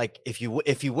 listen, like if you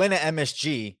win at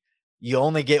MSG, you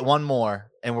only get one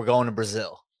more, and we're going to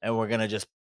Brazil. And we're going to just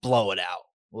blow it out.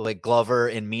 Like Glover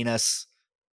in Minas.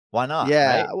 Why not?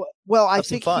 Yeah. Right? Well, I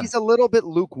think he's a little bit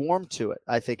lukewarm to it,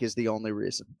 I think is the only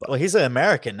reason. But. Well, he's an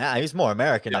American now. He's more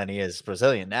American than he is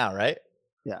Brazilian now, right?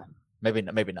 Yeah. Maybe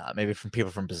not. Maybe from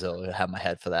people from Brazil. I have my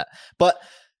head for that. But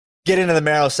get into the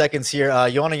marrow seconds here.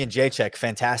 Joanna Jędrzejczyk,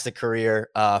 fantastic career.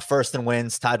 First in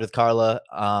wins, tied with Carla.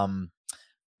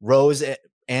 Rose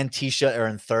and Tisha are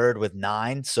in third with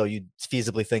 9. So you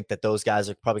feasibly think that those guys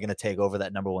are probably going to take over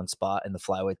that number 1 spot in the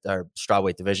flyweight or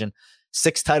strawweight division.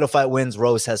 6 title fight wins.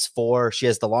 Rose has 4. She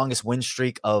has the longest win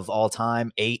streak of all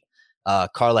time, 8.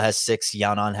 Carla has 6.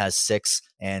 Yanan has 6.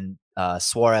 And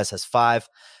Suarez has 5.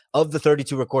 Of the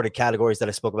 32 recorded categories that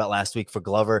I spoke about last week for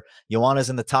Glover, Joanna's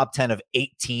in the top 10 of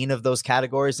 18 of those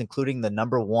categories, including the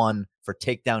number 1 for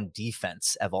takedown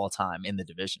defense of all time in the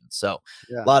division. So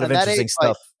a lot of interesting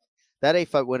stuff. That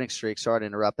 8-fight winning streak, sorry to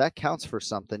interrupt, that counts for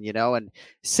something, and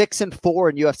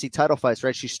 6-4 in UFC title fights,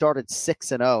 right? She started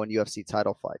 6-0 in UFC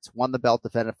title fights, won the belt,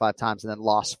 defended 5 times, and then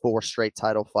lost 4 straight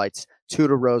title fights, 2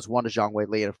 to Rose, 1 to Zhang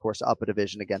Weili, and of course, up a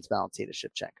division against Valentina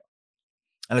Shevchenko.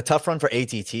 And a tough run for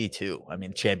ATT too. I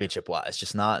mean, championship-wise,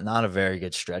 just not a very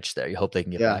good stretch there. You hope they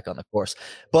can get back on the course.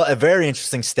 But a very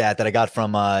interesting stat that I got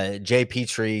from Jay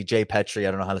Petrie, I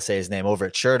don't know how to say his name, over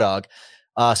at SureDog.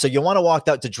 So Joanna walked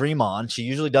out to Dream On. She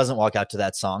usually doesn't walk out to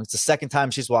that song. It's the second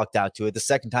time she's walked out to it, the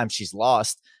second time she's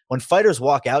lost. When fighters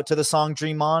walk out to the song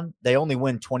Dream On, they only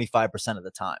win 25% of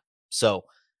the time. So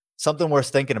something worth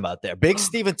thinking about there. Big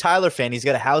Steven Tyler fan. He's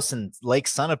got a house in Lake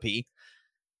Sunapee.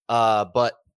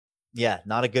 But yeah,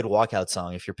 not a good walkout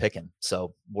song if you're picking.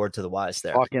 So word to the wise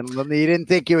there. You didn't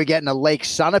think you were getting a Lake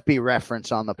Sunapee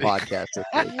reference on the podcast.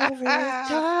 Every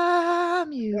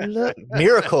time you look.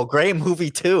 Miracle, great movie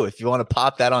too, if you want to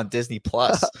pop that on Disney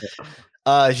Plus.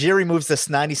 Jiri moves this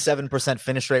 97%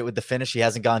 finish rate with the finish. He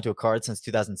hasn't gone to a card since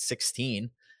 2016.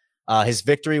 His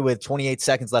victory with 28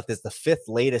 seconds left is the 5th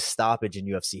latest stoppage in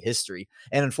UFC history.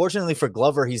 And unfortunately for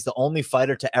Glover, he's the only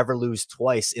fighter to ever lose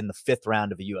twice in the 5th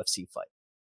round of a UFC fight.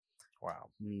 Wow.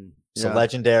 So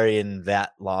legendary in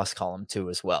that loss column too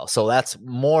as well. So that's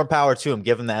more power to him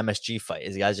given the MSG fight.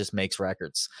 This guy just makes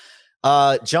records.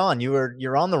 John,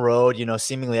 you're on the road,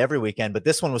 seemingly every weekend, but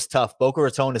this one was tough. Boca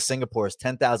Raton to Singapore is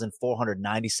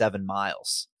 10,497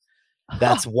 miles.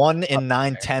 That's 1 in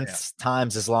 9/10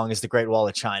 times as long as the Great Wall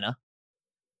of China.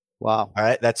 Wow. All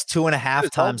right. That's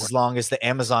 2.5 times as long as the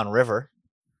Amazon River.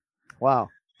 Wow.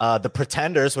 The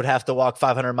Pretenders would have to walk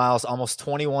 500 miles almost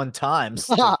 21 times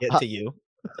to get to you.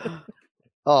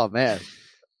 Oh, man.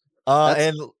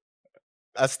 And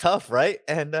that's tough, right?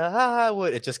 And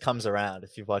it just comes around.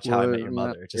 If you watch How I Met Your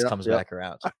Mother, it just comes back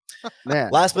around.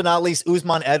 Man. Last but not least,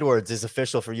 Usman Edwards is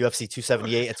official for UFC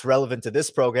 278. It's relevant to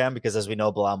this program because, as we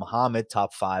know, Bilal Muhammad,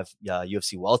 top 5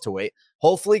 UFC welterweight.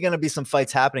 Hopefully going to be some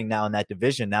fights happening now in that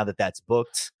division now that that's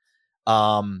booked.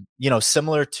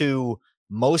 Similar to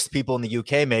most people in the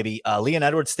UK, maybe Leon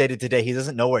Edwards stated today he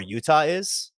doesn't know where Utah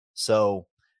is. So,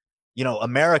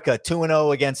 America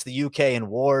 2-0 against the UK in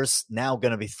wars, now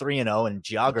going to be 3-0 in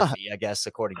geography, I guess,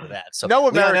 according to that. So no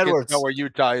Americans know where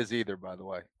Utah is either, by the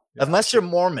way. Unless you're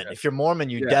Mormon. If you're Mormon,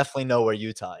 you definitely know where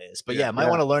Utah is. But might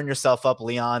want to learn yourself up,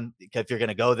 Leon, if you're going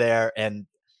to go there. And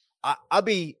I'll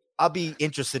be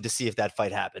interested to see if that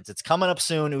fight happens. It's coming up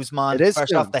soon. Usman,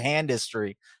 fresh off the hand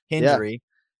injury. Yeah.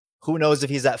 Who knows if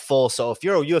he's at full? So if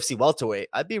you're a UFC welterweight,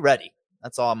 I'd be ready.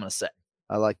 That's all I'm going to say.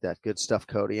 I like that. Good stuff,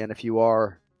 Cody. And if you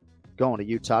are going to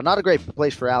Utah, not a great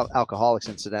place for alcoholics,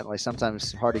 incidentally.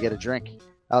 Sometimes hard to get a drink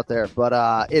out there, but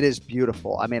it is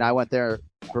beautiful. I mean, I went there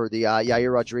for the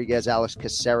Yair Rodriguez, Alex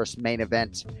Caceres main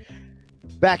event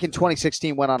back in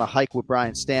 2016, went on a hike with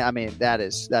Brian Stan. I mean,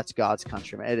 that's God's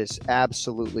country, man. It is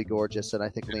absolutely gorgeous, and I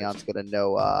think Leon's going to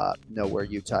know where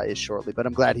Utah is shortly. But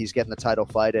I'm glad he's getting the title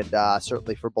fight, and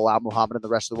certainly for Bilal Muhammad and the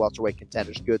rest of the welterweight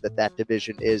contenders, good that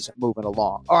division is moving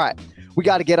along. All right, we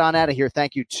got to get on out of here.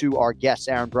 Thank you to our guests,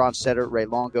 Aaron Bronsteter, Ray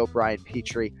Longo, Brian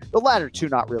Petrie. The latter two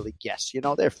not really guests,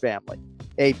 they're family.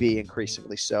 AB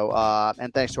increasingly so.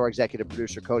 And thanks to our executive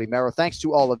producer, Cody Merrow. Thanks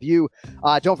to all of you.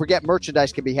 Don't forget,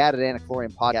 merchandise can be had at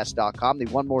AnikFlorianPodcast.com. The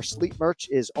One More Sleep merch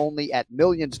is only at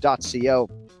millions.co.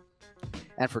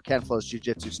 And for Ken Flo's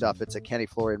Jiu-Jitsu stuff, it's at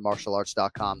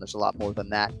KennyFlorianMartialArts.com. There's a lot more than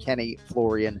that.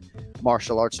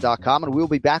 KennyFlorianMartialArts.com. And we'll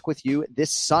be back with you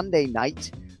this Sunday night,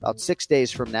 about 6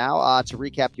 days from now, to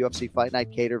recap UFC Fight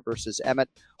Night, Cater versus Emmett.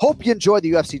 Hope you enjoyed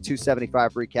the UFC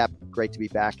 275 recap. Great to be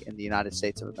back in the United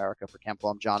States of America. For Ken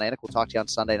Flo, I'm John Anik. We'll talk to you on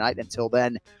Sunday night. Until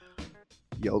then,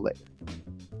 yo later.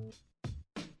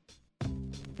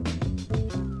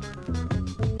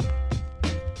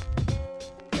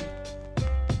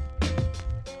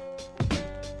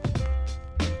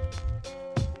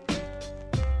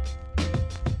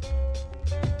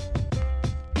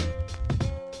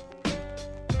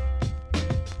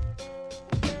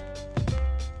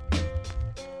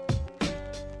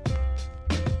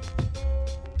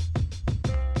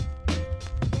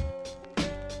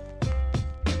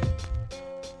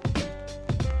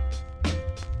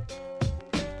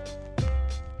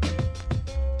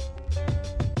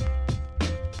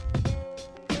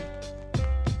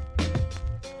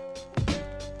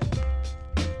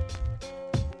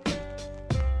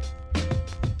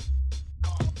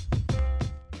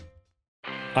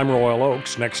 I'm Royal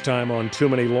Oakes. Next time on Too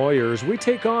Many Lawyers, we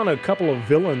take on a couple of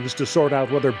villains to sort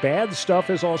out whether bad stuff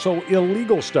is also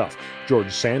illegal stuff.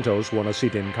 George Santos won a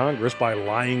seat in Congress by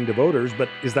lying to voters, but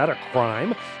is that a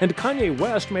crime? And Kanye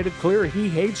West made it clear he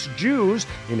hates Jews.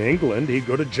 In England, he'd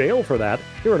go to jail for that.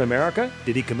 Here in America,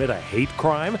 did he commit a hate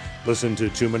crime? Listen to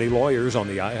Too Many Lawyers on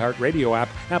the iHeartRadio app,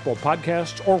 Apple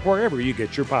Podcasts, or wherever you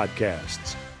get your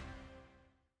podcasts.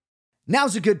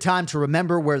 Now's a good time to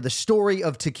remember where the story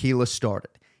of tequila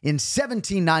started. In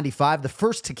 1795, the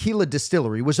first tequila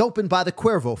distillery was opened by the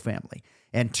Cuervo family,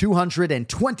 and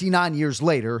 229 years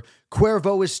later,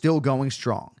 Cuervo is still going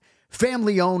strong.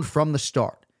 Family-owned from the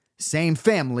start. Same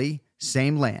family,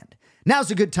 same land. Now's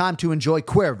a good time to enjoy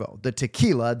Cuervo, the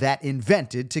tequila that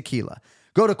invented tequila.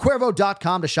 Go to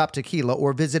Cuervo.com to shop tequila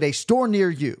or visit a store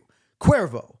near you.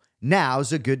 Cuervo,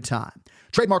 now's a good time.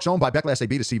 Trademarks owned by Beckless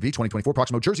AB to CV 2024,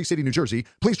 Proximo, Jersey City, New Jersey.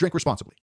 Please drink responsibly.